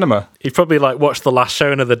at the cinema. You'd probably watch the last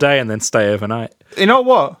showing of the day and then stay overnight. You know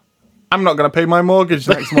what? I'm not going to pay my mortgage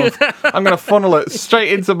next month. I'm going to funnel it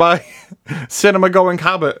straight into my cinema-going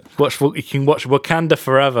habit. You can watch Wakanda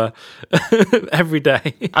forever, every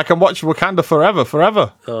day. I can watch Wakanda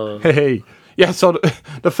forever. Oh. Hey. Yeah, so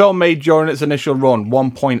the film made during its initial run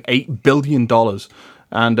 $1.8 billion.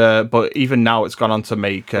 And but even now it's gone on to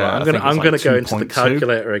make... I'm going to go into the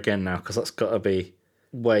calculator again now, because that's got to be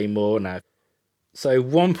way more now. So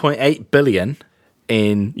 1.8 billion...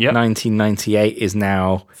 in 1998 is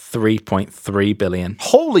now 3.3 billion.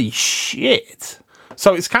 Holy shit.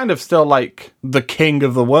 So it's kind of still like the king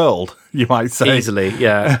of the world, you might say. Easily,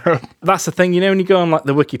 yeah. That's the thing, when you go on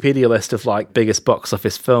the Wikipedia list of biggest box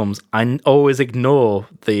office films, I always ignore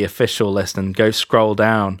the official list and go scroll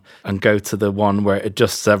down and go to the one where it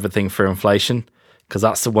adjusts everything for inflation. Because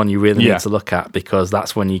that's the one you really need to look at, because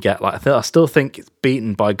that's when you get I still think it's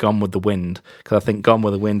beaten by Gone with the Wind, because I think Gone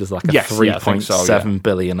with the Wind is a 3.7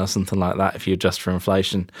 billion or something like that if you adjust for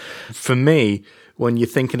inflation. For me, when you're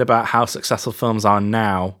thinking about how successful films are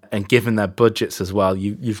now, and given their budgets as well,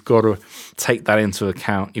 you've got to take that into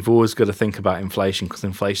account. You've always got to think about inflation, because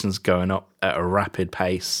inflation's going up at a rapid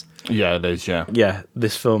pace. Yeah, it is, yeah. Yeah,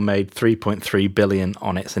 this film made 3.3 billion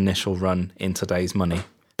on its initial run in today's money,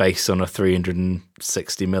 based on a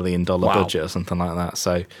 $360 million budget or something like that.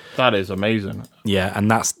 So that is amazing. Yeah, and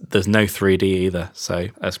there's no 3D either, so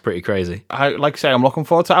that's pretty crazy. Like I say, I'm looking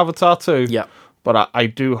forward to Avatar 2. Yeah. But I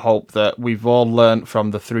do hope that we've all learnt from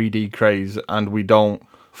the 3D craze and we don't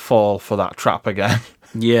fall for that trap again.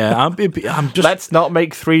 Yeah, I'm just... Let's not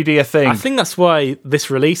make 3D a thing. I think that's why this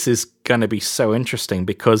release is going to be so interesting,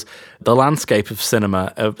 because the landscape of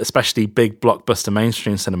cinema, especially big blockbuster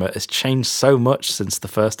mainstream cinema, has changed so much since the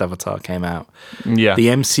first Avatar came out. Yeah. The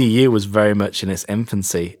MCU was very much in its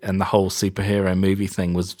infancy, and the whole superhero movie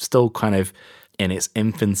thing was still kind of in its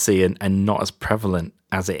infancy and not as prevalent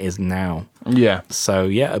as it is now. Yeah. So,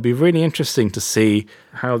 yeah, it'll be really interesting to see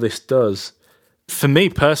how this does. For me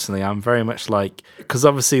personally, I'm very much because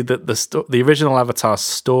obviously the original Avatar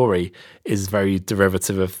story is very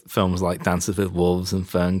derivative of films like Dances with Wolves and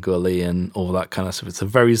Ferngully and all that kind of stuff. It's a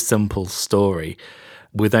very simple story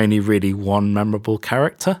with only really one memorable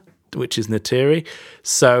character, which is Neytiri.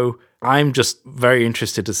 So I'm just very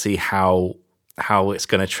interested to see how it's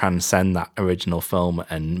going to transcend that original film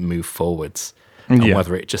and move forwards. And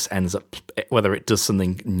whether it just ends up, whether it does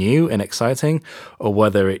something new and exciting, or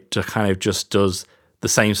whether it just does the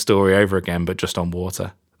same story over again, but just on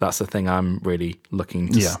water. That's the thing I'm really looking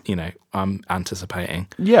to, I'm anticipating.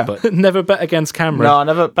 Yeah. But never bet against Cameron. No,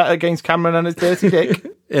 never bet against Cameron and his dirty dick.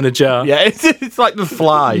 In a jar. Yeah, it's like the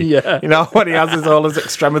Fly. Yeah. When he has all his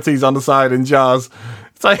extremities on the side in jars.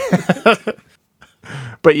 It's like...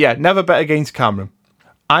 But yeah, never bet against Cameron.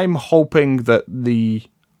 I'm hoping that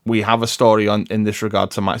we have a story in this regard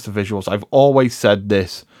to match the visuals. I've always said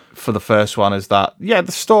this for the first one, is that,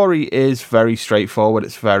 the story is very straightforward.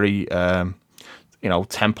 It's very,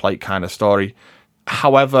 template kind of story.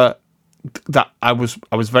 However, that I was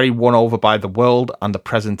very won over by the world and the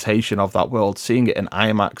presentation of that world. Seeing it in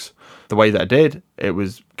IMAX the way that I did, it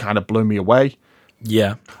was kind of blew me away.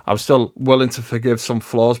 Yeah. I was still willing to forgive some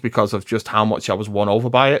flaws because of just how much I was won over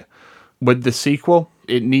by it. With the sequel,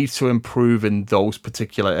 it needs to improve in those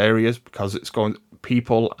particular areas, because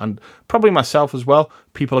people, and probably myself as well,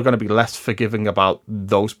 people are going to be less forgiving about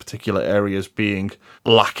those particular areas being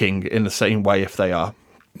lacking in the same way if they are.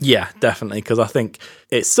 Yeah, definitely, because I think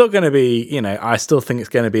it's still going to be, I still think it's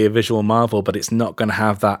going to be a visual marvel, but it's not going to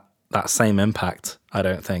have that same impact, I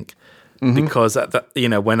don't think. Mm-hmm. Because,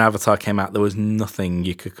 when Avatar came out, there was nothing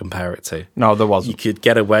you could compare it to. No, there wasn't. You could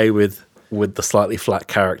get away with the slightly flat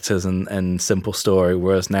characters and simple story,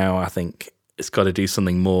 whereas now I think it's got to do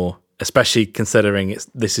something more, especially considering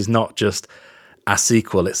this is not just a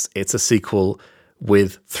sequel, it's a sequel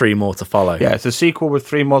with 3 more to follow. Yeah, it's a sequel with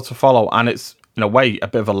 3 more to follow, and it's, in a way, a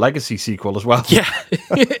bit of a legacy sequel as well. Yeah,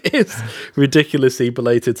 it is. Ridiculously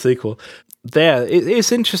belated sequel.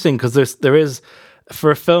 It's interesting because there is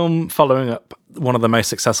for a film following up one of the most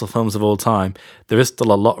successful films of all time, there is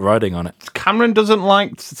still a lot riding on it. Cameron doesn't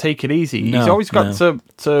like to take it easy. He's always got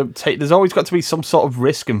to take. There's always got to be some sort of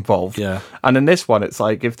risk involved. Yeah. And in this one, it's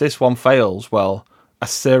like if this one fails, well, a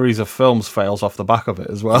series of films fails off the back of it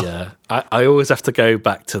as well. Yeah. I always have to go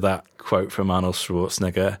back to that quote from Arnold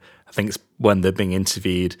Schwarzenegger. I think it's when they're being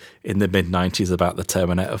interviewed in the mid-90s about the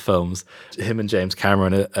Terminator films. Him and James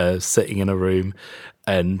Cameron are sitting in a room,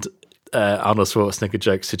 and Arnold Schwarzenegger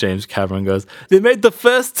jokes to James Cameron, goes, "They made the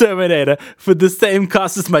first Terminator for the same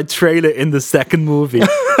cost as my trailer in the second movie."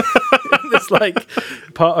 It's like,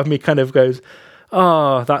 part of me kind of goes,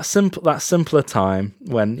 oh, that simpler time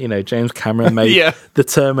when, you know, James Cameron made the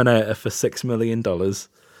Terminator for $6 million,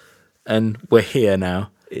 and we're here now.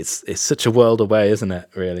 It's such a world away, isn't it,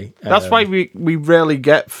 really? That's why we rarely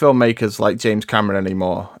get filmmakers like James Cameron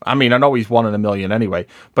anymore. I mean, I know he's 1 in a million anyway,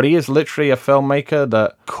 but he is literally a filmmaker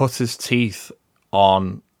that cut his teeth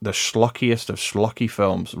on the schlockiest of schlocky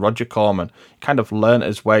films. Roger Corman kind of learned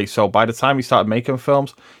his way. So by the time he started making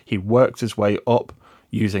films, he worked his way up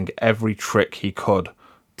using every trick he could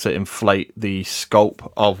to inflate the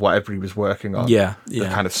scope of whatever he was working on. The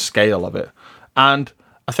kind of scale of it. And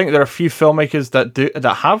I think there are a few filmmakers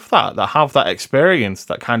that have that experience,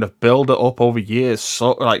 that kind of build it up over years.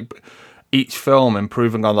 So like each film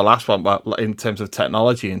improving on the last one, but in terms of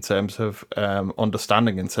technology, in terms of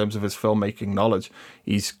understanding, in terms of his filmmaking knowledge,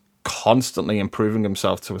 he's constantly improving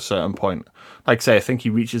himself to a certain point. Like I say, I think he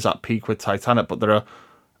reaches that peak with Titanic, but there are,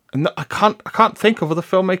 I can't think of other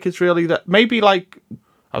filmmakers really that maybe like,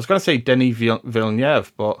 I was going to say Denis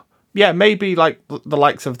Villeneuve, but yeah, maybe like the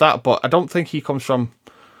likes of that, but I don't think he comes from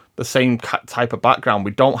the same type of background.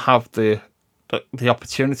 We don't have the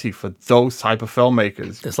opportunity for those type of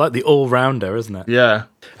filmmakers. It's like the all-rounder, isn't it? Yeah.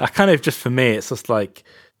 I kind of, just for me, it's just like,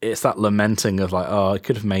 it's that lamenting of like, oh, I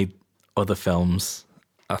could have made other films.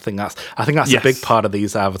 I think that's a big part of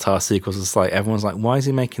these Avatar sequels. It's like, everyone's like, why is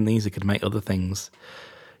he making these? He could make other things.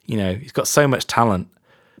 You know, he's got so much talent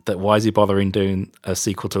that why is he bothering doing a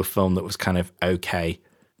sequel to a film that was kind of okay?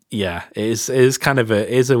 Yeah, it is kind of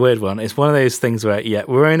a weird one. It's one of those things where,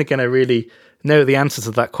 we're only going to really know the answer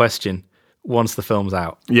to that question once the film's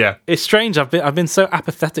out. Yeah. It's strange. I've been so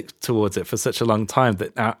apathetic towards it for such a long time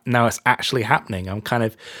that now it's actually happening. I'm kind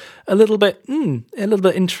of a little bit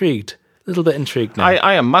intrigued. A little bit intrigued now.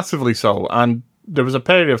 I am massively so. And there was a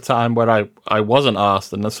period of time where I wasn't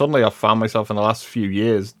asked, and then suddenly I found myself in the last few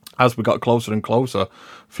years, as we got closer and closer,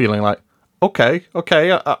 feeling like, okay,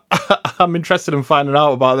 I'm interested in finding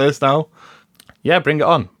out about this now. Yeah, bring it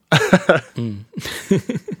on.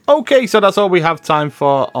 Okay, so that's all we have time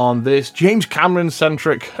for on this James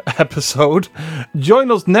Cameron-centric episode.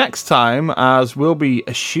 Join us next time as we'll be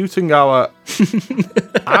shooting our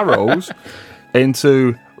arrows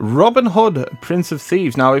into Robin Hood, Prince of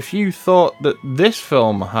Thieves. Now, if you thought that this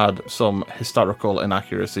film had some historical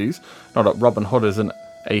inaccuracies, not that Robin Hood isn't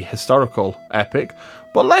a historical epic,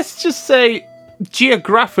 but let's just say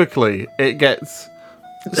geographically it gets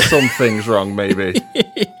some things wrong, maybe.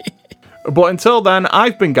 But until then,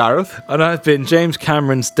 I've been Gareth. And I've been James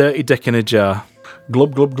Cameron's dirty dick in a jar.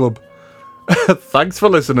 Glub, glub, glub. Thanks for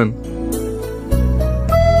listening.